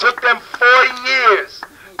 It took them 40 years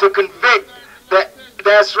to convict.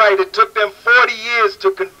 That's right, it took them 40 years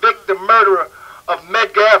to convict the murderer of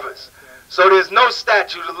Medgar Evers. So there's no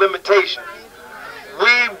statute of limitations.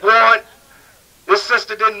 We want, this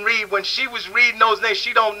sister didn't read, when she was reading those names,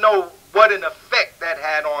 she don't know what an effect that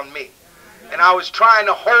had on me. And I was trying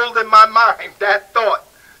to hold in my mind that thought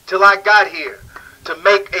till I got here, to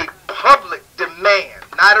make a public demand,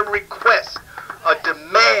 not a request, a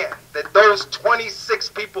demand that those 26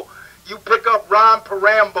 people, you pick up Ron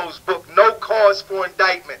Parambo's book, No Cause for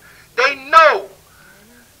Indictment. They know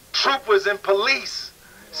troopers and police,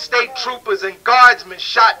 state troopers and guardsmen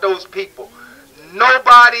shot those people.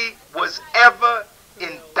 Nobody was ever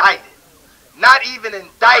indicted. Not even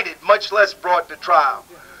indicted, much less brought to trial.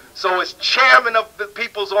 So as chairman of the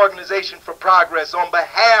People's Organization for Progress, on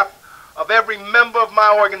behalf of every member of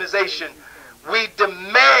my organization, we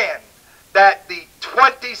demand that the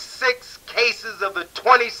 26 cases of the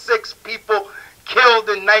 26 people killed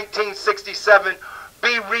in 1967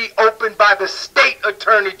 be reopened by the State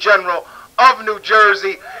Attorney General of New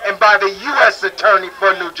Jersey and by the U.S. Attorney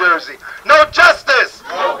for New Jersey. No justice!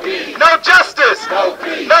 No peace! No justice! No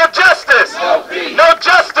peace! No justice! No peace! No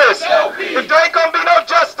justice! No peace! If there ain't gonna be no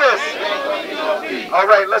justice, All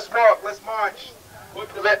right, let's walk, let's march.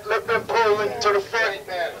 Let them pull into the front.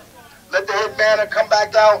 Let the head banner come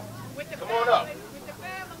back out. Come on up. I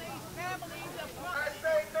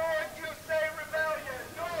say Newark, you say rebellion.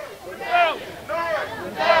 Newark.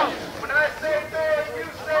 Newark. When I say Newark, you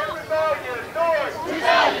say rebellion. Newark.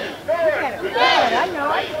 Newark. Rebellion. I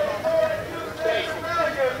know it. You say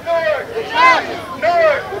rebellion. Newark.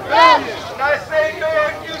 Newark. Rebellion. When I say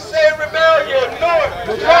Newark, you say rebellion. Newark.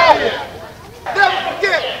 Rebellion. Never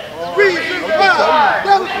forget the reasons why.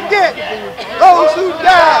 Never forget those who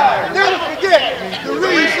died. Never forget the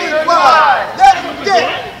reasons why. Never forget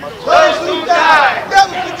those who died.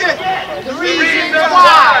 Never forget the reasons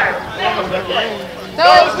why.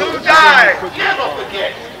 Those who died. Never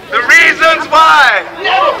forget. The reasons why.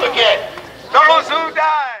 Never forget. Those who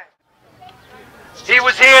died. He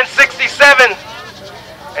was here in '67,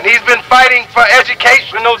 and he's been fighting for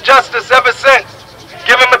educational justice ever since.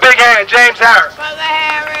 Give him a big hand, James Harris. Brother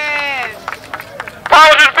Harris. Power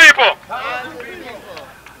to the people.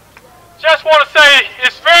 Just want to say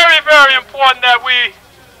it's very, very important that we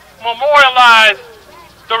memorialize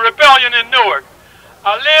the rebellion in Newark.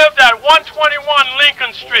 I lived at 121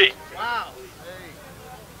 Lincoln Street. Wow.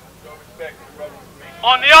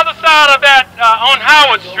 On the other side of that, on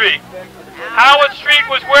Howard Street. Howard Street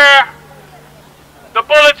was where the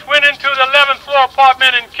bullets went into the 11th floor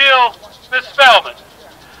apartment and killed Miss Spellman.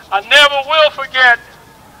 I never will forget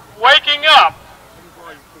waking up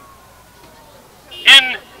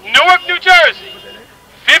in Newark, New Jersey,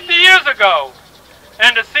 50 years ago,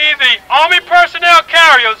 and to see the Army personnel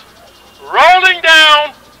carriers rolling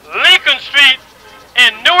down Lincoln Street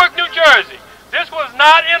in Newark, New Jersey. This was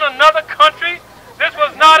not in another country. This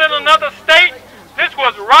was not in another state. This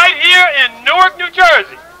was right here in Newark, New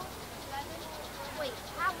Jersey.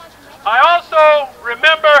 I also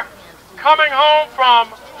remember coming home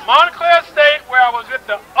from Montclair State, where I was with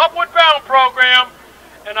the Upward Bound program,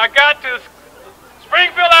 and I got to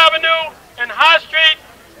Springfield Avenue and High Street,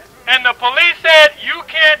 and the police said, "You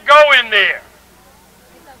can't go in there."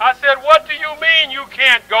 I said, "What do you mean you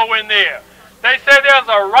can't go in there?" They said there's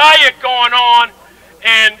a riot going on,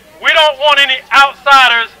 and we don't want any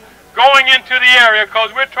outsiders going into the area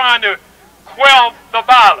because we're trying to quell the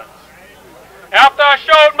violence. After I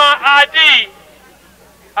showed my ID,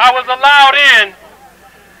 I was allowed in,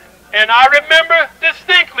 and I remember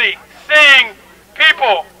distinctly seeing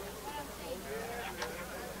people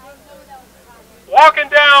walking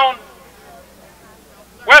down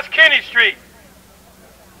West Kinney Street.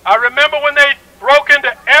 I remember when they broke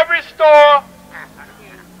into every store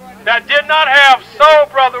that did not have Soul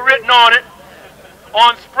Brother written on it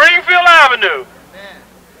on Springfield Avenue.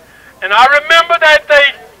 And I remember that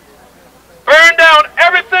they burned down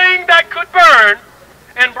everything that could burn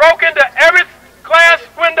and broke into every glass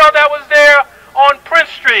window that was there on Prince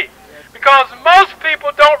Street. Because most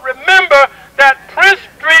people don't remember that Prince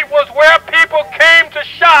Street was where people came to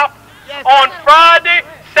shop on Friday,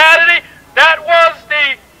 Saturday. That was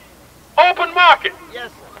the open market.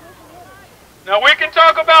 Now we can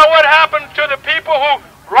talk about what happened to the people who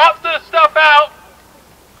brought the stuff out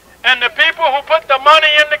and the people who put the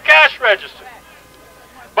money in the cash register.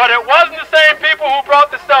 But it wasn't the same people who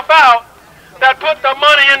brought the stuff out that put the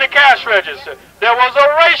money in the cash register. There was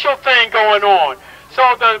a racial thing going on.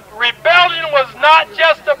 So the rebellion was not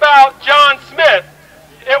just about John Smith.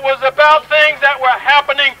 It was about things that were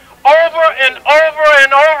happening over and over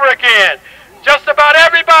and over again. Just about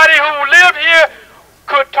everybody who lived here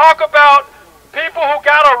could talk about people who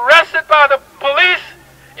got arrested by the police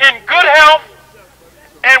in good health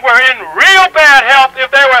and were in real bad health, if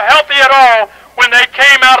they were healthy at all, when they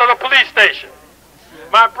came out of the police station.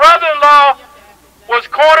 My brother-in-law was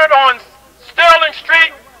cornered on Sterling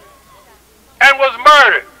Street and was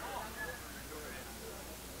murdered.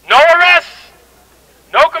 No arrests,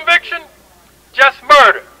 no conviction, just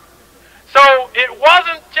murder. So it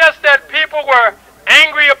wasn't just that people were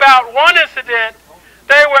angry about one incident,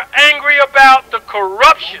 they were angry about the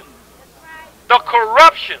corruption. The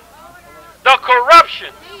corruption. The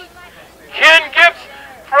corruption. Ken Gibbs,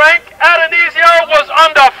 Frank Adonisio was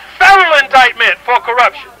under federal indictment for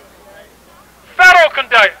corruption. Federal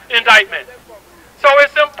indictment. So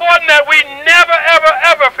it's important that we never, ever,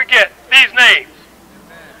 ever forget these names.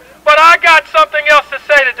 But I got something else to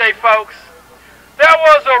say today, folks. There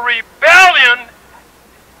was a rebellion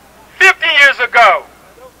 50 years ago.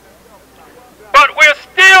 But we're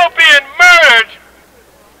still being murdered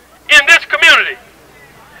in this community.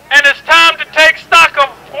 And it's time to take stock of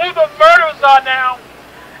who the murderers are now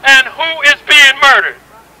and who is being murdered.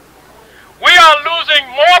 We are losing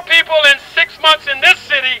more people in 6 months in this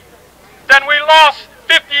city than we lost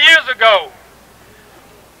 50 years ago.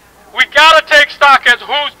 got to take stock as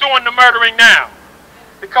who's doing the murdering now.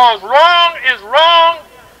 Because wrong is wrong,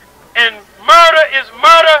 and murder is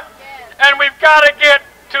murder, and we've got to get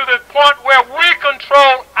to the point where we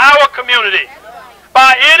control our community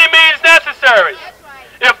by any means necessary.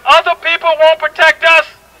 If other people won't protect us,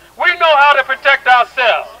 we know how to protect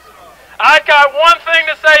ourselves. I got one thing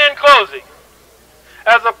to say in closing.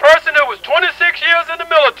 As a person who was 26 years in the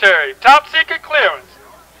military, top secret clearance,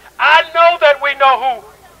 I know that we know who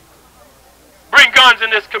bring guns in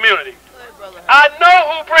this community. I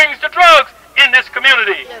know who brings the drugs in this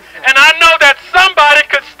community. And I know that somebody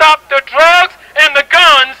could stop the drugs and the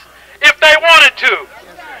guns if they wanted to.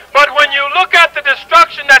 But when you look at the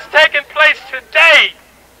destruction that's taking place today,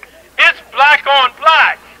 it's black on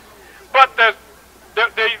black. But the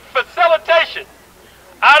facilitation,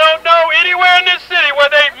 I don't know anywhere in this city where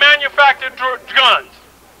they manufacture guns.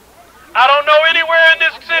 I don't know anywhere in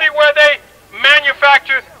this city where they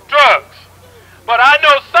manufacture drugs. But I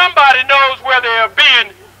know somebody knows where they are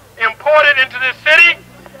being imported into this city,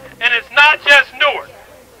 and it's not just Newark.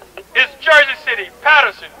 It's Jersey City,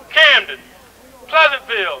 Patterson, Camden,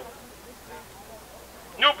 Pleasantville,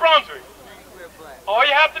 New Brunswick. All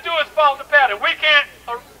you have to do is follow the pattern. We can't,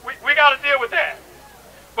 we got to deal with that.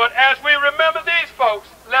 But as we remember these folks,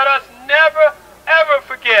 let us never, ever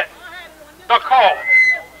forget the cause.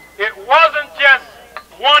 It wasn't just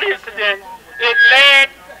one incident. It led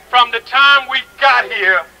from the time we got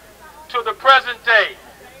here to the present day.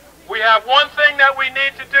 We have one thing that we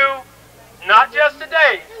need to do, not just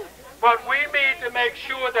today, but we need to make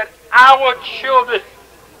sure that our children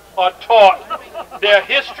are taught their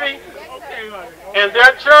history and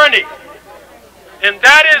their journey. And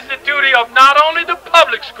that is the duty of not only the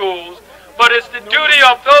public schools, but it's the duty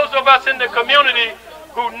of those of us in the community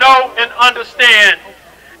who know and understand.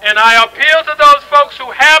 And I appeal to those folks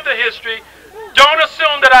who have the history. Don't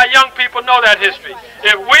assume that our young people know that history.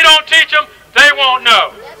 If we don't teach them, they won't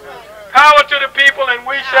know. Power to the people, and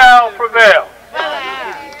we shall prevail.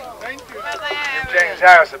 Give James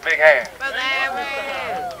Harris a big hand.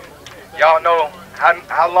 Y'all know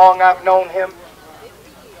how long I've known him?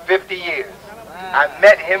 50 years. I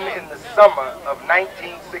met him in the summer of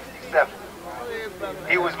 1967.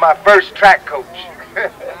 He was my first track coach.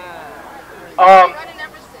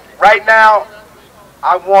 Right now,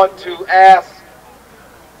 I want to ask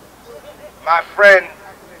my friend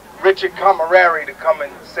Richard Commemoration to come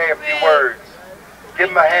and say a few words. Give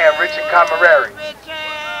him a hand, Richard Commemoration.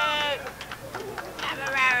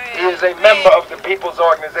 He is a member of the People's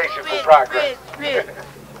Organization for Progress.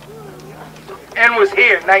 And was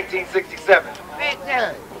here in 1967.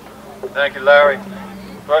 Thank you, Larry.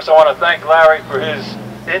 First, I want to thank Larry for his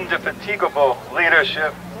indefatigable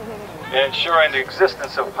leadership in ensuring the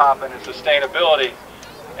existence of P.O.P and its sustainability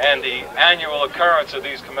and the annual occurrence of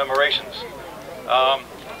these commemorations.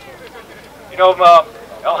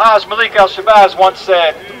 El-Haj Malik al-Shabazz once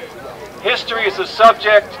said, "History is a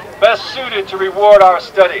subject best suited to reward our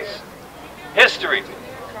studies." History,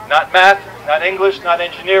 not math, not English, not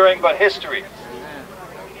engineering, but history.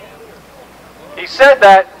 He said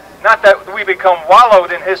that, not that we become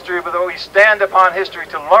wallowed in history, but that we stand upon history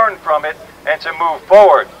to learn from it and to move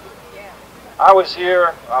forward. I was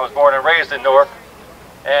here, I was born and raised in Newark,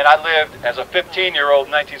 and I lived as a 15-year-old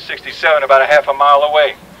in 1967 about a half a mile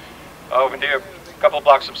away, over near a couple of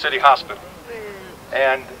blocks from City Hospital.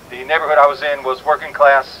 And the neighborhood I was in was working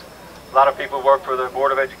class. A lot of people worked for the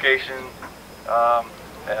Board of Education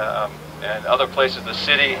and other places, the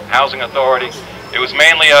city, housing authority. It was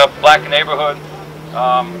mainly a black neighborhood,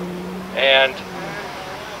 and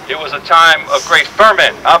it was a time of great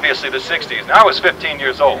ferment, obviously the 60s. And I was 15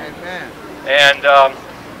 years old. And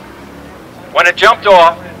when it jumped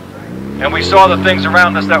off and we saw the things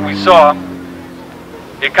around us that we saw,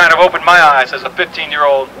 it kind of opened my eyes as a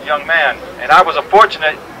 15-year-old young man. And I was a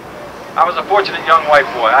fortunate young white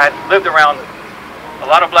boy. I had lived around a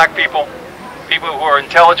lot of black people, people who were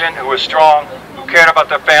intelligent, who were strong, who cared about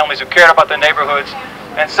their families, who cared about their neighborhoods.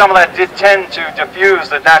 And some of that did tend to diffuse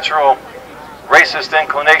the natural racist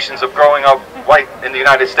inclinations of growing up white in the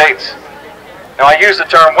United States. Now, I use the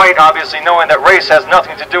term white, obviously, knowing that race has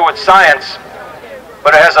nothing to do with science,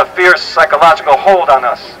 but it has a fierce psychological hold on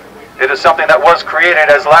us. It is something that was created,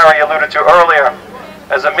 as Larry alluded to earlier,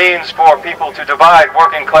 as a means for people to divide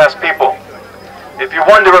working class people. If you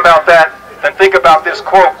wonder about that, then think about this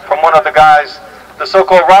quote from one of the guys, the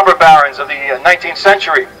so-called robber barons of the 19th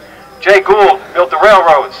century. Jay Gould built the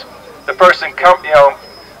railroads, the first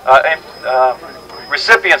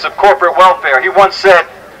recipients of corporate welfare. He once said,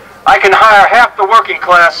 "I can hire half the working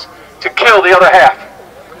class to kill the other half."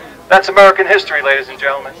 That's American history, ladies and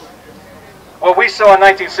gentlemen. what we saw in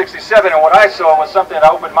 1967 and what I saw was something that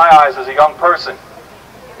opened my eyes as a young person.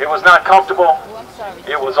 It was not comfortable.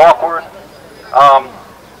 It was awkward.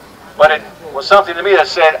 But it was something to me that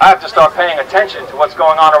said, I have to start paying attention to what's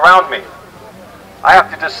going on around me. I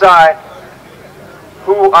have to decide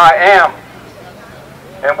who I am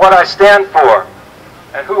and what I stand for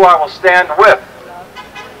and who I will stand with.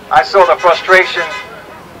 I saw the frustration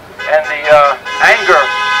and the anger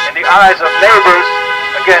in the eyes of neighbors,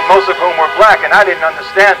 again, most of whom were black, and I didn't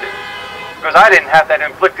understand it because I didn't have that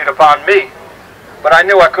inflicted upon me. But I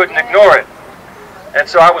knew I couldn't ignore it. And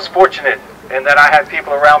so I was fortunate in that I had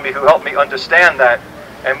people around me who helped me understand that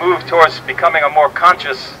and move towards becoming a more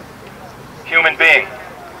conscious human being.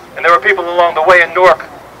 And there were people along the way in Newark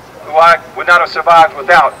who I would not have survived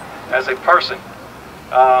without as a person.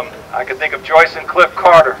 I can think of Joyce and Cliff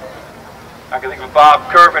Carter. I can think of Bob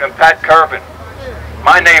Curvin and Pat Curvin.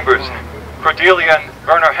 My neighbors, Cordelia and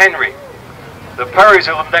Werner Henry. The Perrys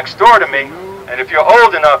who lived next door to me. And if you're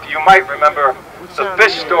old enough, you might remember the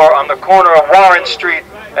fish store on the corner of Warren Street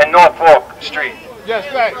and Norfolk Street. Yes,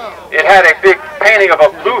 right. It had a big painting of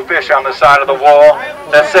a bluefish on the side of the wall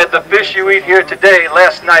that said, "The fish you eat here today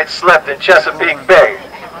last night slept in Chesapeake Bay."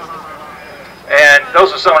 And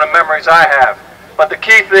those are some of the memories I have. But the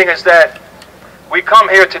key thing is that we come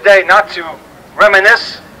here today not to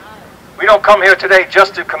reminisce. We don't come here today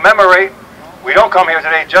just to commemorate. We don't come here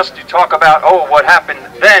today just to talk about, oh, what happened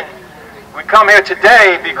then. We come here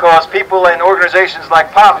today because people and organizations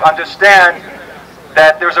like P.O.P understand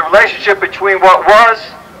that there's a relationship between what was,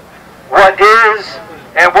 what is,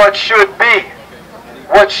 and what should be.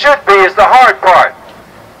 What should be is the hard part.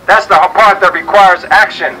 That's the part that requires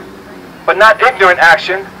action, but not ignorant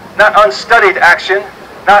action, not unstudied action,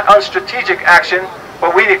 not unstrategic action,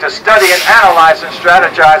 but we need to study and analyze and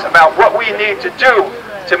strategize about what we need to do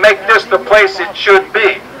to make this the place it should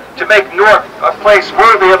be, to make Newark a place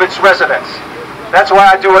worthy of its residents. That's why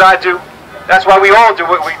I do what I do. That's why we all do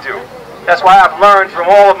what we do. That's why I've learned from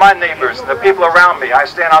all of my neighbors, the people around me. I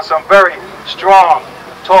stand on some very strong,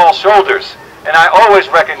 tall shoulders, and I always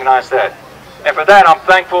recognize that. And for that, I'm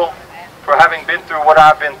thankful for having been through what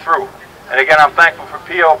I've been through. And again, I'm thankful for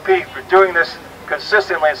P.O.P. for doing this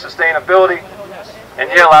consistently and sustainability. And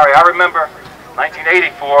yeah, Larry, I remember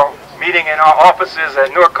 1984, meeting in our offices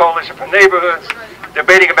at Newark Coalition for Neighborhoods,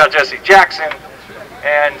 debating about Jesse Jackson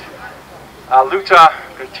and Luta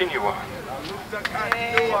Continua.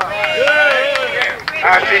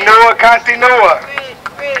 Continua.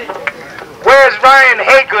 Where's Ryan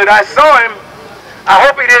Haygood? I saw him. I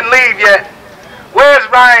hope he didn't leave yet. Where's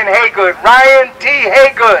Ryan Haygood? Ryan T.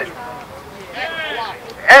 Haygood,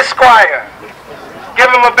 Esquire. Give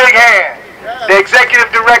him a big hand. The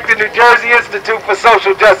Executive Director, New Jersey Institute for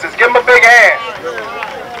Social Justice. Give him a big hand.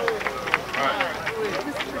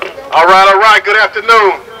 All right. Good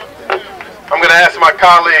afternoon. I'm going to ask my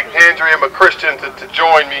colleague, Andrea McChristian, to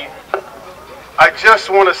join me. I just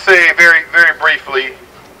want to say very, very briefly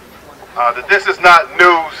that this is not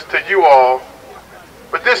news to you all,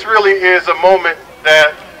 but this really is a moment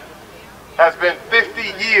that has been 50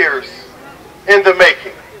 years in the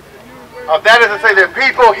making. That is to say that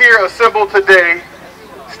people here assembled today,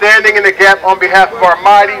 standing in the gap on behalf of our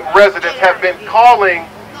mighty residents, have been calling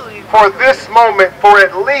for this moment for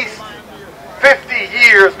at least 50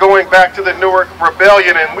 years, going back to the Newark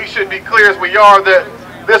Rebellion. And we should be clear as we are that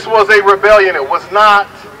this was a rebellion. It was not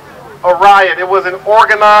a riot. It was an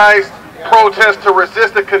organized protest to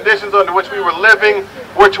resist the conditions under which we were living,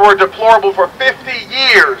 which were deplorable. For 50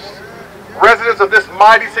 years, residents of this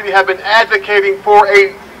mighty city have been advocating for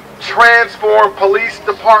a transformed police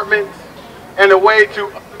department and a way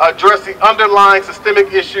to address the underlying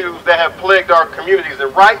systemic issues that have plagued our communities.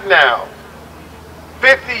 And right now,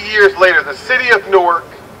 50 years later, the city of Newark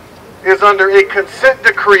is under a consent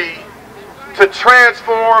decree to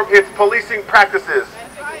transform its policing practices,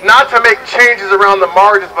 not to make changes around the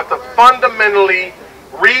margins, but to fundamentally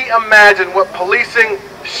reimagine what policing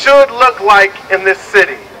should look like in this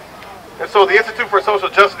city. And so the Institute for Social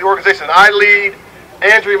Justice, the organization I lead,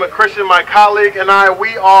 Andrea McChristian, my colleague, and I,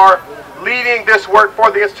 we are leading this work for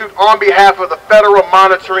the Institute on behalf of the federal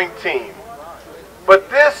monitoring team. But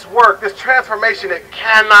this work, this transformation, it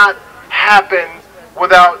cannot happen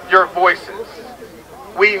without your voices.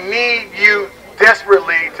 We need you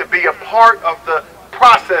desperately to be a part of the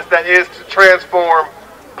process that is to transform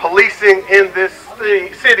policing in this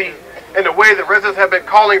city in the way that residents have been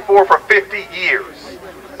calling for 50 years.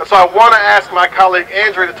 And so I want to ask my colleague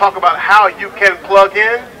Andrea to talk about how you can plug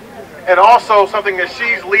in, and also something that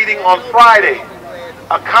she's leading on Friday,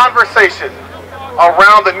 a conversation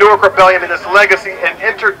around the Newark Rebellion and its legacy, an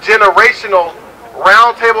intergenerational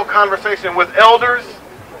roundtable conversation with elders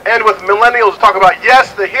and with millennials to talk about,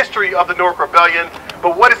 yes, the history of the Newark Rebellion,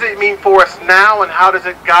 but what does it mean for us now and how does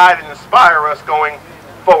it guide and inspire us going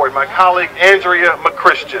forward? My colleague, Andrea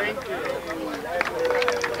McChristian.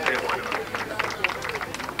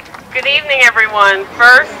 Good evening, everyone.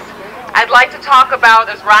 First, I'd like to talk about,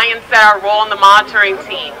 as Ryan said, our role in the monitoring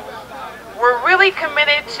team. We're really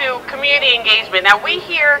committed to community engagement. Now, we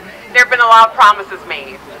hear there have been a lot of promises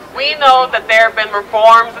made. We know that there have been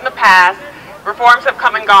reforms in the past. Reforms have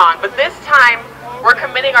come and gone. But this time, we're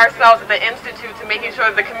committing ourselves at the Institute to making sure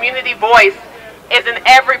that the community voice is in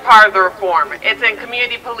every part of the reform. It's in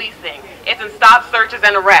community policing. It's in stop, searches,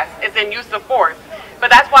 and arrests. It's in use of force. But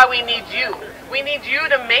that's why we need you. We need you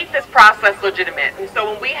to make this process legitimate. And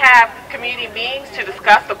so when we have community meetings to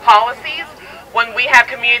discuss the policies, when we have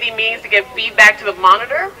community meetings to give feedback to the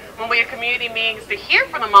monitor, when we have community meetings to hear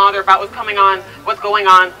from the monitor about what's going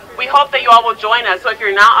on, we hope that you all will join us. So if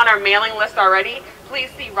you're not on our mailing list already, please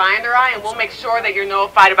see Ryan or I, and we'll make sure that you're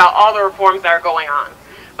notified about all the reforms that are going on.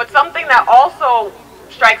 But something that also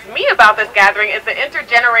strikes me about this gathering is the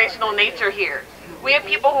intergenerational nature here. We have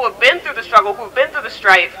people who have been through the struggle, who have been through the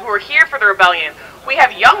strife, who are here for the rebellion. We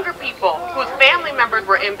have younger people whose family members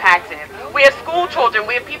were impacted. We have school children.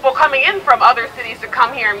 We have people coming in from other cities to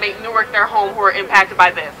come here and make Newark their home who are impacted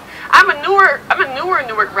by this. I'm a newer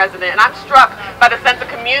Newark resident, and I'm struck by the sense of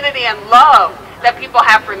community and love that people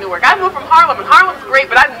have for Newark. I moved from Harlem, and Harlem's great,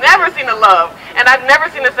 but I've never seen the love, and I've never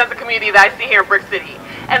seen the sense of community that I see here in Brick City.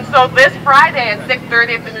 And so this Friday at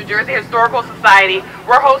 6:30 at the New Jersey Historical Society,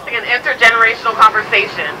 we're hosting an intergenerational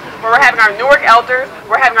conversation where we're having our Newark elders,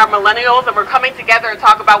 we're having our millennials, and we're coming together to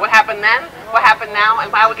talk about what happened then, what happened now, and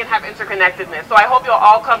how we can have interconnectedness. So I hope you'll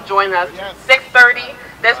all come join us 6:30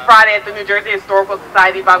 this Friday at the New Jersey Historical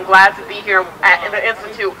Society, but I'm glad to be here at the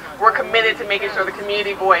Institute. We're committed to making sure the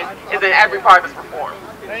community voice is in every part of this reform.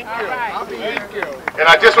 Thank you. Thank you. And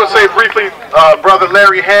I just want to say briefly, Brother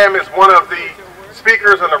Larry Hamm is one of the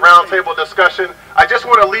speakers on the roundtable discussion. I just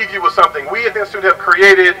want to leave you with something. We at the Institute have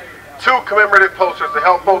created 2 commemorative posters to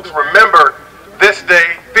help folks remember this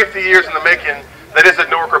day, 50 years in the making, that is the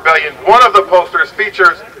Newark Rebellion. One of the posters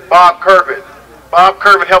features Bob Kirvin. Bob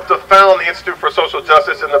Kirvin helped to found the Institute for Social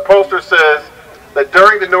Justice, and the poster says that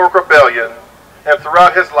during the Newark Rebellion and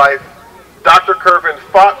throughout his life, Dr. Kirvin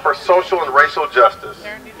fought for social and racial justice,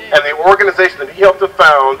 and the organization that he helped to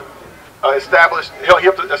found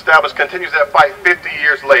continues that fight 50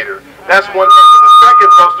 years later. That's one poster. The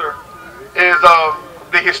second poster is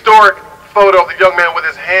the historic photo of the young man with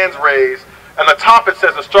his hands raised, and the top it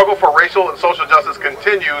says the struggle for racial and social justice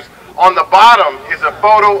continues. On the bottom is a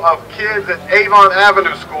photo of kids at Avon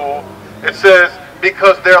Avenue School. It says,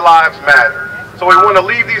 because their lives matter. So we want to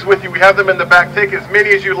leave these with you. We have them in the back. Take as many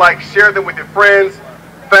as you like. Share them with your friends,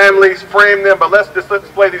 families, frame them. But let's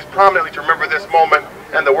display these prominently to remember this moment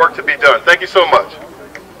and the work to be done. Thank you so much.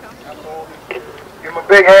 Give him a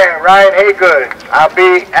big hand, Ryan Haygood. I'll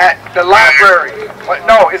be at the library.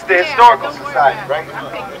 No, it's the Historical Society, right?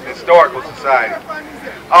 Historical Society.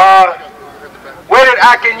 Where did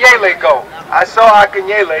Akinyele go? I saw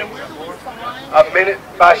Akinyele. A minute,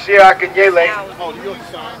 Bashir Akinyele.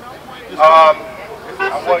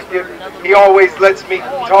 I want to give, he always lets me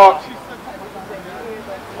talk.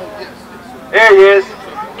 There he is.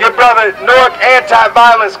 Give brother Newark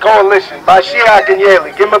Anti-Violence Coalition, Bashir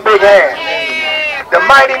Akinyele. Give him a big hand. The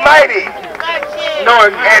mighty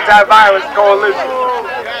Newark Anti-Violence Coalition.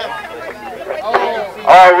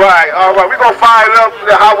 All right. We're gonna fire it up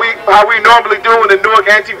how we normally do in the Newark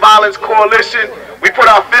Anti-Violence Coalition. We put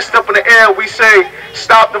our fist up in the air. We say,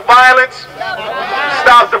 stop the violence.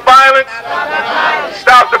 Stop the violence.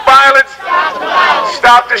 Stop the violence.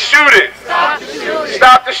 Stop the shooting.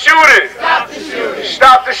 Stop the shooting.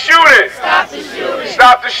 Stop the shooting.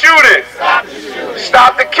 Stop the shooting.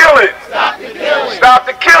 Stop the killing. Stop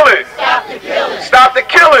the killing. Stop the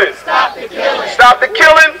killing. Stop the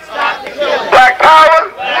killing. Black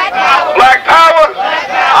power. Black power.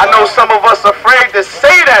 I know some of us are afraid to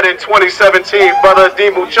say that in 2017, Brother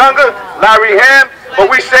D. Muchunga, Larry Hamm,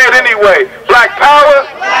 but we say it anyway. Black power.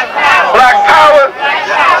 Black power.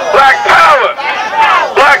 Black power.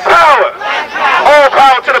 Black power. All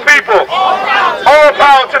power to the people. All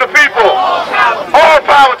power to the people. All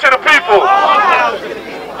power to the people.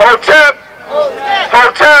 Hotep.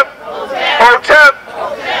 Hotep. Hotep.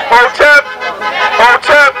 Hotep.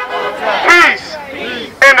 Hotep. Peace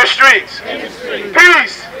in the streets.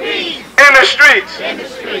 Peace in the streets.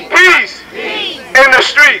 Peace in the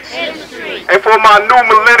streets. And for my new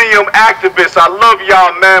millennium activists, I love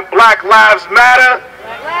y'all, man. Black lives matter.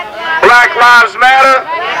 Black lives matter.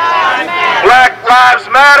 Black Lives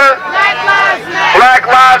Matter. Black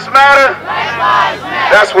Lives Matter.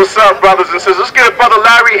 That's what's up, brothers and sisters. Let's give Brother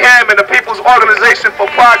Larry Hamm and the People's Organization for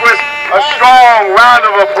Progress a strong round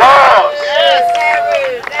of applause.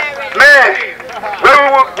 Man,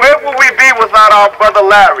 where would we be without our brother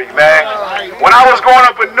Larry, man? When I was growing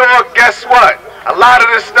up in Newark, guess what? A lot of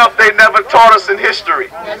this stuff they never taught us in history.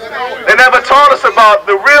 They never taught us about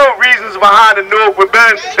the real reasons behind the Newark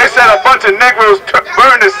rebellion. They said a bunch of Negroes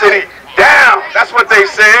burned the city down. That's what they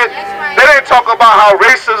said. They didn't talk about how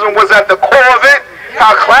racism was at the core of it,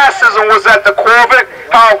 how classism was at the core of it,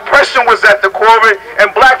 how oppression was at the core of it,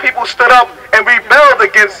 and black people stood up and rebelled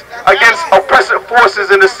against oppressive forces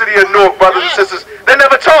in the city of Newark, brothers and sisters. They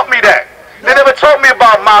never taught me that. They never taught me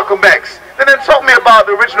about Malcolm X. They never taught me about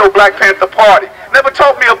the original Black Panther Party. Never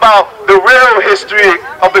taught me about the real history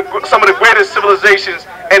of some of the greatest civilizations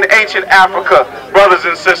in ancient Africa, brothers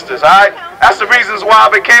and sisters, all right? That's the reasons why I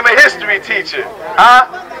became a history teacher,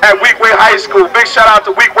 at Weekway High School. Big shout out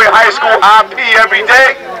to Weekway High School, IP every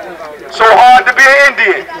day. So hard to be an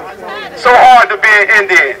Indian. So hard to be an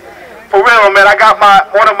Indian. For real, man, I got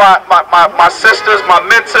one of my sisters, my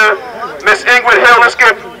mentor, Miss Ingrid Hill. Let's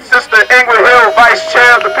give Sister Ingrid Hill, Vice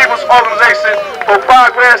Chair of the People's Organization for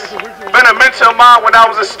Progress. Been a mentor of mine when I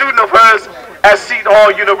was a student of hers at Seton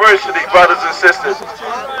Hall University, brothers and sisters.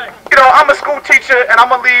 You know, I'm a school teacher, and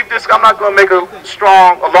I'm gonna leave this. I'm not gonna make a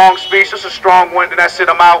long speech, just a strong one, and that's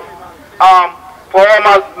it. I'm out. For all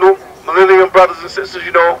my new millennium brothers and sisters,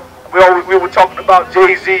 you know, we were talking about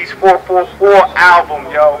Jay-Z's 444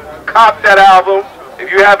 album, yo. Cop that album.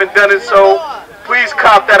 If you haven't done it so, please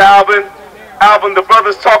cop that album. The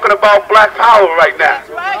brother's talking about black power right now.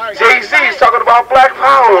 Jay-Z's talking about black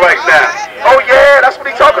power right now. Oh yeah, that's what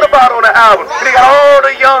he's talking about on the album. And he got all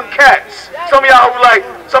the young cats. Some of y'all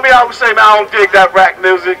who say, man, I don't dig that rap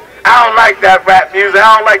music. I don't like that rap music.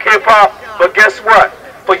 I don't like hip hop. But guess what?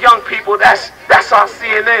 For young people, that's our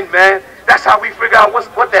CNN, man. That's how we figure out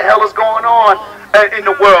what the hell is going on in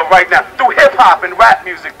the world right now. Through hip hop and rap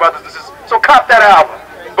music, brothers and sisters. So cop that album,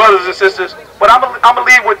 brothers and sisters. But I'm gonna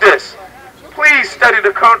leave with this. Please study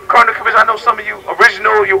the Kerner Commission. I know some of you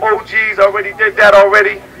you OGs already did that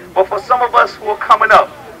already. But for some of us who are coming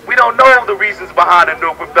up, we don't know the reasons behind the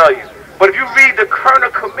Newark Rebellion. But if you read the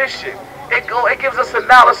Kerner Commission, it gives us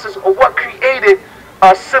analysis of what created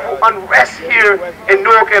civil unrest here in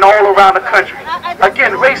Newark and all around the country.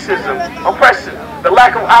 Again, racism, oppression, the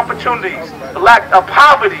lack of opportunities, the lack of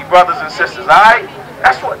poverty, brothers and sisters, all right?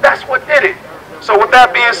 That's what did it. So with that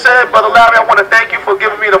being said, Brother Larry, I want to thank you for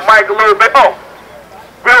giving me the mic a little bit. Oh,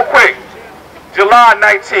 real quick, July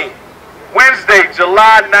 19th, Wednesday,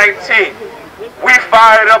 July 19th, we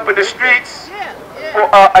fired up in the streets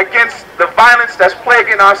against the violence that's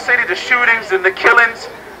plaguing our city, the shootings and the killings.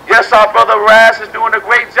 Yes, our brother Raz is doing a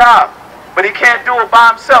great job, but he can't do it by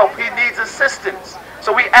himself. He needs assistance. So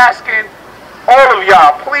we asking all of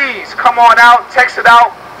y'all, please come on out, text it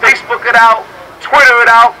out, Facebook it out, Twitter it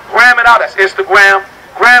out, gram it out, that's Instagram,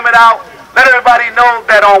 gram it out. Let everybody know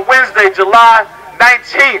that on Wednesday, July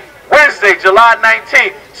 19th,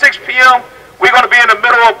 6 p.m., we're going to be in the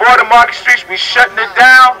middle of Border Market Street. We're shutting it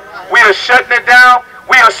down. We are shutting it down.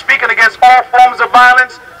 We are speaking against all forms of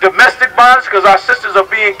violence, domestic violence, because our sisters are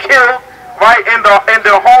being killed, right, in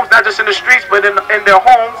their homes, not just in the streets, but in their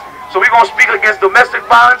homes. So we're going to speak against domestic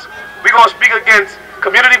violence. We're going to speak against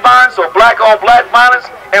community violence or black-on-black violence,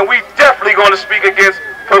 and we definitely going to speak against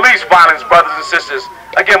police violence, brothers and sisters.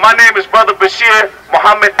 Again, my name is Brother Bashir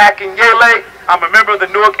Muhammad Akinyele. I'm a member of the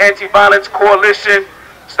Newark Anti-Violence Coalition.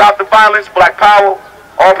 Stop the violence, black power,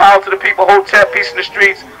 all power to the people, Hotep, peace in the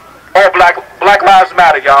streets, all black lives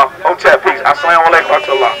matter, y'all. Hotep, peace. Assalamu alaikum wa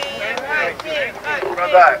rahmatullah.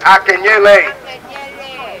 Brother Akinyele,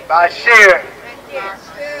 Bashir,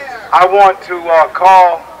 I want to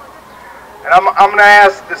call. And I'm going to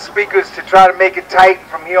ask the speakers to try to make it tight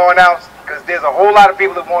from here on out, because there's a whole lot of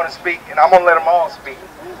people that want to speak, and I'm going to let them all speak.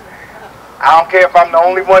 I don't care if I'm the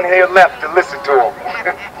only one here left to listen to them.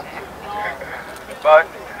 But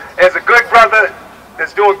there's a good brother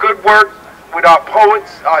that's doing good work with our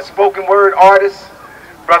poets, our spoken word artists,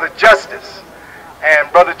 Brother Justice.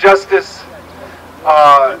 And Brother Justice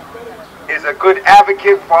is a good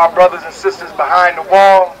advocate for our brothers and sisters behind the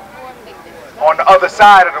wall, on the other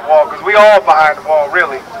side of the wall, because we all behind the wall,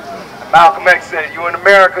 really. Malcolm X said, you in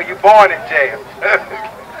America, you born in jail.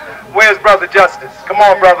 Where's Brother Justice? Come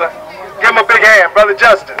on, brother. Give him a big hand, Brother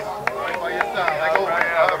Justice.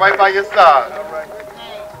 Right by your side.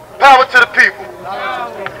 Power to the people.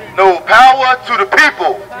 No, power to the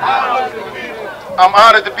people. I'm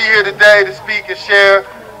honored to be here today to speak and share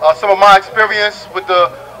some of my experience with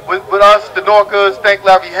us, the Norkers. Thank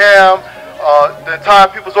Larry Hamm the entire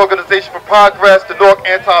People's Organization for Progress, the Newark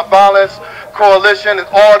Anti-Violence Coalition, and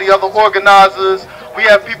all the other organizers. We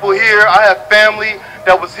have people here. I have family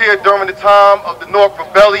that was here during the time of the Newark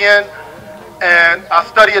Rebellion, and I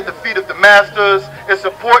study at the feet of the masters. It's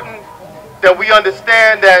important that we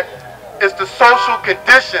understand that it's the social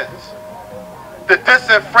conditions, the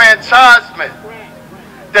disenfranchisement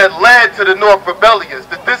that led to the Newark Rebellions,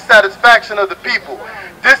 the dissatisfaction of the people.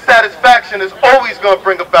 Dissatisfaction is always going to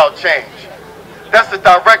bring about change. That's the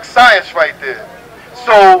direct science right there.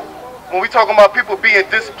 So when we talking about people being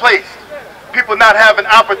displaced, people not having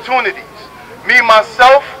opportunities, me,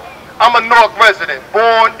 myself, I'm a Newark resident,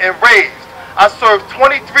 born and raised. I served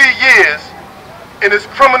 23 years in this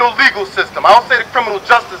criminal legal system. I don't say the criminal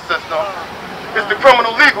justice system, it's the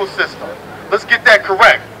criminal legal system. Let's get that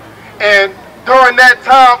correct. And during that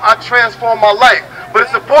time, I transformed my life. But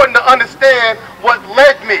it's important to understand what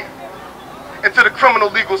led me into the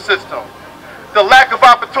criminal legal system. The lack of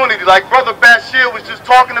opportunity, like Brother Bashir was just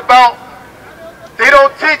talking about, they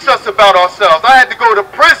don't teach us about ourselves. I had to go to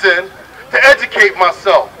prison to educate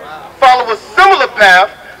myself. Follow a similar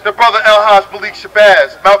path that Brother El-Haj Malik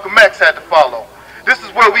Shabazz, Malcolm X, had to follow. This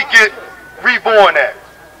is where we get reborn at.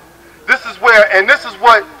 This is where, and this is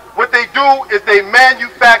what they do is they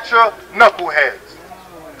manufacture knuckleheads.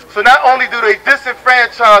 So not only do they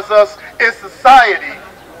disenfranchise us in society,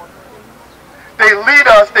 they lead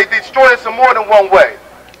us, they destroy us in more than one way.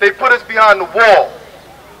 They put us behind the wall.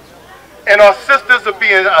 And our sisters are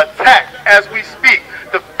being attacked as we speak.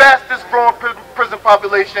 The fastest growing prison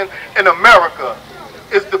population in America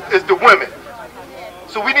is the women.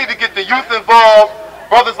 So we need to get the youth involved.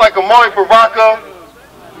 Brothers like Amari Baraka,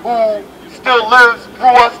 who still lives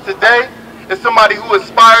through us today, is somebody who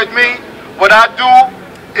inspired me. What I do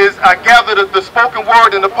is I gather the spoken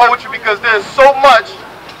word and the poetry because there's so much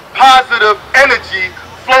positive energy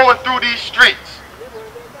flowing through these streets.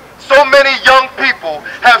 So many young people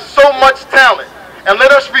have so much talent. And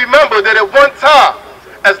let us remember that at one time,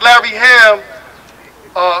 as Larry Hamm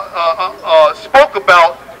spoke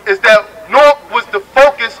about, is that Newark was the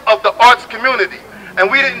focus of the arts community. And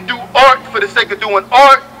we didn't do art for the sake of doing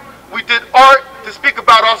art. We did art to speak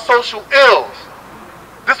about our social ills.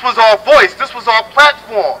 This was our voice. This was our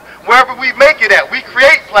platform. Wherever we make it at, we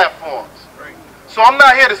create platforms. So I'm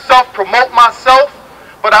not here to self-promote myself,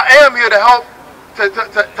 but I am here to help,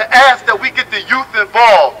 to ask that we get the youth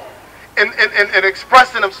involved in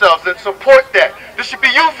expressing themselves and support that. There should be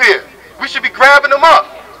youth here. We should be grabbing them up.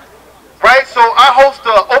 Right? So I host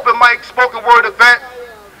an open mic spoken word event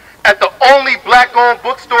at the only black-owned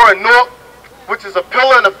bookstore in Newark, which is a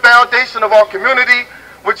pillar and a foundation of our community,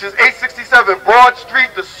 which is 867 Broad Street,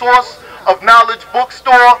 the Source of Knowledge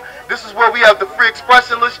bookstore. This is where we have the Free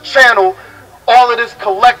Expressionless channel, all of this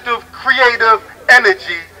collective, creative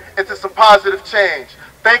energy into some positive change.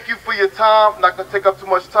 Thank you for your time. I'm not going to take up too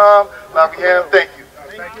much time. Larry Hamm, thank you.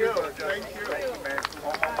 Thank you. Thank you.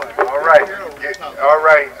 All right. All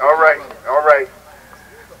right. All right. All right.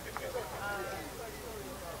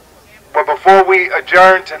 But before we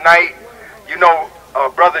adjourn tonight, you know,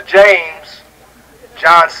 Brother James,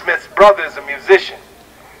 John Smith's brother, is a musician.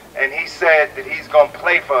 And he said that he's going to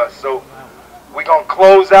play for us. So we're going to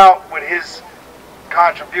close out with his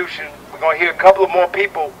contribution. We're going to hear a couple of more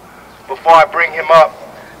people before I bring him up.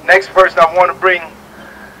 Next person, I want to bring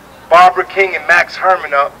Barbara King and Max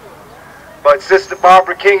Herman up. But Sister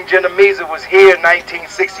Barbara King Genovese was here in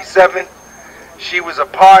 1967. She was a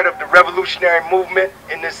part of the revolutionary movement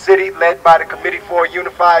in this city led by the Committee for a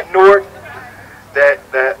Unified Newark,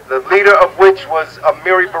 the leader of which was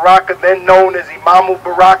Amiri Baraka, then known as Imamu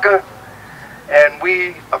Baraka. And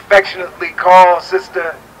we affectionately call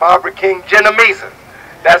Sister Barbara King Genovese.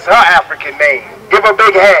 That's her African name. Give her a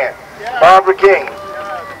big hand. Yeah. Barbara King.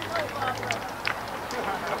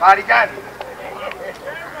 Body got it.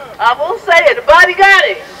 I will say it. The body got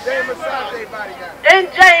it. In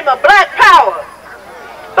Jama, Black Power.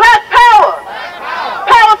 Black Power.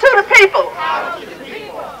 Power to the people.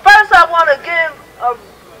 First, I want to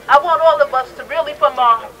I want all of us to really, from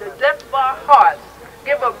the depth of our hearts,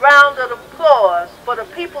 give a round of applause for the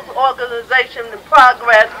People's Organization in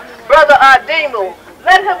Progress, Brother Adimu.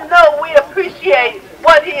 Let him know we appreciate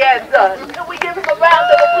what he has done. Can we give him a round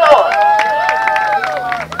of applause?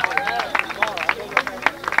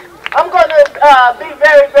 I'm going to be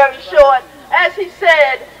very, very short. As he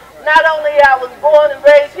said, not only I was born and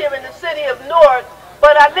raised here in the city of Newark,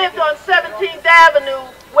 but I lived on 17th Avenue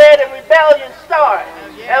where the rebellion started.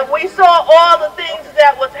 And we saw all the things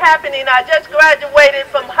that was happening. I just graduated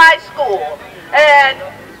from high school. And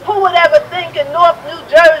who would ever think in North New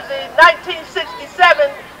Jersey, 1967,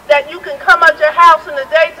 that you can come out your house in the the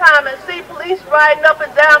daytime and see police riding up and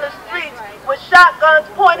down the streets with shotguns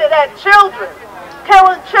pointed at children,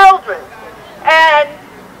 killing children. And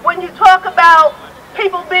when you talk about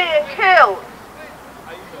people being killed,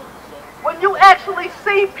 when you actually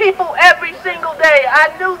see people every single day, I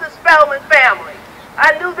knew the Spellman family.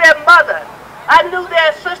 I knew their mother. I knew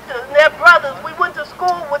their sisters and their brothers. We went to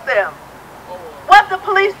school with them. What the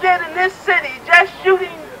police did in this city, just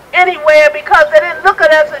shooting anywhere because they didn't look at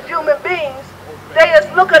us as human beings. They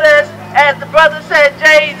just look at us, as the brother said,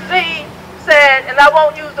 Jay-Z said, and I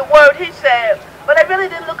won't use the word he said, but they really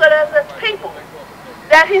didn't look at us as people.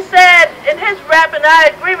 That he said in his rap, and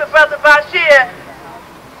I agree with Brother Bashir,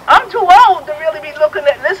 I'm too old to really be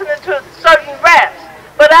listening to certain raps.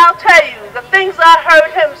 But I'll tell you, the things I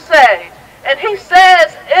heard him say, and he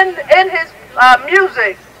says in his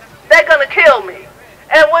music, they're going to kill me.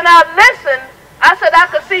 And when I listened, I said I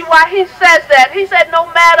could see why he says that. He said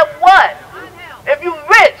no matter what, if you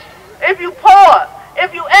rich, if you poor,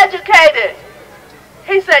 if you educated,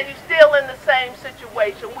 he said you're still in the same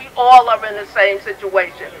situation. We all are in the same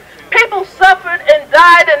situation. People suffered and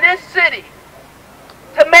died in this city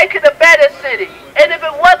to make it a better city. And if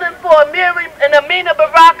it wasn't for Amiri and Amina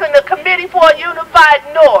Baraka and the Committee for a Unified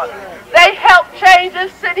North, they helped change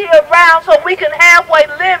this city around so we can halfway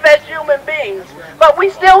live as human beings. But we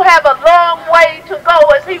still have a long way to go,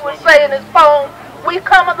 as he would say in his poem. We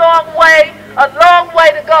come a long way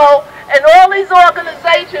to go. And all these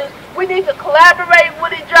organizations, we need to collaborate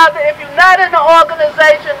with each other. If you're not in the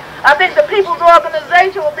organization, I think the People's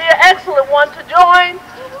Organization will be an excellent one to join.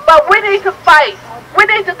 But we need to fight. We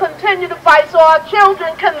need to continue to fight so our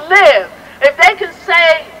children can live. If they can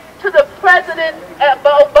say to the President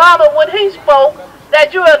Obama when he spoke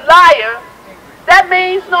that you're a liar, that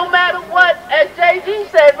means no matter what, as Jay-Z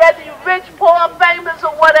said, whether you're rich, poor, famous,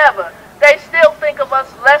 or whatever, they still think of us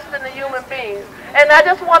less than the human beings. And I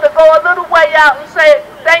just want to go a little way out and say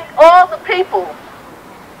thank all the people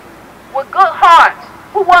with good hearts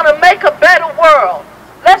who want to make a better world.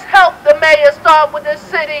 Let's help the mayor start with this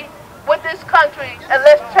city, with this country, and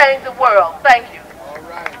let's change the world. Thank you. All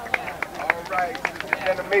right. All right.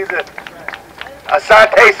 Vietnamese.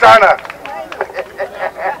 Asante Sana.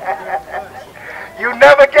 You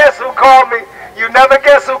never guess who called me. You never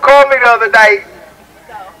guess who called me the other day.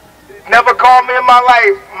 Never called me in my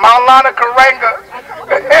life. Maulana Karenga.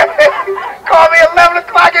 Called me at 11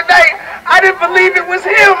 o'clock at night. I didn't believe it was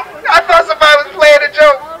him. I thought somebody was playing a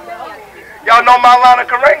joke. Y'all know Maulana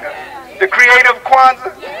Karenga? The creator of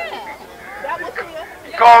Kwanzaa?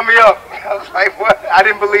 He called me up. I was like, what? I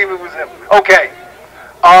didn't believe it was him. Okay.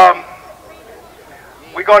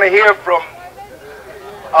 We're going to hear from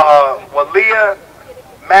Walia,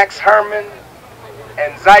 Max Herman,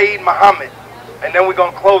 and Zaid Muhammad. And then we're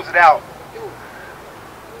going to close it out.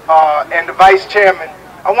 And the Vice Chairman,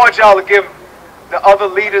 I want y'all to give the other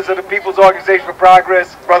leaders of the People's Organization for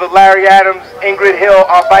Progress, Brother Larry Adams, Ingrid Hill,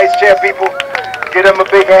 our Vice Chair people, give them a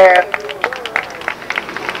big hand.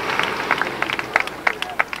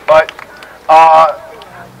 But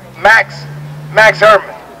Max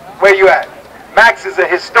Herman, where you at? Max is a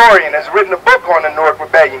historian, has written a book on the Newark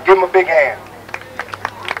Rebellion. Give him a big hand.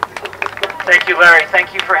 Thank you, Larry.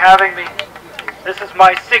 Thank you for having me. This is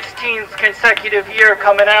my 16th consecutive year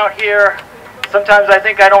coming out here. Sometimes I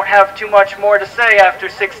think I don't have too much more to say after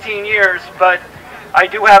 16 years, but I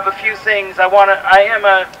do have a few things. I am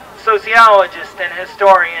a sociologist and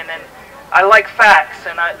historian, and I like facts,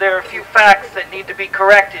 and there are a few facts that need to be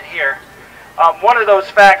corrected here. One of those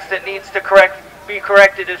facts that needs to be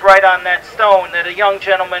corrected is right on that stone that a young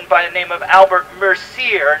gentleman by the name of Albert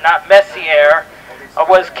Mercier, not Messier,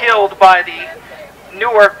 was killed by the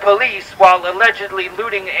Newark police while allegedly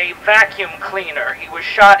looting a vacuum cleaner. He was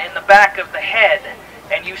shot in the back of the head,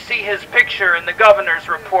 and you see his picture in the governor's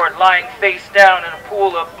report lying face down in a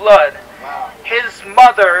pool of blood. His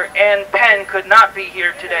mother, Ann Penn, could not be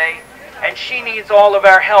here today, and she needs all of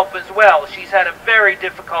our help as well. She's had a very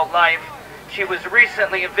difficult life. She was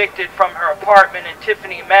recently evicted from her apartment in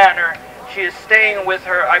Tiffany Manor. She is staying with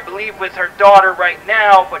her, I believe, with her daughter right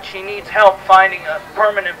now, but she needs help finding a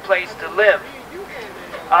permanent place to live.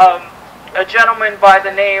 A gentleman by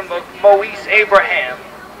the name of Moise Abraham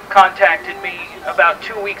contacted me about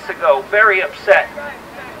 2 weeks ago, very upset.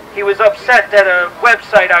 He was upset that a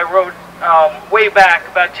website I wrote way back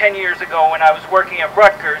about 10 years ago when I was working at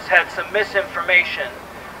Rutgers had some misinformation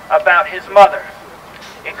about his mother.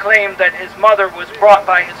 It claimed that his mother was brought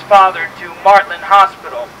by his father to Martland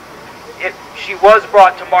Hospital. She was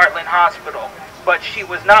brought to Martland Hospital, but she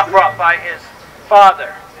was not brought by his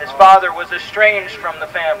father. His father was estranged from the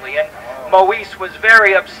family, and Maurice was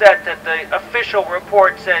very upset that the official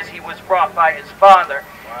report says he was brought by his father.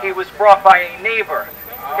 He was brought by a neighbor.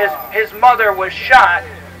 His mother was shot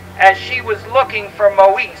as she was looking for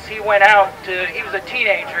Maurice. He was a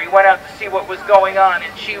teenager, he went out to see what was going on,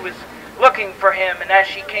 and she was looking for him, and as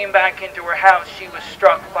she came back into her house, she was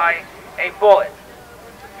struck by a bullet.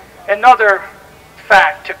 Another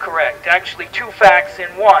fact to correct, actually two facts in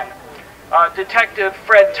one. Detective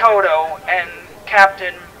Fred Toto and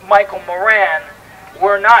Captain Michael Moran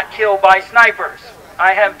were not killed by snipers.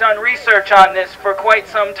 I have done research on this for quite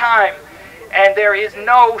some time, and there is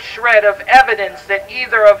no shred of evidence that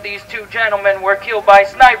either of these two gentlemen were killed by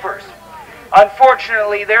snipers.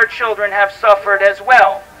 Unfortunately, their children have suffered as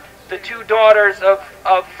well. The two daughters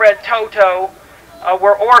of Fred Toto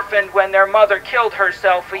were orphaned when their mother killed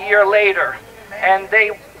herself a year later, and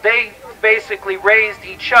they basically raised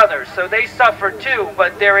each other, so they suffered too,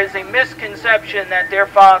 but there is a misconception that their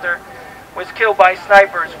father was killed by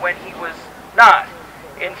snipers when he was not.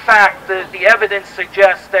 In fact, the evidence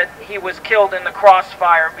suggests that he was killed in the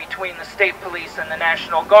crossfire between the state police and the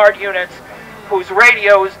National Guard units, whose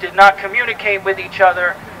radios did not communicate with each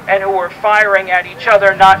other and who were firing at each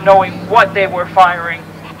other, not knowing what they were firing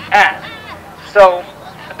at. So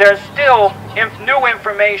there's still new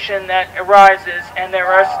information that arises, and there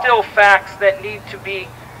are still facts that need to be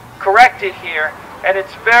corrected here, and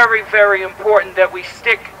it's very, very important that we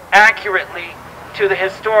stick accurately to the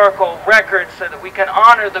historical record so that we can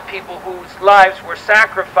honor the people whose lives were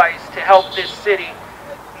sacrificed to help this city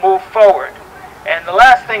move forward. And the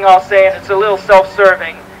last thing I'll say, and it's a little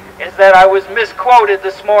self-serving, is that I was misquoted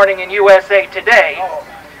this morning in USA Today.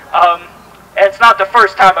 And it's not the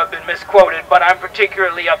first time I've been misquoted, but I'm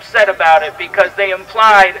particularly upset about it because they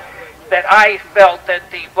implied that I felt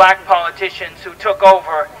that the black politicians who took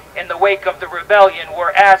over in the wake of the rebellion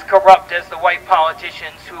were as corrupt as the white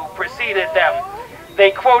politicians who preceded them.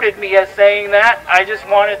 They quoted me as saying that. I just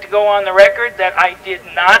wanted to go on the record that I did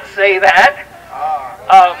not say that.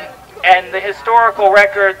 And the historical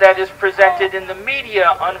record that is presented in the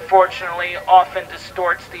media, unfortunately, often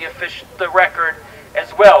distorts the record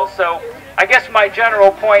as well. So I guess my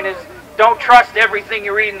general point is, don't trust everything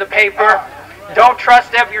you read in the paper. Don't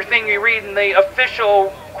trust everything you read in the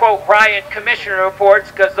official, quote, riot commissioner reports,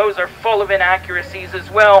 because those are full of inaccuracies as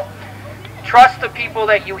well. Trust the people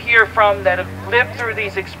that you hear from that have lived through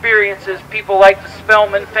these experiences, people like the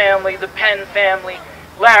Spellman family, the Penn family,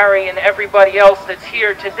 Larry, and everybody else that's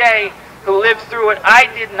here today who lived through it. I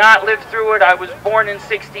did not live through it. I was born in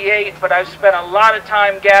 '68, but I've spent a lot of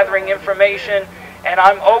time gathering information, and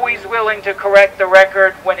I'm always willing to correct the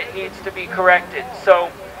record when it needs to be corrected.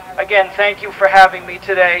 So, again, thank you for having me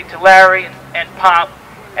today, to Larry and Pop,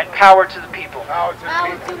 and power to the people. Power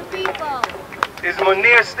to the people. Is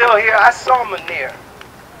Munir still here? I saw Munir.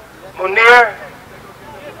 Munir,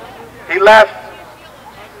 he left.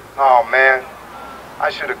 Oh, man. I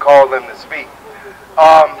should have called him to speak.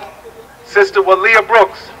 Sister Walia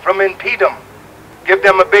Brooks from Impedum. Give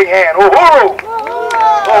them a big hand. Uhuru!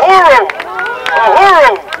 Uhuru!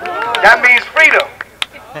 Uhuru! That means freedom.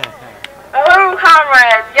 Uhuru,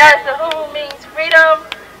 comrades. Yes, Uhuru means freedom.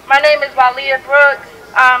 My name is Walia Brooks.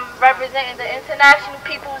 I'm representing the International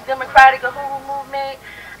People's Democratic Uhuru Movement.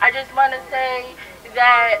 I just want to say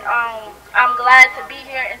that I'm glad to be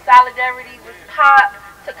here in solidarity with P.O.P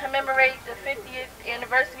to commemorate the 50th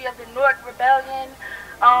anniversary of the Newark Rebellion.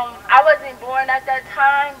 I wasn't born at that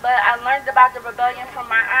time, but I learned about the rebellion from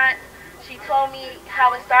my aunt. She told me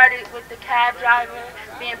how it started with the cab driver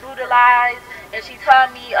being brutalized, and she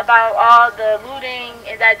told me about all the looting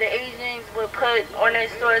and that the Asians would put on their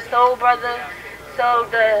store Soul Brother, so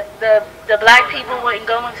the black people wouldn't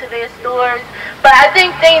go into their stores. But I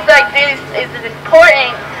think things like this is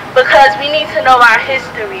important because we need to know our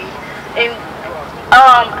history. And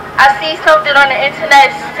I see something on the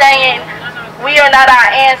internet saying we are not our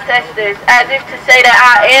ancestors, as if to say that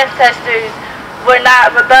our ancestors were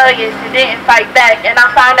not rebellious and didn't fight back. And I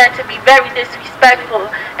find that to be very disrespectful.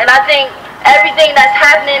 And I think everything that's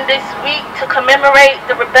happening this week to commemorate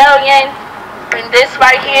the rebellion, and this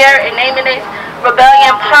right here, and naming this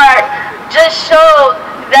Rebellion Park, just shows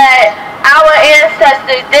that our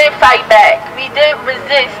ancestors did fight back. We did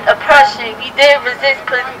resist oppression. We did resist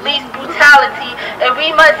police brutality. And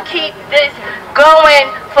we must keep this going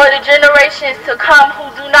for the generations to come who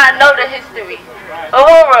do not know the history.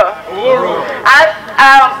 Uhuru.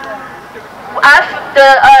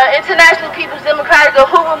 The International People's Democratic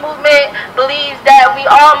Uhuru Movement believes that we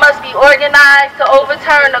all must be organized to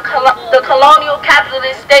overturn the colonial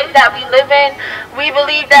capitalist state that we live in. We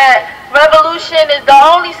believe that revolution is the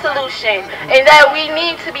only solution, and that we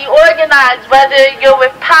need to be organized, whether you're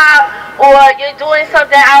with P.O.P or you're doing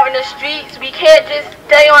something out in the streets. We can't just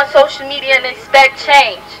stay on social media and expect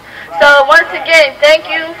change. So once again, thank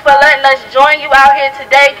you for letting us join you out here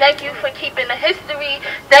today. Thank you for keeping the history.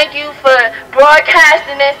 Thank you for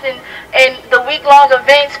broadcasting this and the week-long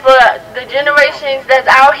events for the generations that's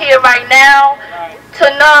out here right now to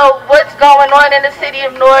know what's going on in the city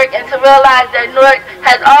of Newark and to realize that Newark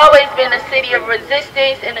has always been a city of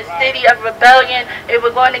resistance and a city of rebellion, and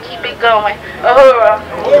we're going to keep it going. Ahura.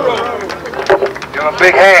 Give a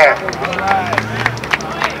big hand.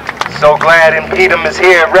 So glad Impedum is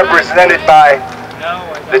here, represented by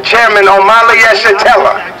the chairman, Omali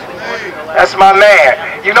Eshatella. That's my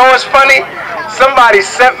man. You know what's funny? Somebody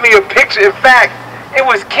sent me a picture. In fact, it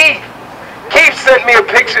was Keith. Keith sent me a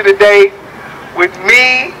picture today with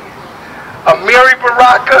me, Amiri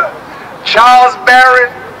Baraka, Charles Barron,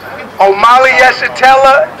 Omali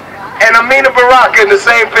Eshatella, and Amina Baraka in the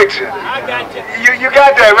same picture. You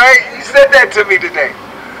got that, right? You said that to me today.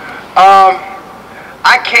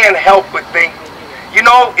 I can't help but think, you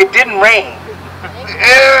know, it didn't rain.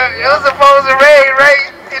 It was supposed to rain, right?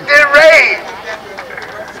 It didn't rain.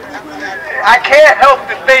 I can't help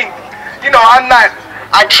to think, you know,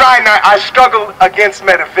 I struggle against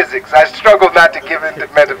metaphysics. I struggle not to give into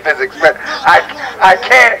metaphysics, but I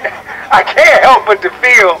can't help but to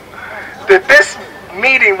feel that this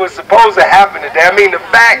meeting was supposed to happen today. I mean, the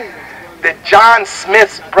fact that John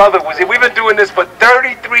Smith's brother was here. We've been doing this for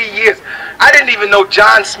 33 years. I didn't even know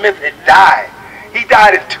John Smith had died. He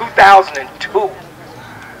died in 2002.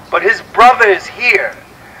 But his brother is here.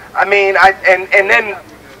 I mean, and then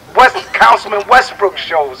Councilman Westbrook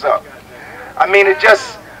shows up. I mean, it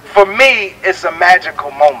just, for me, it's a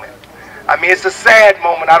magical moment. I mean, it's a sad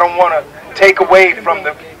moment. I don't want to take away from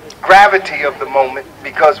the gravity of the moment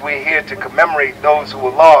because we're here to commemorate those who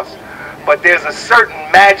were lost. But there's a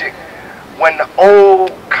certain magic when the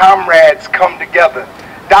old comrades come together.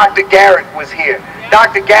 Dr. Garrett was here.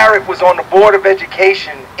 Dr. Garrett was on the Board of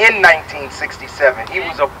Education in 1967. He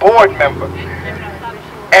was a board member.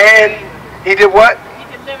 And he did what?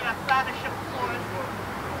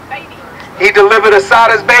 He delivered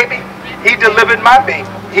Asada's baby. He delivered my baby.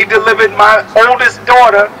 He delivered my oldest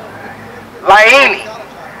daughter, Laini,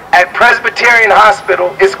 at Presbyterian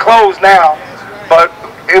Hospital. It's closed now, but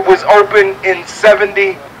it was open in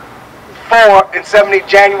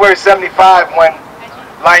January 75 when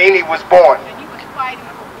Laini was born.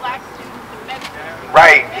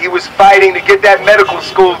 Right, he was fighting to get that medical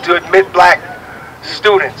school to admit black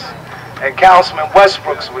students. And Councilman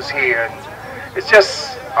Westbrooks was here. And it's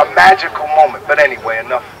just a magical moment. But anyway,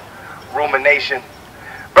 enough rumination.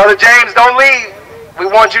 Brother James, don't leave. We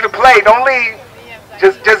want you to play. Don't leave.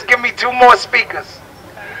 Just give me 2 more speakers.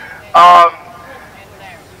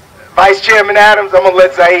 Vice Chairman Adams, I'm going to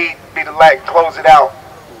let Zaid be the light, close it out.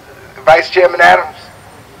 Vice Chairman Adams,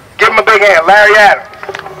 give him a big hand. Larry Adams.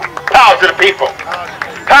 Power to the people.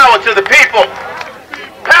 Power to the people.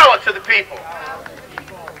 Power to the people.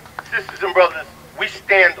 Sisters and brothers, we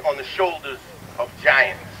stand on the shoulders of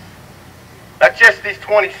giants. Not just these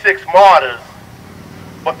 26 martyrs,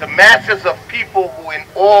 but the masses of people who in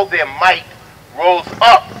all their might rose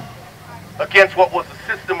up against what was a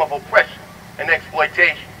system of oppression and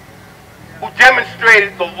exploitation, who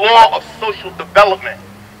demonstrated the law of social development,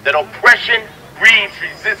 that oppression breeds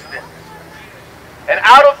resistance. And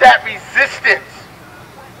out of that resistance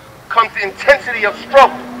comes the intensity of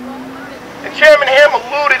struggle. And Chairman Hamm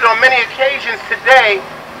alluded on many occasions today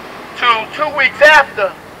to 2 weeks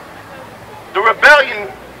after the rebellion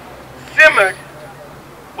simmered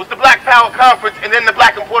was the Black Power Conference and then the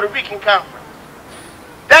Black and Puerto Rican Conference.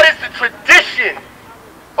 That is the tradition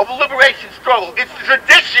of the liberation struggle. It's the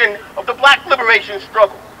tradition of the black liberation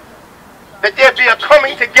struggle. That there be a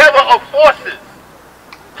coming together of forces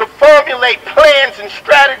to formulate plans and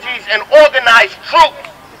strategies and organize troops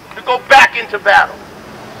to go back into battle.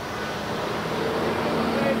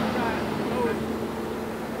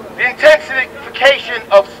 The intensification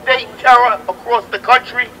of state terror across the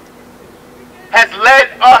country has led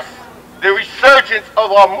us, the resurgence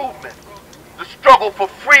of our movement, the struggle for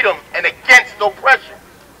freedom and against oppression.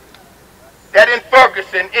 That in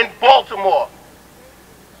Ferguson, in Baltimore,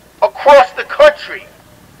 across the country,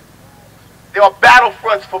 there are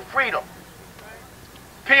battlefronts for freedom.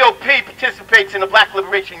 P.O.P participates in the Black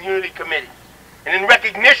Liberation Unity Committee. And in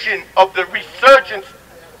recognition of the resurgence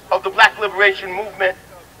of the Black Liberation Movement,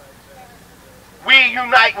 we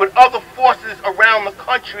unite with other forces around the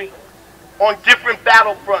country on different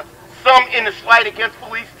battlefronts. Some in the fight against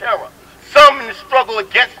police terror, some in the struggle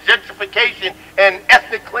against gentrification and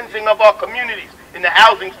ethnic cleansing of our communities in the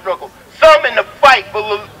housing struggle, some in the fight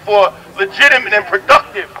for legitimate and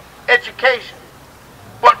productive education.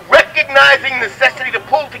 But recognizing the necessity to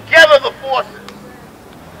pull together the forces,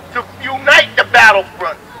 to unite the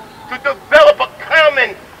battlefront, to develop a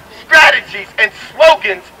common strategies and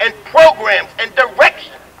slogans and programs and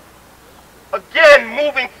direction. Again,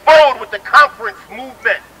 moving forward with the conference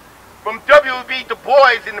movement from W.B. Du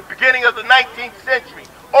Bois in the beginning of the 19th century,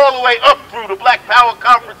 all the way up through the Black Power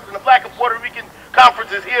Conference and the Black and Puerto Rican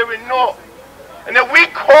conferences here in Newark. And that we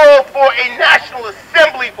call for a National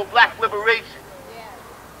Assembly for Black liberation.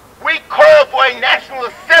 We call for a National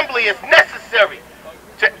Assembly as necessary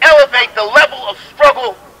to elevate the level of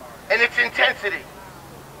struggle and its intensity.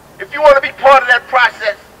 If you want to be part of that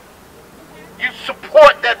process, you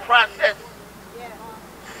support that process,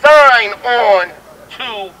 sign on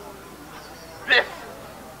to this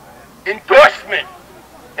endorsement.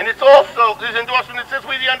 And it's also, this endorsement that says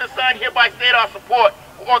we, the undersigned, hereby state our support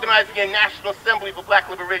for organizing a National Assembly for Black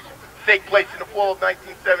Liberation to take place in the fall of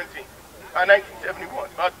 2017.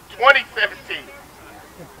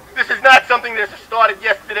 This is not something that started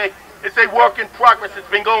yesterday. It's a work in progress. It's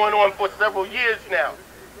been going on for several years now.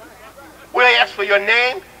 We ask for your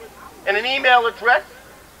name and an email address,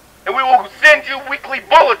 and we will send you weekly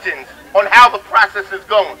bulletins on how the process is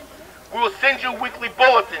going. We will send you weekly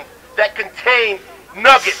bulletins that contain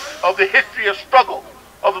nuggets of the history of struggle,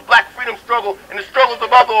 of the black freedom struggle, and the struggles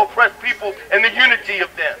of other oppressed people, and the unity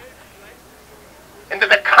of them. And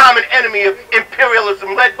the common enemy of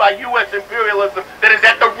imperialism, led by U.S. imperialism, that is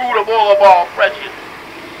at the root of all of our oppression.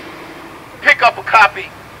 Pick up a copy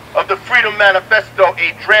of the Freedom Manifesto,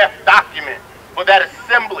 a draft document for that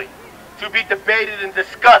assembly to be debated and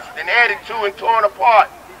discussed and added to and torn apart,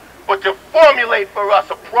 but to formulate for us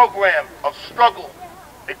a program of struggle,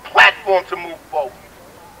 a platform to move forward.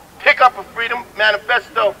 Pick up a Freedom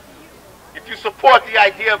Manifesto. If you support the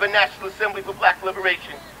idea of a National Assembly for Black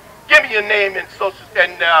Liberation, give me your name and social,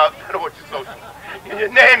 and I don't know what your social, your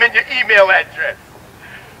name and your email address.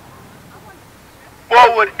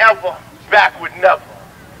 Forward ever, backward never.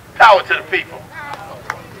 Power to the people.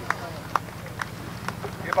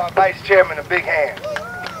 Give our Vice Chairman a big hand.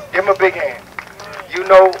 Give him a big hand. You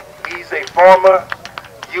know he's a former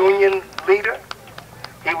union leader.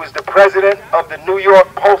 He was the president of the New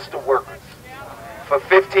York Postal Workers for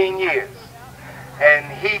 15 years. And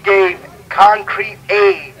he gave concrete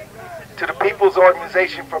aid to the People's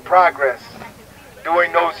Organization for Progress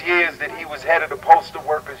during those years that he was head of the Postal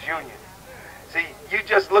Workers Union. See, you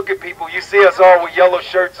just look at people, you see us all with yellow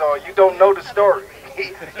shirts on, you don't know the story.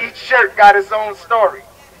 Each shirt got its own story.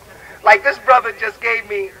 Like this brother just gave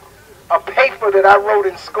me a paper that I wrote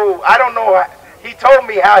in school. I don't know, he told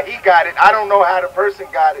me how he got it. I don't know how the person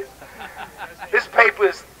got it. This paper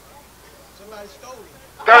is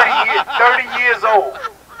 30 years old.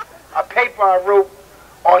 A paper I wrote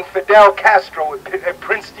on Fidel Castro at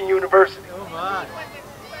Princeton University.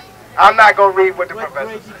 I'm not going to read what the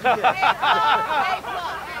professor said.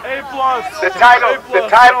 The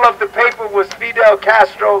title of the paper was Fidel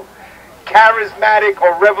Castro, Charismatic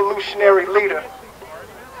or Revolutionary Leader.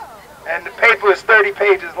 And the paper is 30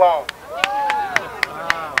 pages long.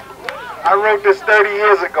 I wrote this 30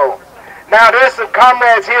 years ago. Now there's some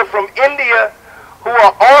comrades here from India who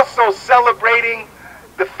are also celebrating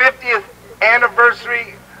the 50th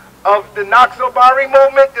anniversary of the Naxalbari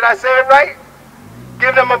movement. Did I say it right?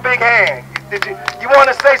 Give them a big hand. You want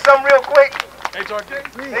to say something real quick? Give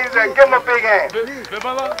them a big hand.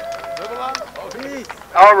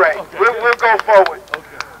 All right, we'll go forward.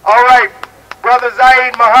 All right, Brother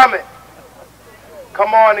Zaid Muhammad,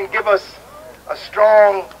 come on and give us a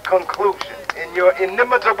strong conclusion in your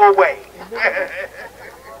inimitable way.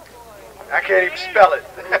 I can't even spell it.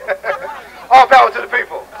 All power to the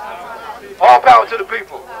people. All power to the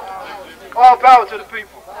people. All power to the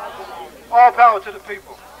people. All power to the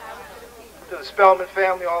people. To the Spellman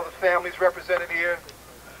family, all the families represented here,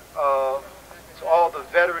 to all the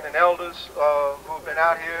veteran and elders who have been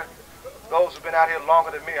out here, those who've been out here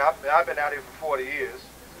longer than me. I've been out here for 40 years,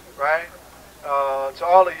 right? To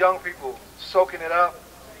all the young people soaking it up,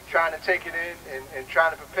 trying to take it in and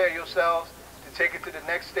trying to prepare yourselves to take it to the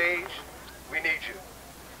next stage, we need you.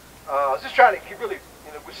 I was just trying to really,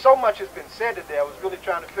 with so much has been said today, I was really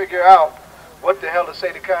trying to figure out what the hell to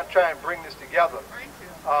say to kind of try and bring this together.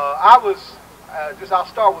 I'll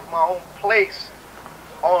start with my own place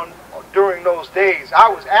during those days.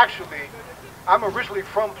 I'm originally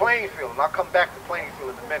from Plainfield, and I'll come back to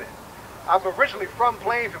Plainfield in a minute. I'm originally from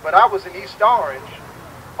Plainfield, but I was in East Orange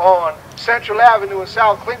on Central Avenue and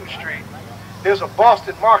South Clinton Street There's a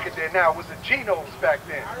Boston market there now. It was the Geno's back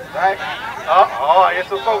then, right? Oh, I hear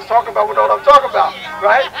some folks talking about what I'm talking about,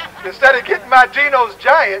 right? Instead of getting my Geno's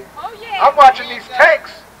Giant, I'm watching these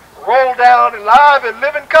tanks roll down and live and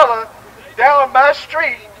live in color down my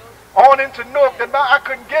street on into Newark that I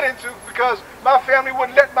couldn't get into because my family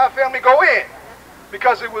wouldn't let my family go in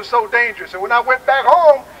because it was so dangerous. And when I went back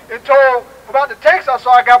home and told about the tanks I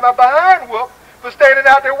saw, I got my behind whooped for standing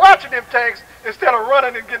out there watching them tanks instead of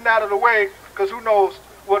running and getting out of the way, because who knows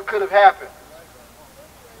what could have happened.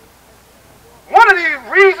 One of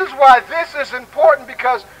the reasons why this is important,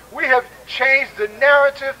 because we have changed the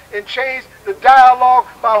narrative and changed the dialogue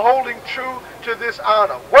by holding true to this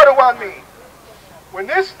honor. What do I mean? When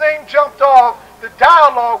this thing jumped off, the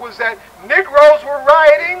dialogue was that Negroes were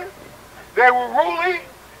rioting, they were ruling,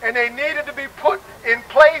 and they needed to be put in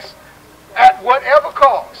place at whatever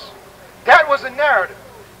cost. That was the narrative.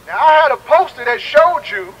 Now, I had a poster that showed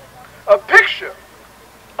you a picture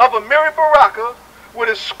of Amiri Baraka with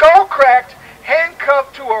his skull cracked,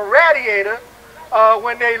 handcuffed to a radiator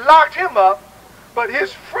when they locked him up, but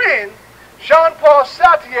his friend, Jean-Paul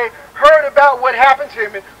Sartre, heard about what happened to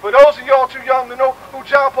him. And for those of y'all too young to know who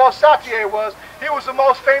Jean-Paul Sartre was, he was the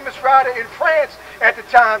most famous writer in France at the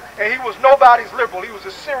time, and he was nobody's liberal. He was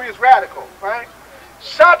a serious radical, right?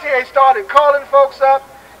 Sartre started calling folks up,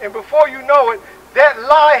 and before you know it, that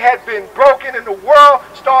lie had been broken and the world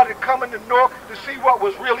started coming to Newark to see what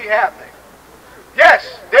was really happening.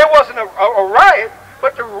 Yes, there wasn't a riot,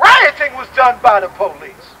 but the rioting was done by the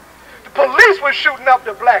police. The police were shooting up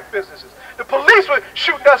the black businesses. The police were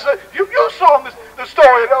shooting us. You saw the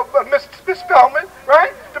story of Miss Spellman,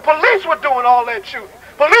 right? The police were doing all that shooting.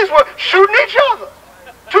 Police were shooting each other.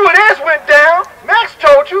 Two of theirs went down, Max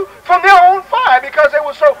told you, from their own fire because they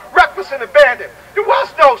were so reckless and abandoned. There was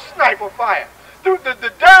no sniper fire.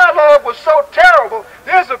 The dialogue was so terrible.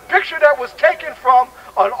 There's a picture that was taken from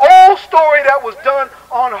an old story that was done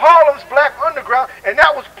on Harlem's Black Underground, and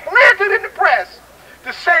that was planted in the press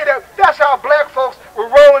to say that that's how black folks were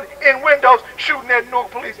rolling in windows shooting at Newark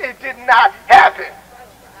police. It did not happen.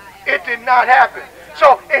 It did not happen.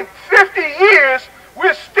 So in 50 years,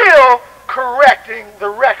 we're still correcting the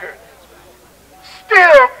record.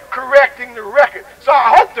 Still correcting the record. So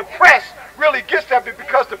I hope the press really gets that,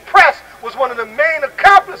 because the press was one of the main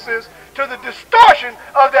accomplices to the distortion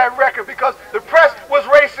of that record, because the press was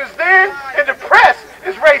racist then and the press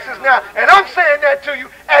is racist now. And I'm saying that to you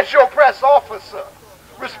as your press officer,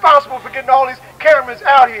 responsible for getting all these cameras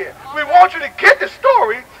out here. We want you to get the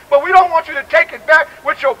story, but we don't want you to take it back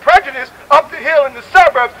with your prejudice up the hill in the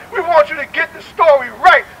suburbs. We want you to get the story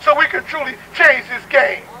right so we can truly change this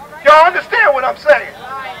game. Y'all understand what I'm saying?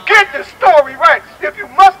 Get the story right. If you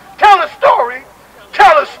must tell a story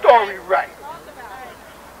right.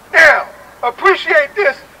 Now, appreciate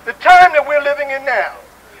this, the time that we're living in now.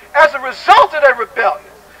 As a result of that rebellion,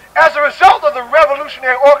 as a result of the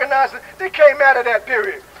revolutionary organizing that came out of that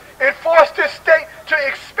period, it forced this state to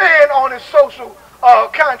expand on its social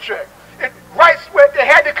contract. Rights where they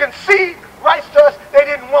had to concede rights to us they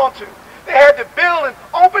didn't want to. They had to build and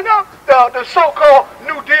open up the so-called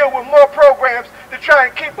New Deal with more programs to try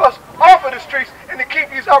and keep us off of the streets and to keep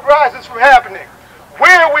these uprisings from happening.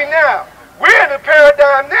 Where are we now? We're in a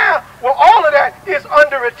paradigm now where all of that is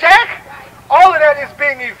under attack. All of that is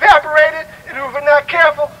being evaporated, and if we're not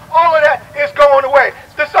careful, all of that is going away.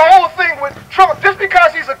 This whole thing with Trump, just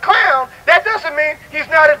because he's a clown, that doesn't mean he's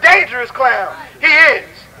not a dangerous clown. He is.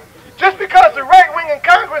 Just because the right wing in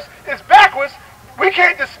Congress is backwards, we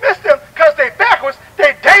can't dismiss them because they're backwards.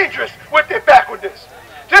 They're dangerous with their backwardness.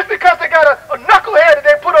 Just because they got a knucklehead that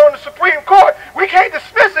they put on the Supreme Court, we can't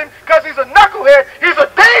dismiss him because he's a knucklehead. He's a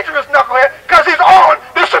dangerous knucklehead because he's on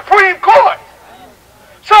the Supreme Court.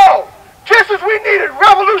 So, just as we needed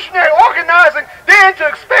revolutionary organizing then to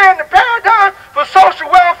expand the paradigm for social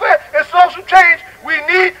welfare and social change, we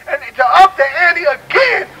need to up the ante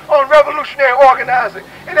again on revolutionary organizing.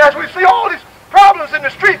 And as we see all these problems in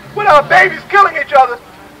the street with our babies killing each other,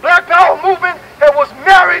 Black Power movement that was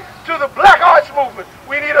married to the Black Arts movement.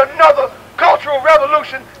 We need another cultural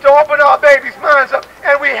revolution to open our babies' minds up.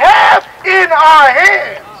 And we have in our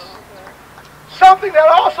hands something that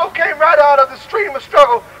also came right out of the stream of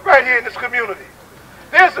struggle right here in this community.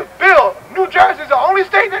 There's a bill. New Jersey's the only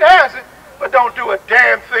state that has it, but don't do a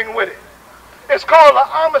damn thing with it. It's called the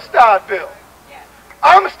Amistad Bill.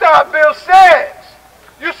 Amistad Bill says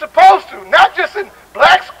you're supposed to, not just in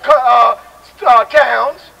black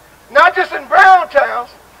towns, not just in brown towns,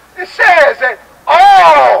 it says that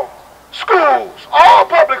all schools, all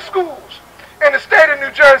public schools in the state of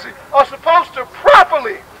New Jersey are supposed to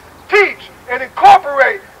properly teach and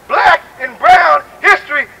incorporate black and brown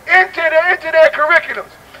history into their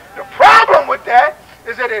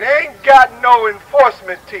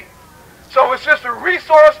government teeth. So it's just a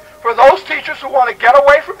resource for those teachers who want to get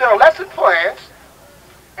away from their lesson plans,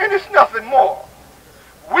 and it's nothing more.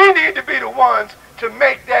 We need to be the ones to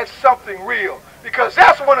make that something real, because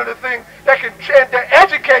that's one of the things that can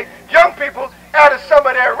educate young people out of some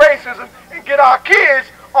of their racism and get our kids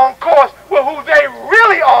on course with who they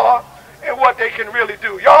really are and what they can really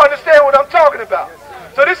do. Y'all understand what I'm talking about?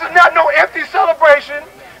 So this is not no empty celebration.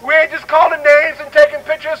 We ain't just calling names and taking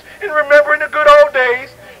pictures and remembering the good old days.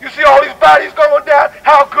 You see all these bodies going down,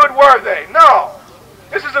 how good were they? No.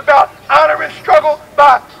 This is about honoring struggle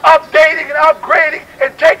by updating and upgrading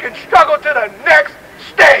and taking struggle to the next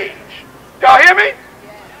stage. Y'all hear me?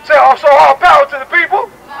 Say, oh, so all power to the people.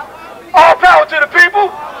 All power to the people.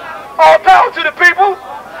 All power to the people.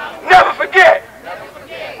 Never forget.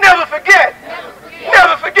 Never forget.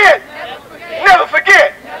 Never forget. Never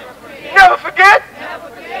forget. Never forget.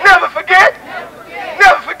 Never forget.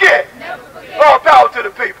 Never forget. All power to the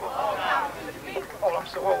people. Oh, I'm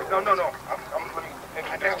so old. No. I'm going to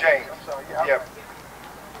introduce James. I'm sorry. Yeah.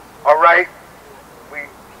 All right.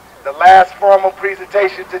 The last formal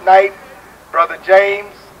presentation tonight, Brother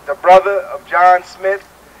James, the brother of John Smith,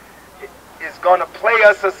 is going to play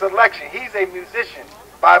us a selection. He's a musician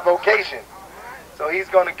by vocation. So he's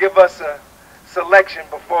going to give us a selection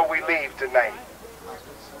before we leave tonight.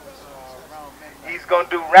 He's going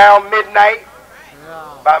to do Round Midnight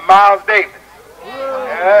by Miles Davis.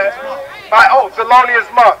 Thelonious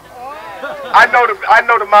Monk. I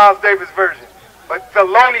know the Miles Davis version, but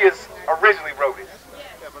Thelonious originally wrote it.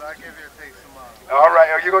 Yeah, but I'll give you a taste of Miles. All right,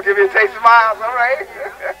 are you going to give me a taste of Miles? All right.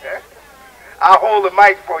 I'll hold the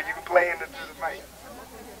mic for you. You can play into the mic.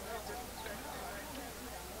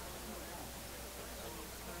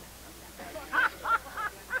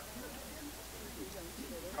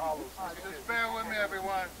 Just bear with me,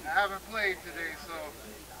 everyone. I haven't played today, so.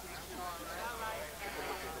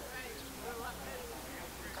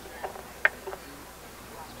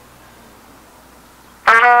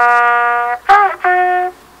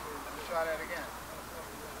 Try that again.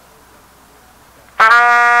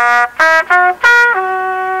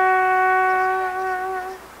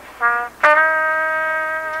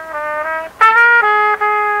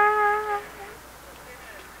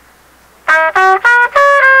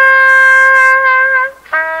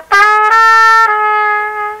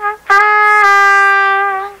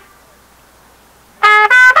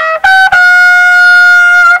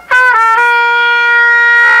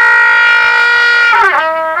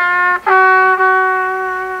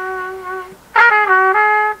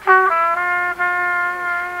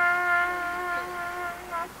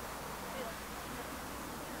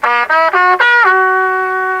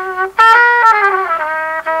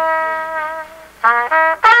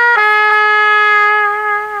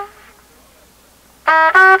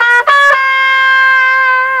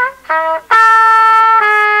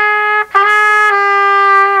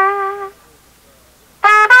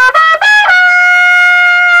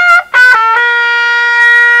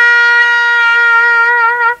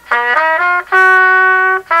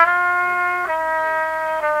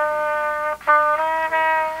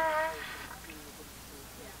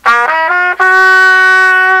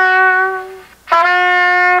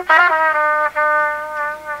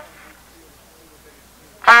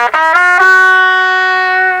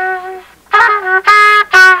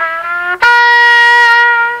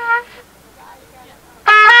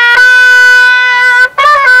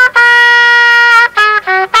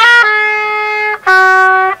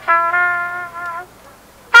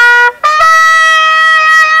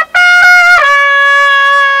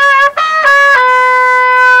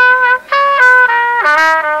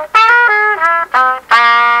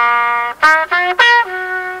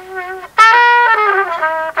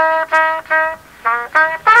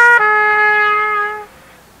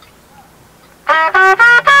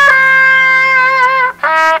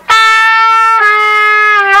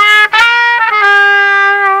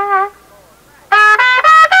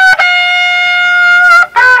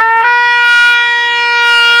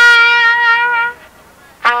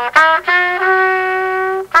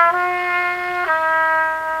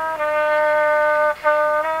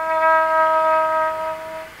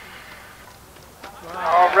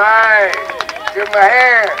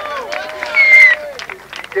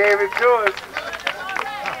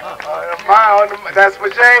 That's for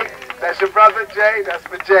Jay. That's your brother, Jay. That's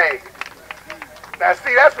for Jay. Now,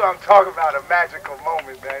 see, that's what I'm talking about, a magical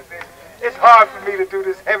moment, man. It's hard for me to do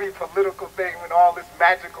this heavy political thing when all this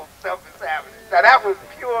magical stuff is happening. Now, that was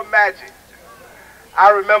pure magic.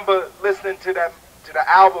 I remember listening to the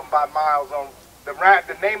album by Miles. The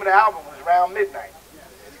name of the album was Round Midnight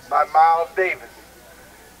by Miles Davis.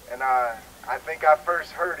 And I think I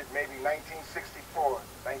first heard it maybe 1964,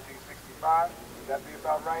 1965. Would that be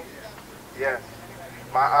about right? Yes.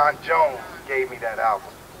 My Aunt Joan gave me that album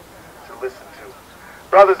to listen to.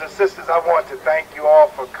 Brothers and sisters, I want to thank you all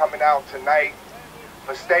for coming out tonight,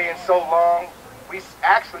 for staying so long. We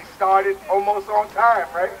actually started almost on time,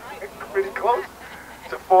 right? Pretty close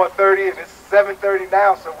to 4:30, and it's 7:30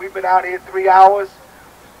 now, so we've been out here 3 hours.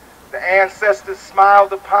 The ancestors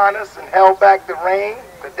smiled upon us and held back the rain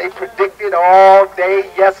that they predicted all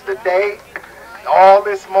day yesterday. All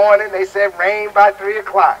this morning, they said rain by 3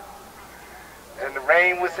 o'clock. And the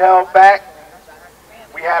rain was held back.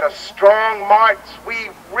 We had a strong march. We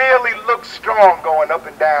really looked strong going up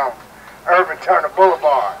and down Irvin Turner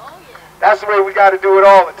Boulevard. That's the way we got to do it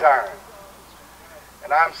all the time.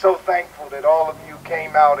 And I'm so thankful that all of you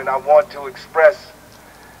came out, and I want to express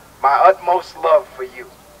my utmost love for you.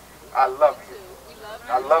 I love you.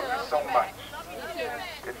 I love you so much.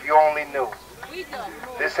 If you only knew.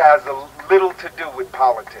 This has a little to do with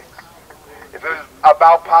politics. If it was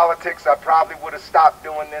about politics, I probably would have stopped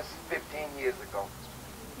doing this 15 years ago.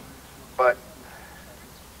 But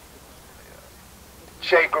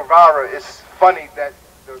Che Guevara, it's funny that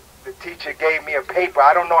the teacher gave me a paper.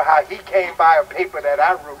 I don't know how he came by a paper that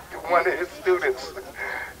I wrote to one of his students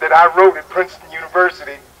that I wrote at Princeton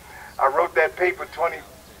University. I wrote that paper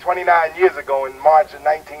 29 years ago in March of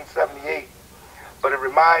 1978. But it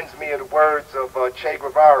reminds me of the words of Che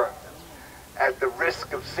Guevara. At the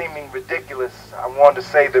risk of seeming ridiculous, I want to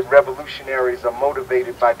say that revolutionaries are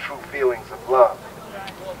motivated by true feelings of love.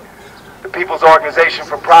 The People's Organization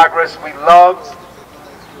for Progress, we love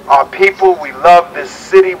our people, we love this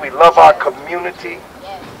city, we love our community,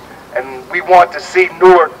 and we want to see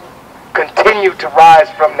Newark continue to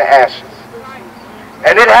rise from the ashes.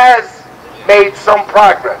 And it has made some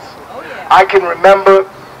progress. I can remember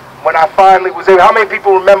when I finally was able. How many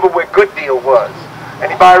people remember where Good Deal was?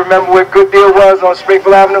 Anybody remember where Good Deal was on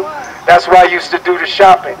Springfield Avenue? That's where I used to do the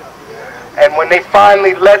shopping. And when they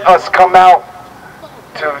finally let us come out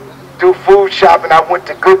to do food shopping, I went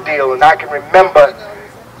to Good Deal, and I can remember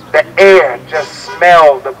the air just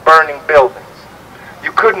smelled of burning buildings.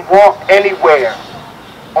 You couldn't walk anywhere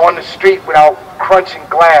on the street without crunching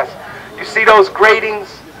glass. You see those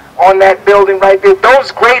gratings on that building right there?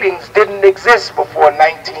 Those gratings didn't exist before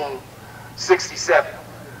 1967.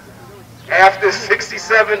 After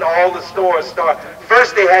 67, all the stores started.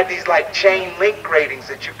 First they had these like chain link gratings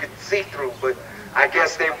that you could see through, but I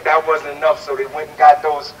guess that wasn't enough, so they went and got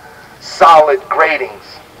those solid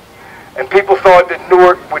gratings. And people thought that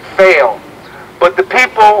Newark would fail. But the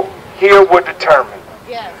people here were determined.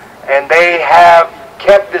 Yes. And they have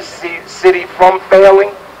kept this city from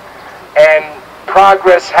failing, and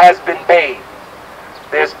progress has been made.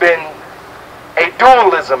 There's been a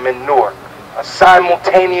dualism in Newark, a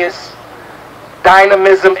simultaneous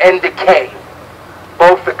dynamism and decay,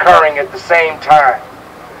 both occurring at the same time.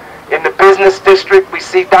 In the business district, we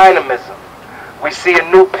see dynamism. We see a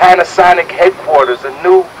new Panasonic headquarters, a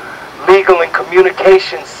new legal and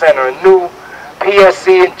communications center, a new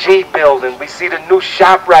PSC&G building. We see the new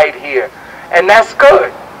shop right here, and that's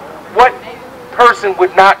good. What person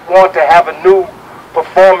would not want to have a new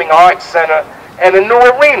performing arts center and a new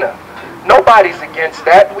arena? Nobody's against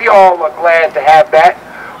that. We all are glad to have that.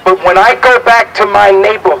 But when I go back to my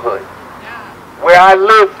neighborhood, where I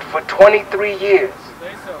lived for 23 years,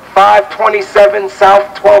 527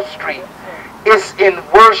 South 12th Street, it's in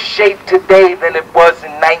worse shape today than it was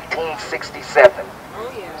in 1967.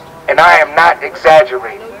 And I am not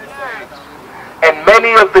exaggerating. And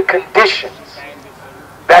many of the conditions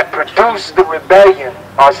that produced the rebellion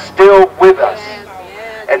are still with us.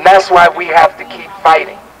 And that's why we have to keep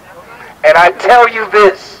fighting. And I tell you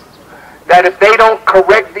this, that if they don't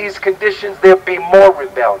correct these conditions, there'll be more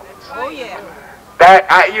rebellions. That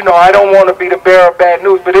I don't want to be the bearer of bad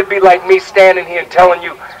news, but it'd be like me standing here and telling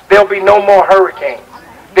you there'll be no more hurricanes.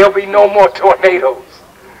 There'll be no more tornadoes.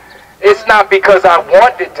 It's not because I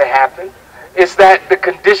want it to happen. It's that the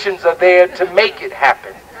conditions are there to make it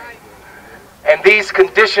happen. And these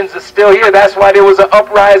conditions are still here. That's why there was an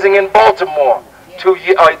uprising in Baltimore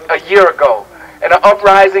a year ago, and an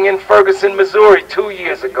uprising in Ferguson, Missouri 2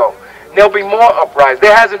 years ago. And there'll be more uprisings.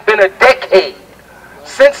 There hasn't been a decade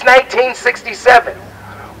since 1967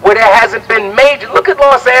 where there hasn't been major. Look at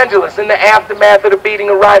Los Angeles in the aftermath of the beating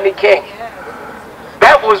of Rodney King.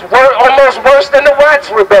 That was almost worse than the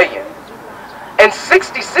Watts Rebellion. And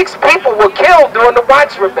 66 people were killed during the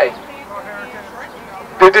Watts Rebellion.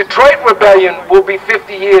 The Detroit Rebellion will be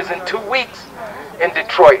 50 years in 2 weeks in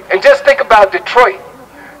Detroit. And just think about Detroit.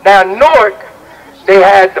 Now, in Newark, they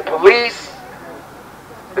had the police,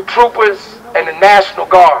 the troopers, and the National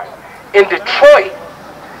Guard. In Detroit,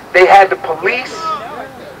 they had the police,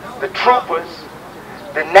 the troopers,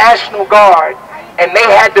 the National Guard, and they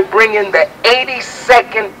had to bring in the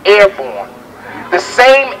 82nd Airborne. The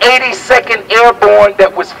same 82nd Airborne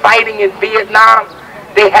that was fighting in Vietnam,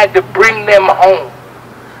 they had to bring them home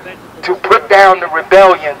to put down the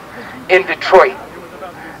rebellion in Detroit.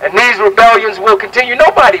 And these rebellions will continue.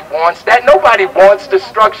 Nobody wants that. Nobody wants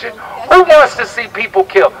destruction. Who wants to see people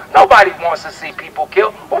killed? Nobody wants to see people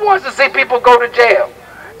killed. Who wants to see people go to jail?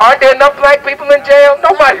 Aren't there enough black people in jail?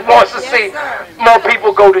 Nobody wants to see more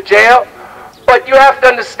people go to jail. But you have to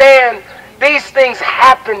understand, these things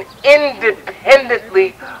happen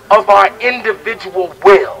independently of our individual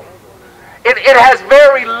will. It has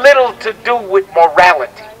very little to do with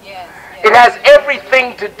morality. It has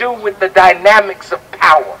everything to do with the dynamics of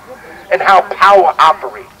power and how power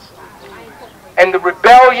operates. And the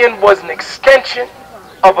rebellion was an extension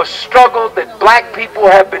of a struggle that black people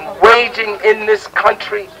have been waging in this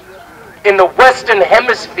country, in the Western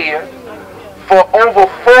Hemisphere, for over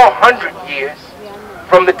 400 years,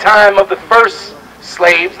 from the time of the first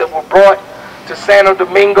slaves that were brought to Santo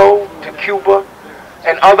Domingo, to Cuba,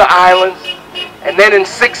 and other islands. And then in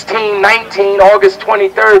 1619, August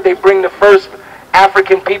 23rd, they bring the first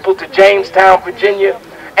African people to Jamestown, Virginia.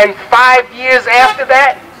 And 5 years after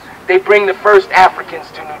that, they bring the first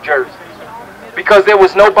Africans to New Jersey, because there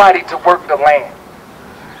was nobody to work the land.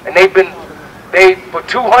 And for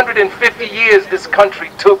 250 years, this country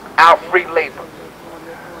took our free labor.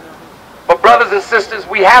 But brothers and sisters,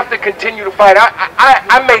 we have to continue to fight.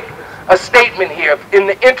 I make a statement here. In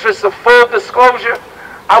the interest of full disclosure,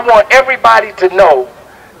 I want everybody to know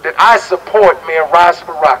that I support Mayor Ras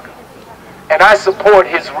Baraka, and I support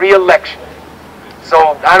his re-election.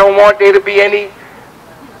 So I don't want there to be any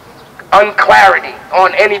unclarity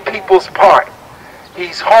on any people's part.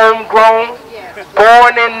 He's homegrown,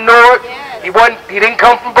 born in Newark. He didn't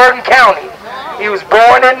come from Bergen County. He was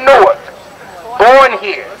born in Newark, born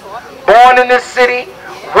here, born in this city,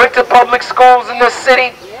 went to public schools in this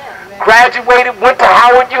city, graduated, went to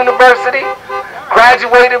Howard University,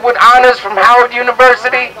 graduated with honors from Howard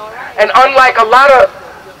University, and unlike a lot of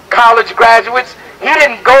college graduates, he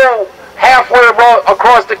didn't go halfway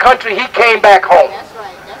across the country. He came back home,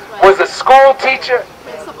 was a school teacher,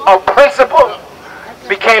 a principal,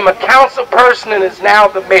 became a council person, and is now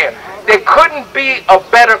the mayor. There couldn't be a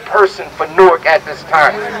better person for Newark at this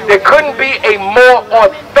time. There couldn't be a more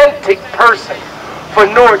authentic person for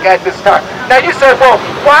Newark at this time. Now you say, well,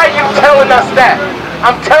 why are you telling us that?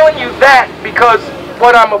 I'm telling you that because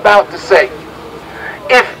what I'm about to say.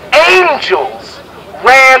 If angels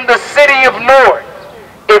ran the city of Newark,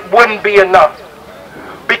 it wouldn't be enough.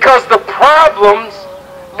 Because the problems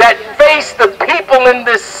that face the people in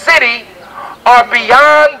this city are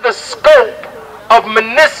beyond the scope of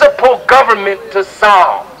municipal government to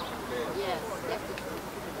solve.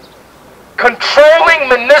 Controlling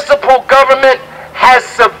municipal government has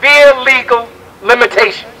severe legal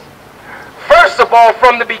limitations. First of all,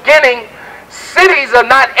 from the beginning, cities are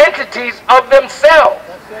not entities of themselves.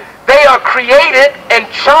 They are created and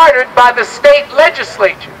chartered by the state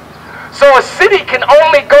legislature. So a city can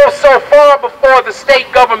only go so far before the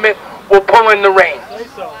state government will pull in the reins.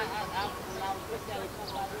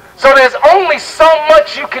 So there's only so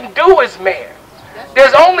much you can do as mayor.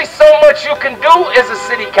 There's only so much you can do as a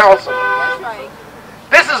city councilman.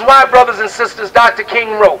 This is why, brothers and sisters, Dr.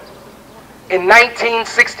 King wrote in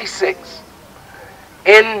 1966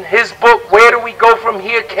 in his book, Where Do We Go From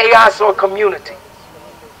Here, Chaos or Community?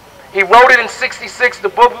 He wrote it in 66. The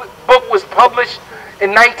book was published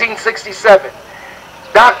in 1967.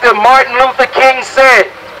 Dr. Martin Luther King said,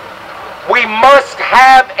 we must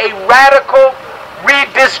have a radical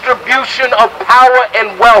redistribution of power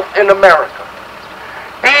and wealth in America.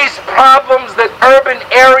 These problems that urban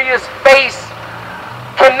areas face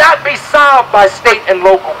cannot be solved by state and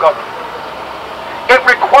local government. It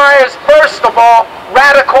requires, first of all,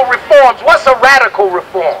 radical reforms. What's a radical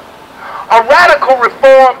reform? A radical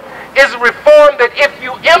reform is a reform that if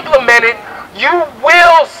you implement it, you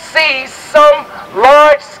will see some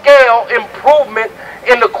large-scale improvement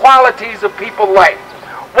in the qualities of people's life.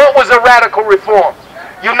 What was a radical reform?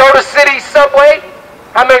 You know the city subway?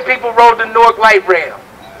 How many people rode the Newark light rail?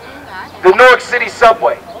 The Newark City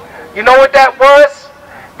subway. You know what that was?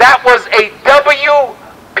 That was a WPA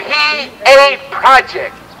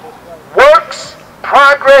project, Works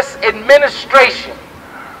Progress Administration,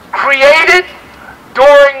 created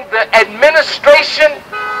during the administration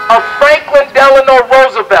of Franklin Delano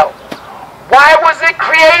Roosevelt. Why was it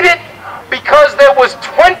created? Because there was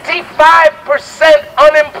 25%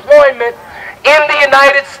 unemployment in the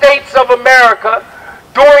United States of America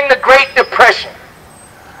during the Great Depression.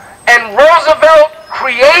 And Roosevelt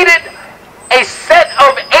created a set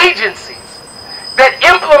of agencies that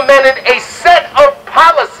implemented a set of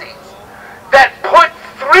policies that put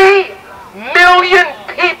 3 million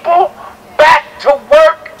people back to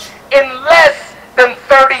work in less than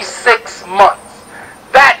 36 months.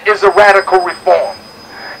 That is a radical reform.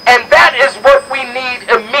 And that is what we need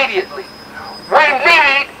immediately. We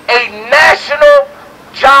need a national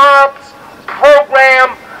jobs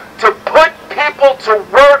program to put people to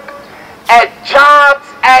work at jobs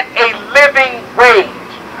at a living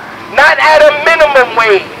wage, not at a minimum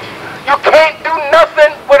wage. You can't do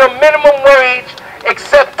nothing with a minimum wage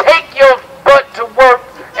except take your butt to work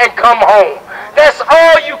and come home. That's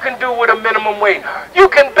all you can do with a minimum wage. You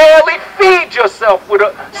can barely feed yourself with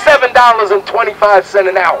a $7.25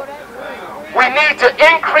 an hour. We need to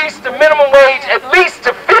increase the minimum wage at least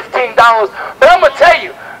to $15. But I'm going to tell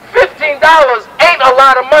you, $15 ain't a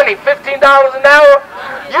lot of money. $15 an hour.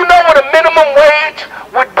 You know what a minimum wage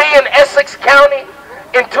would be in Essex County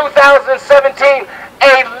in 2017?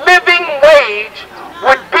 A living wage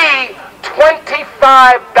would be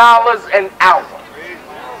 $25 an hour.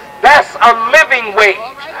 That's a living wage.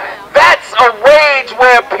 That's a wage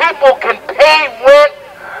where people can pay rent,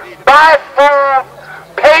 buy food,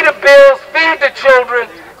 pay the bills, feed the children,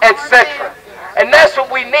 etc. And that's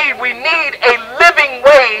what we need. We need a living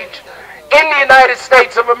wage in the United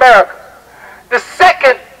States of America. The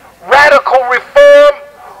second radical reform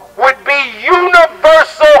would be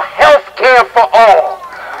universal health care for all.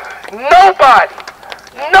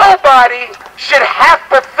 Nobody should have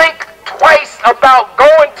to think twice about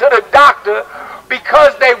going to the doctor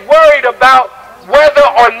because they worried about whether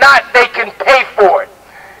or not they can pay for it.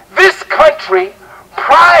 This country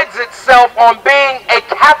prides itself on being a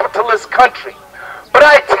capitalist country. But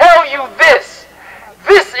I tell you this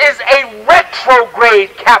is a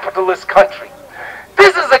retrograde capitalist country.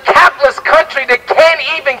 This is a capitalist country that can't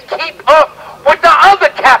even keep up with the other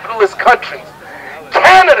capitalist countries.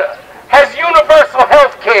 Canada has universal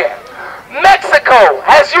health care. Mexico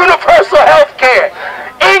has universal health care.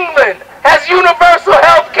 England has universal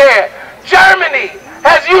health care. Germany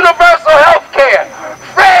has universal health care.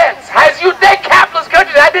 France has they're capitalist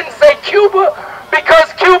countries. I didn't say Cuba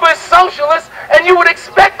because Cuba is socialist and you would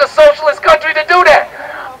expect a socialist country to do that.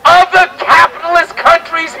 Other capitalist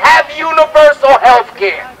countries have universal health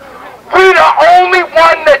care. We're the only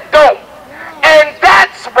one that don't. And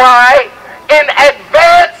that's why in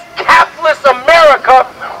advanced capitalist America,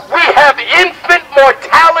 we have infant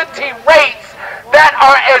mortality rates that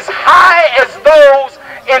are as high as those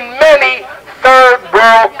in many third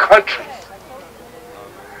world countries.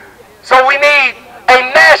 So we need a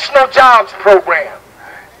national jobs program,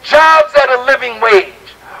 jobs at a living wage.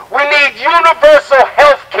 We need universal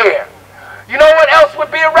health care. You know what else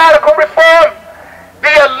would be a radical reform?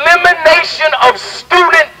 The elimination of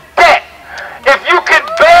student debt. If you could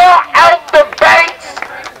bail out the banks,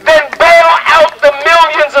 then bail out the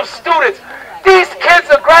millions of students. These kids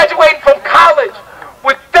are graduating from college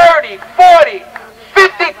with $30,000, $40,000,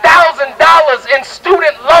 $50,000 in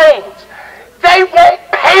student loans. They won't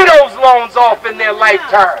pay those loans off in their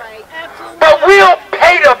lifetime. But we'll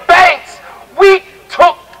pay the banks. We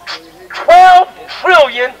took 12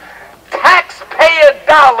 trillion taxpayer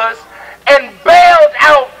dollars and bailed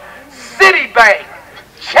out Citibank,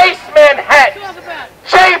 Chase Manhattan,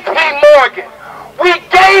 J.P. Morgan. We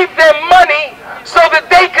gave them money so that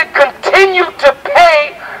they could continue to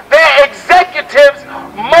pay their executives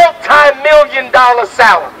multi-million-dollar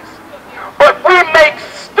salaries. But we make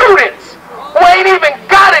students who ain't even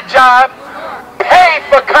got a job pay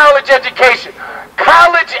for college education.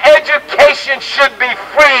 College education should be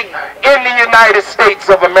free in the United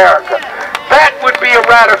States of America. That would be a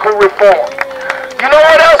radical reform. You know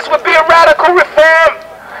what else would be a radical reform?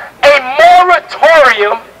 A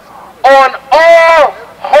moratorium on all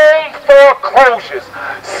home foreclosures.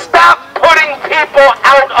 Stop putting people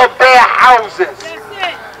out of their houses.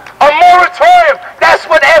 A moratorium. That's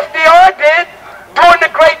what FDR did during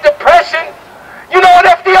the Great Depression. You know what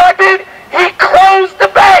FDR did? He closed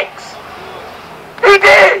the banks. He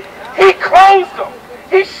did. He closed them.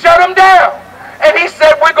 He shut them down. And he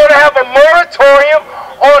said we're going to have a moratorium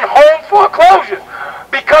on home foreclosures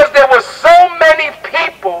because there were so many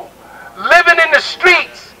people living in the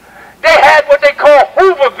streets. They had what they call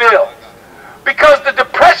Hooverville because the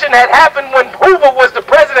Depression had happened when Hoover was the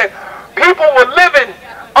president. People were living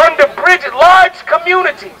under bridges, large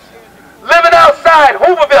communities, living outside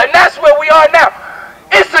Hooverville, and that's where we are now.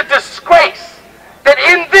 It's a disgrace that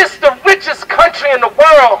in this, the richest country in the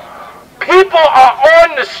world, people are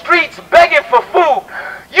on the streets begging for food.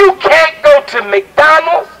 You can't go to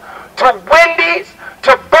McDonald's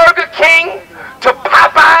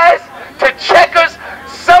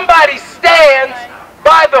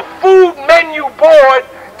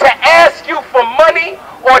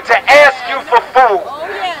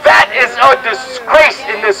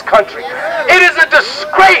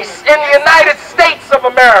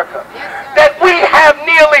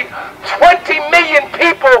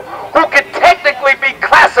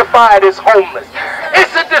classified as homeless.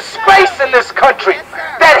 It's a disgrace in this country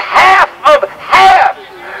that half,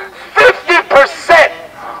 50%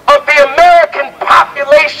 of the American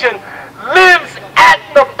population lives at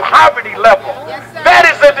the poverty level. That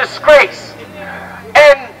is a disgrace.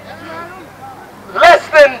 And less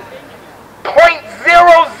than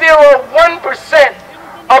 0.001%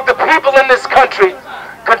 of the people in this country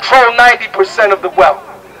control 90% of the wealth.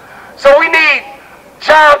 So we need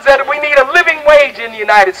jobs we need a living wage in the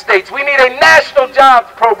United States. We need a national jobs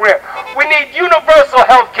program. We need universal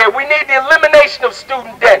health care. We need the elimination of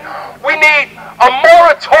student debt. We need a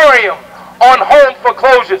moratorium on home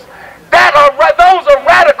foreclosures. Those are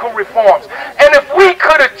radical reforms. And if we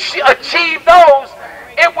could achieve those,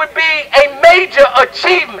 it would be a major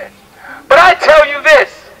achievement. But I tell you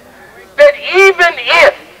this, that even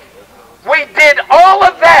if we did all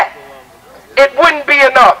of that, it wouldn't be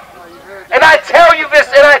enough. And I tell you this,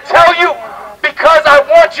 and I tell you because I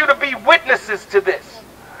want you to be witnesses to this.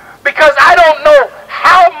 Because I don't know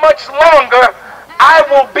how much longer I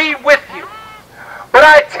will be with you. But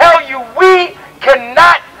I tell you, we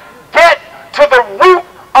cannot get to the root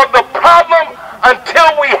of the problem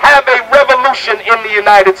until we have a revolution in the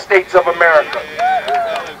United States of America.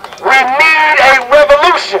 We need a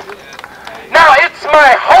revolution. Now, it's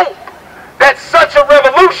my hope that such a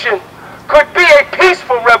revolution could be a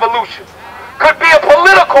peaceful revolution, could be a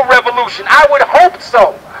political revolution. I would hope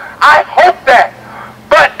so. I hope that.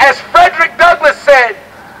 But as Frederick Douglass said,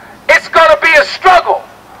 it's going to be a struggle.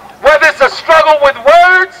 Whether it's a struggle with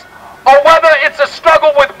words, or whether it's a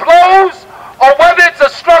struggle with blows, or whether it's a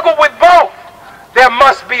struggle with both, there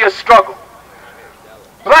must be a struggle.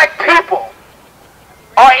 Black people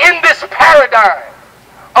are in this paradigm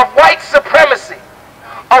of white supremacy,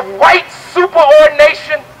 of white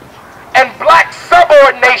superordination and black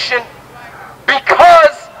subordination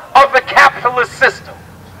because of the capitalist system.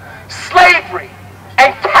 Slavery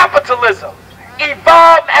and capitalism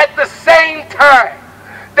evolved at the same time.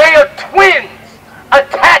 They are twins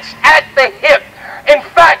attached at the hip. In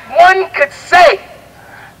fact, one could say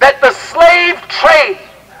that the slave trade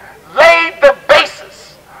laid the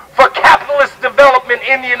basis for capitalist development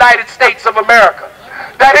in the United States of America.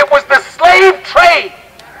 That it was the slave trade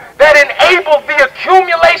that enabled the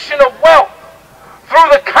accumulation of wealth through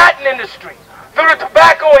the cotton industry, through the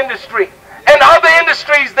tobacco industry, and other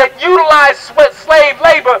industries that utilized slave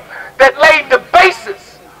labor that laid the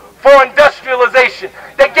basis for industrialization,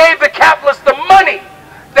 that gave the capitalists the money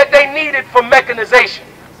that they needed for mechanization.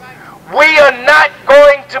 We are not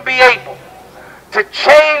going to be able to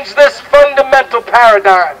change this fundamental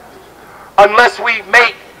paradigm unless we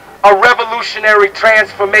make a revolutionary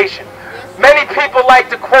transformation. Many people like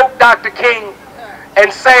to quote Dr. King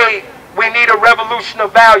and say we need a revolution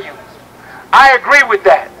of values. I agree with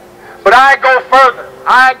that. But I go further.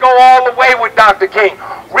 I go all the way with Dr. King.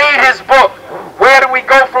 Read his book, Where Do We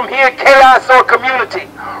Go From Here, Chaos or Community?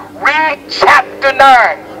 Read chapter 9,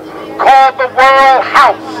 called The World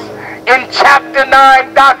House. In chapter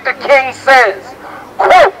 9, Dr. King says,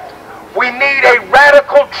 quote, we need a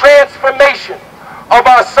radical transformation of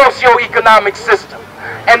our socioeconomic system.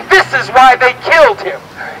 And this is why they killed him.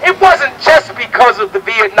 It wasn't just because of the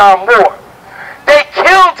Vietnam War. They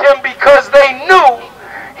killed him because they knew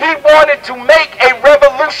he wanted to make a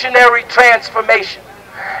revolutionary transformation.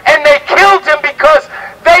 And they killed him because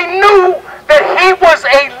they knew that he was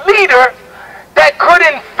a leader that could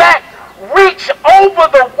in fact reach over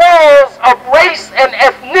the walls of race and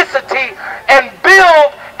ethnicity and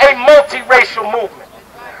build a multiracial movement.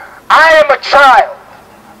 I am a child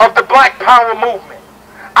of the Black Power movement.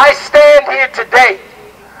 I stand here today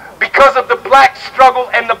because of the black struggle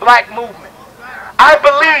and the black movement. I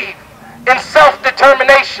believe in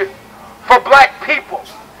self-determination for black people.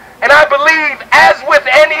 And I believe, as with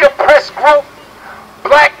any oppressed group,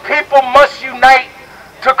 black people must unite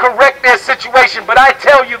to correct their situation. But I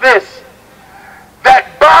tell you this,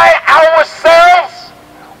 that by ourselves,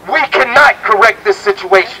 we cannot correct this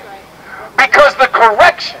situation. Because the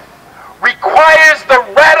correction requires the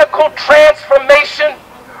radical transformation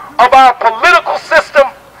of our political system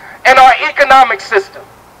and our economic system.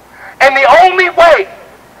 And the only way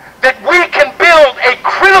that we can build a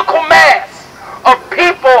critical mass of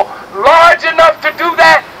people large enough to do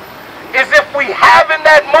that is if we have in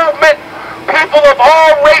that movement people of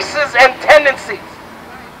all races and tendencies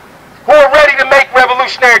who are ready to make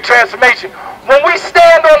revolutionary transformation. When we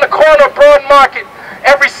stand on the corner of Broad Market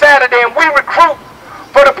every Saturday and we recruit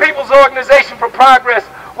for the People's Organization for Progress,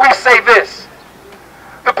 we say this.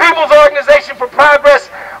 The People's Organization for Progress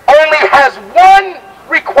only has one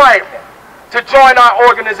requirement to join our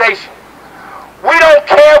organization. We don't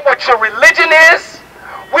care what your religion is.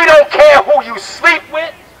 We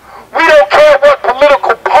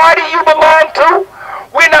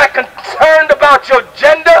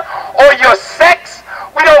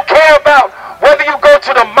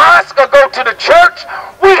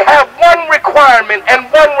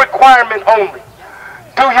requirement only.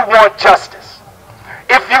 Do you want justice?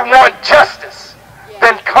 If you want justice,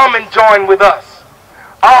 then come and join with us.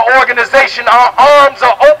 Our organization, our arms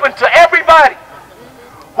are open to everybody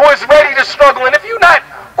who is ready to struggle. And if you're not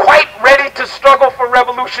quite ready to struggle for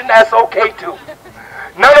revolution, that's okay too.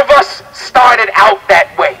 None of us started out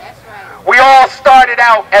that way. We all started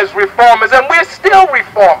out as reformers, and we're still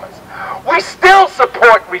reformers. We still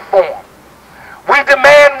support reform. We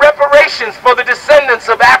demand reparations for the descendants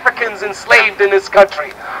of Africans enslaved in this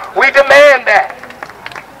country. We demand that.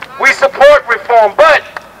 We support reform, but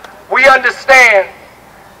we understand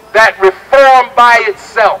that reform by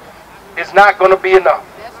itself is not going to be enough.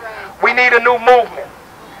 We need a new movement.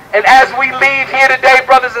 And as we leave here today,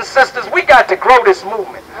 brothers and sisters, we got to grow this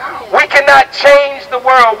movement. We cannot change the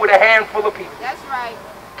world with a handful of people. That's right.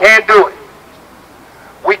 Can't do it.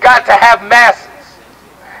 We got to have masses.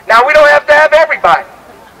 Now, we don't have to have everybody,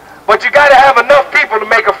 but you got to have enough people to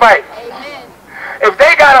make a fight. Amen. If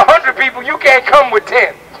they got 100 people, you can't come with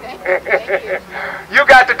 10. You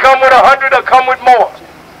got to come with 100 or come with more.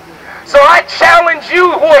 So I challenge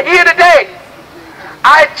you who are here today.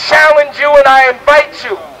 I challenge you and I invite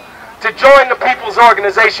you to join the People's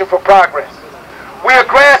Organization for Progress. We're a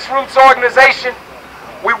grassroots organization.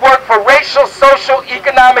 We work for racial, social,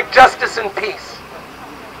 economic justice and peace.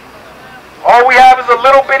 All we have is a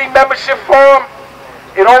little bitty membership form.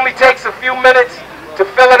 It only takes a few minutes to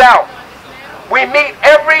fill it out. We meet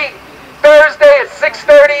every Thursday at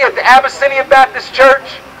 6:30 at the Abyssinian Baptist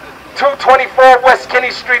Church, 224 West Kinney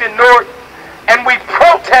Street in Newark, and we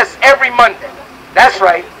protest every Monday. That's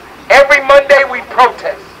right. Every Monday we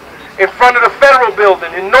protest in front of the Federal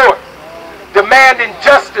Building in Newark, demanding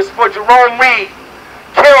justice for Jerome Reed,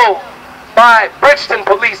 killed by Bridgeton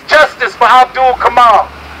Police, justice for Abdul Kamal,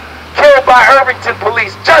 killed by Irvington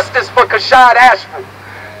Police, justice for Kashad Ashford,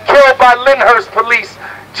 killed by Lyndhurst Police,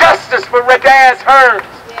 justice for Radaz Hearns,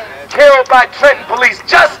 killed by Trenton Police,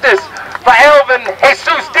 justice for Elvin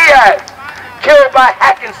Jesus Diaz, killed by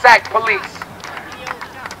Hackensack Police.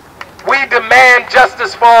 We demand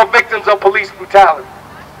justice for all victims of police brutality.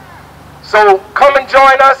 So come and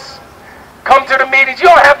join us. Come to the meetings. You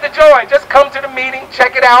don't have to join. Just come to the meeting,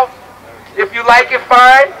 check it out. If you like it,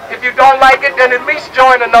 fine. If you don't like it, then at least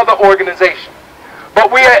join another organization. But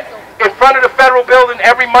we are in front of the Federal Building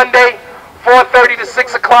every Monday, 4:30 to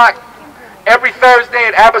 6 o'clock. Every Thursday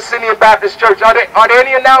at Abyssinian Baptist Church. Are there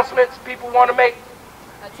any announcements people want to make?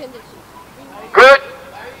 Good?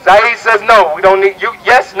 Zaid says no. We don't need you.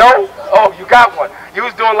 Yes, no? Oh, you got one. You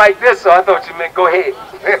was doing like this, so I thought you meant go ahead.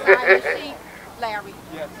 Larry.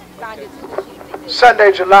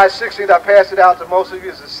 Sunday, July 16th, I passed it out to most of you.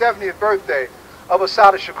 It's the 70th birthday of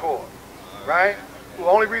Assata Shakur, right? The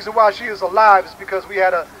only reason why she is alive is because we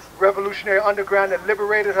had a revolutionary underground that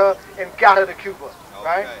liberated her and got her to Cuba,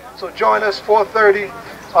 right? So join us 4:30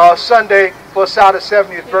 Sunday for Assata's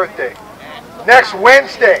 70th birthday. Next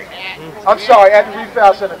Wednesday, I'm sorry, at the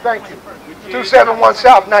Refoul Center, thank you, 271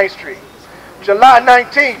 South 9th Street. July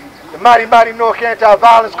 19th, the Mighty Newark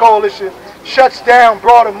Anti-Violence Coalition shuts down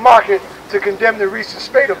Broader Market to condemn the recent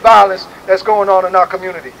spate of violence that's going on in our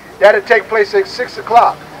community. That'll take place at 6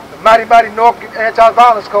 o'clock. The Mighty Newark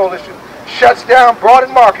Anti-Violence Coalition shuts down Broader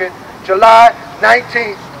Market July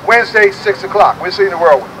 19th, Wednesday, 6 o'clock. We'll see you in the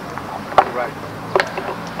whirlwind. Right.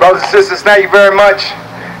 Brothers and sisters, thank you very much.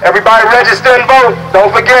 Everybody register and vote.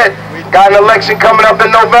 Don't forget, got an election coming up in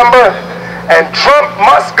November, and Trump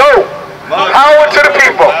must go. Power to the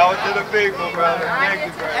people. Power to the people, brother. Thank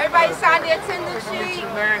you, brother. Everybody signed the attendance sheet.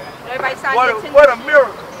 Everybody signed the attendance sheet. What a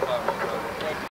miracle.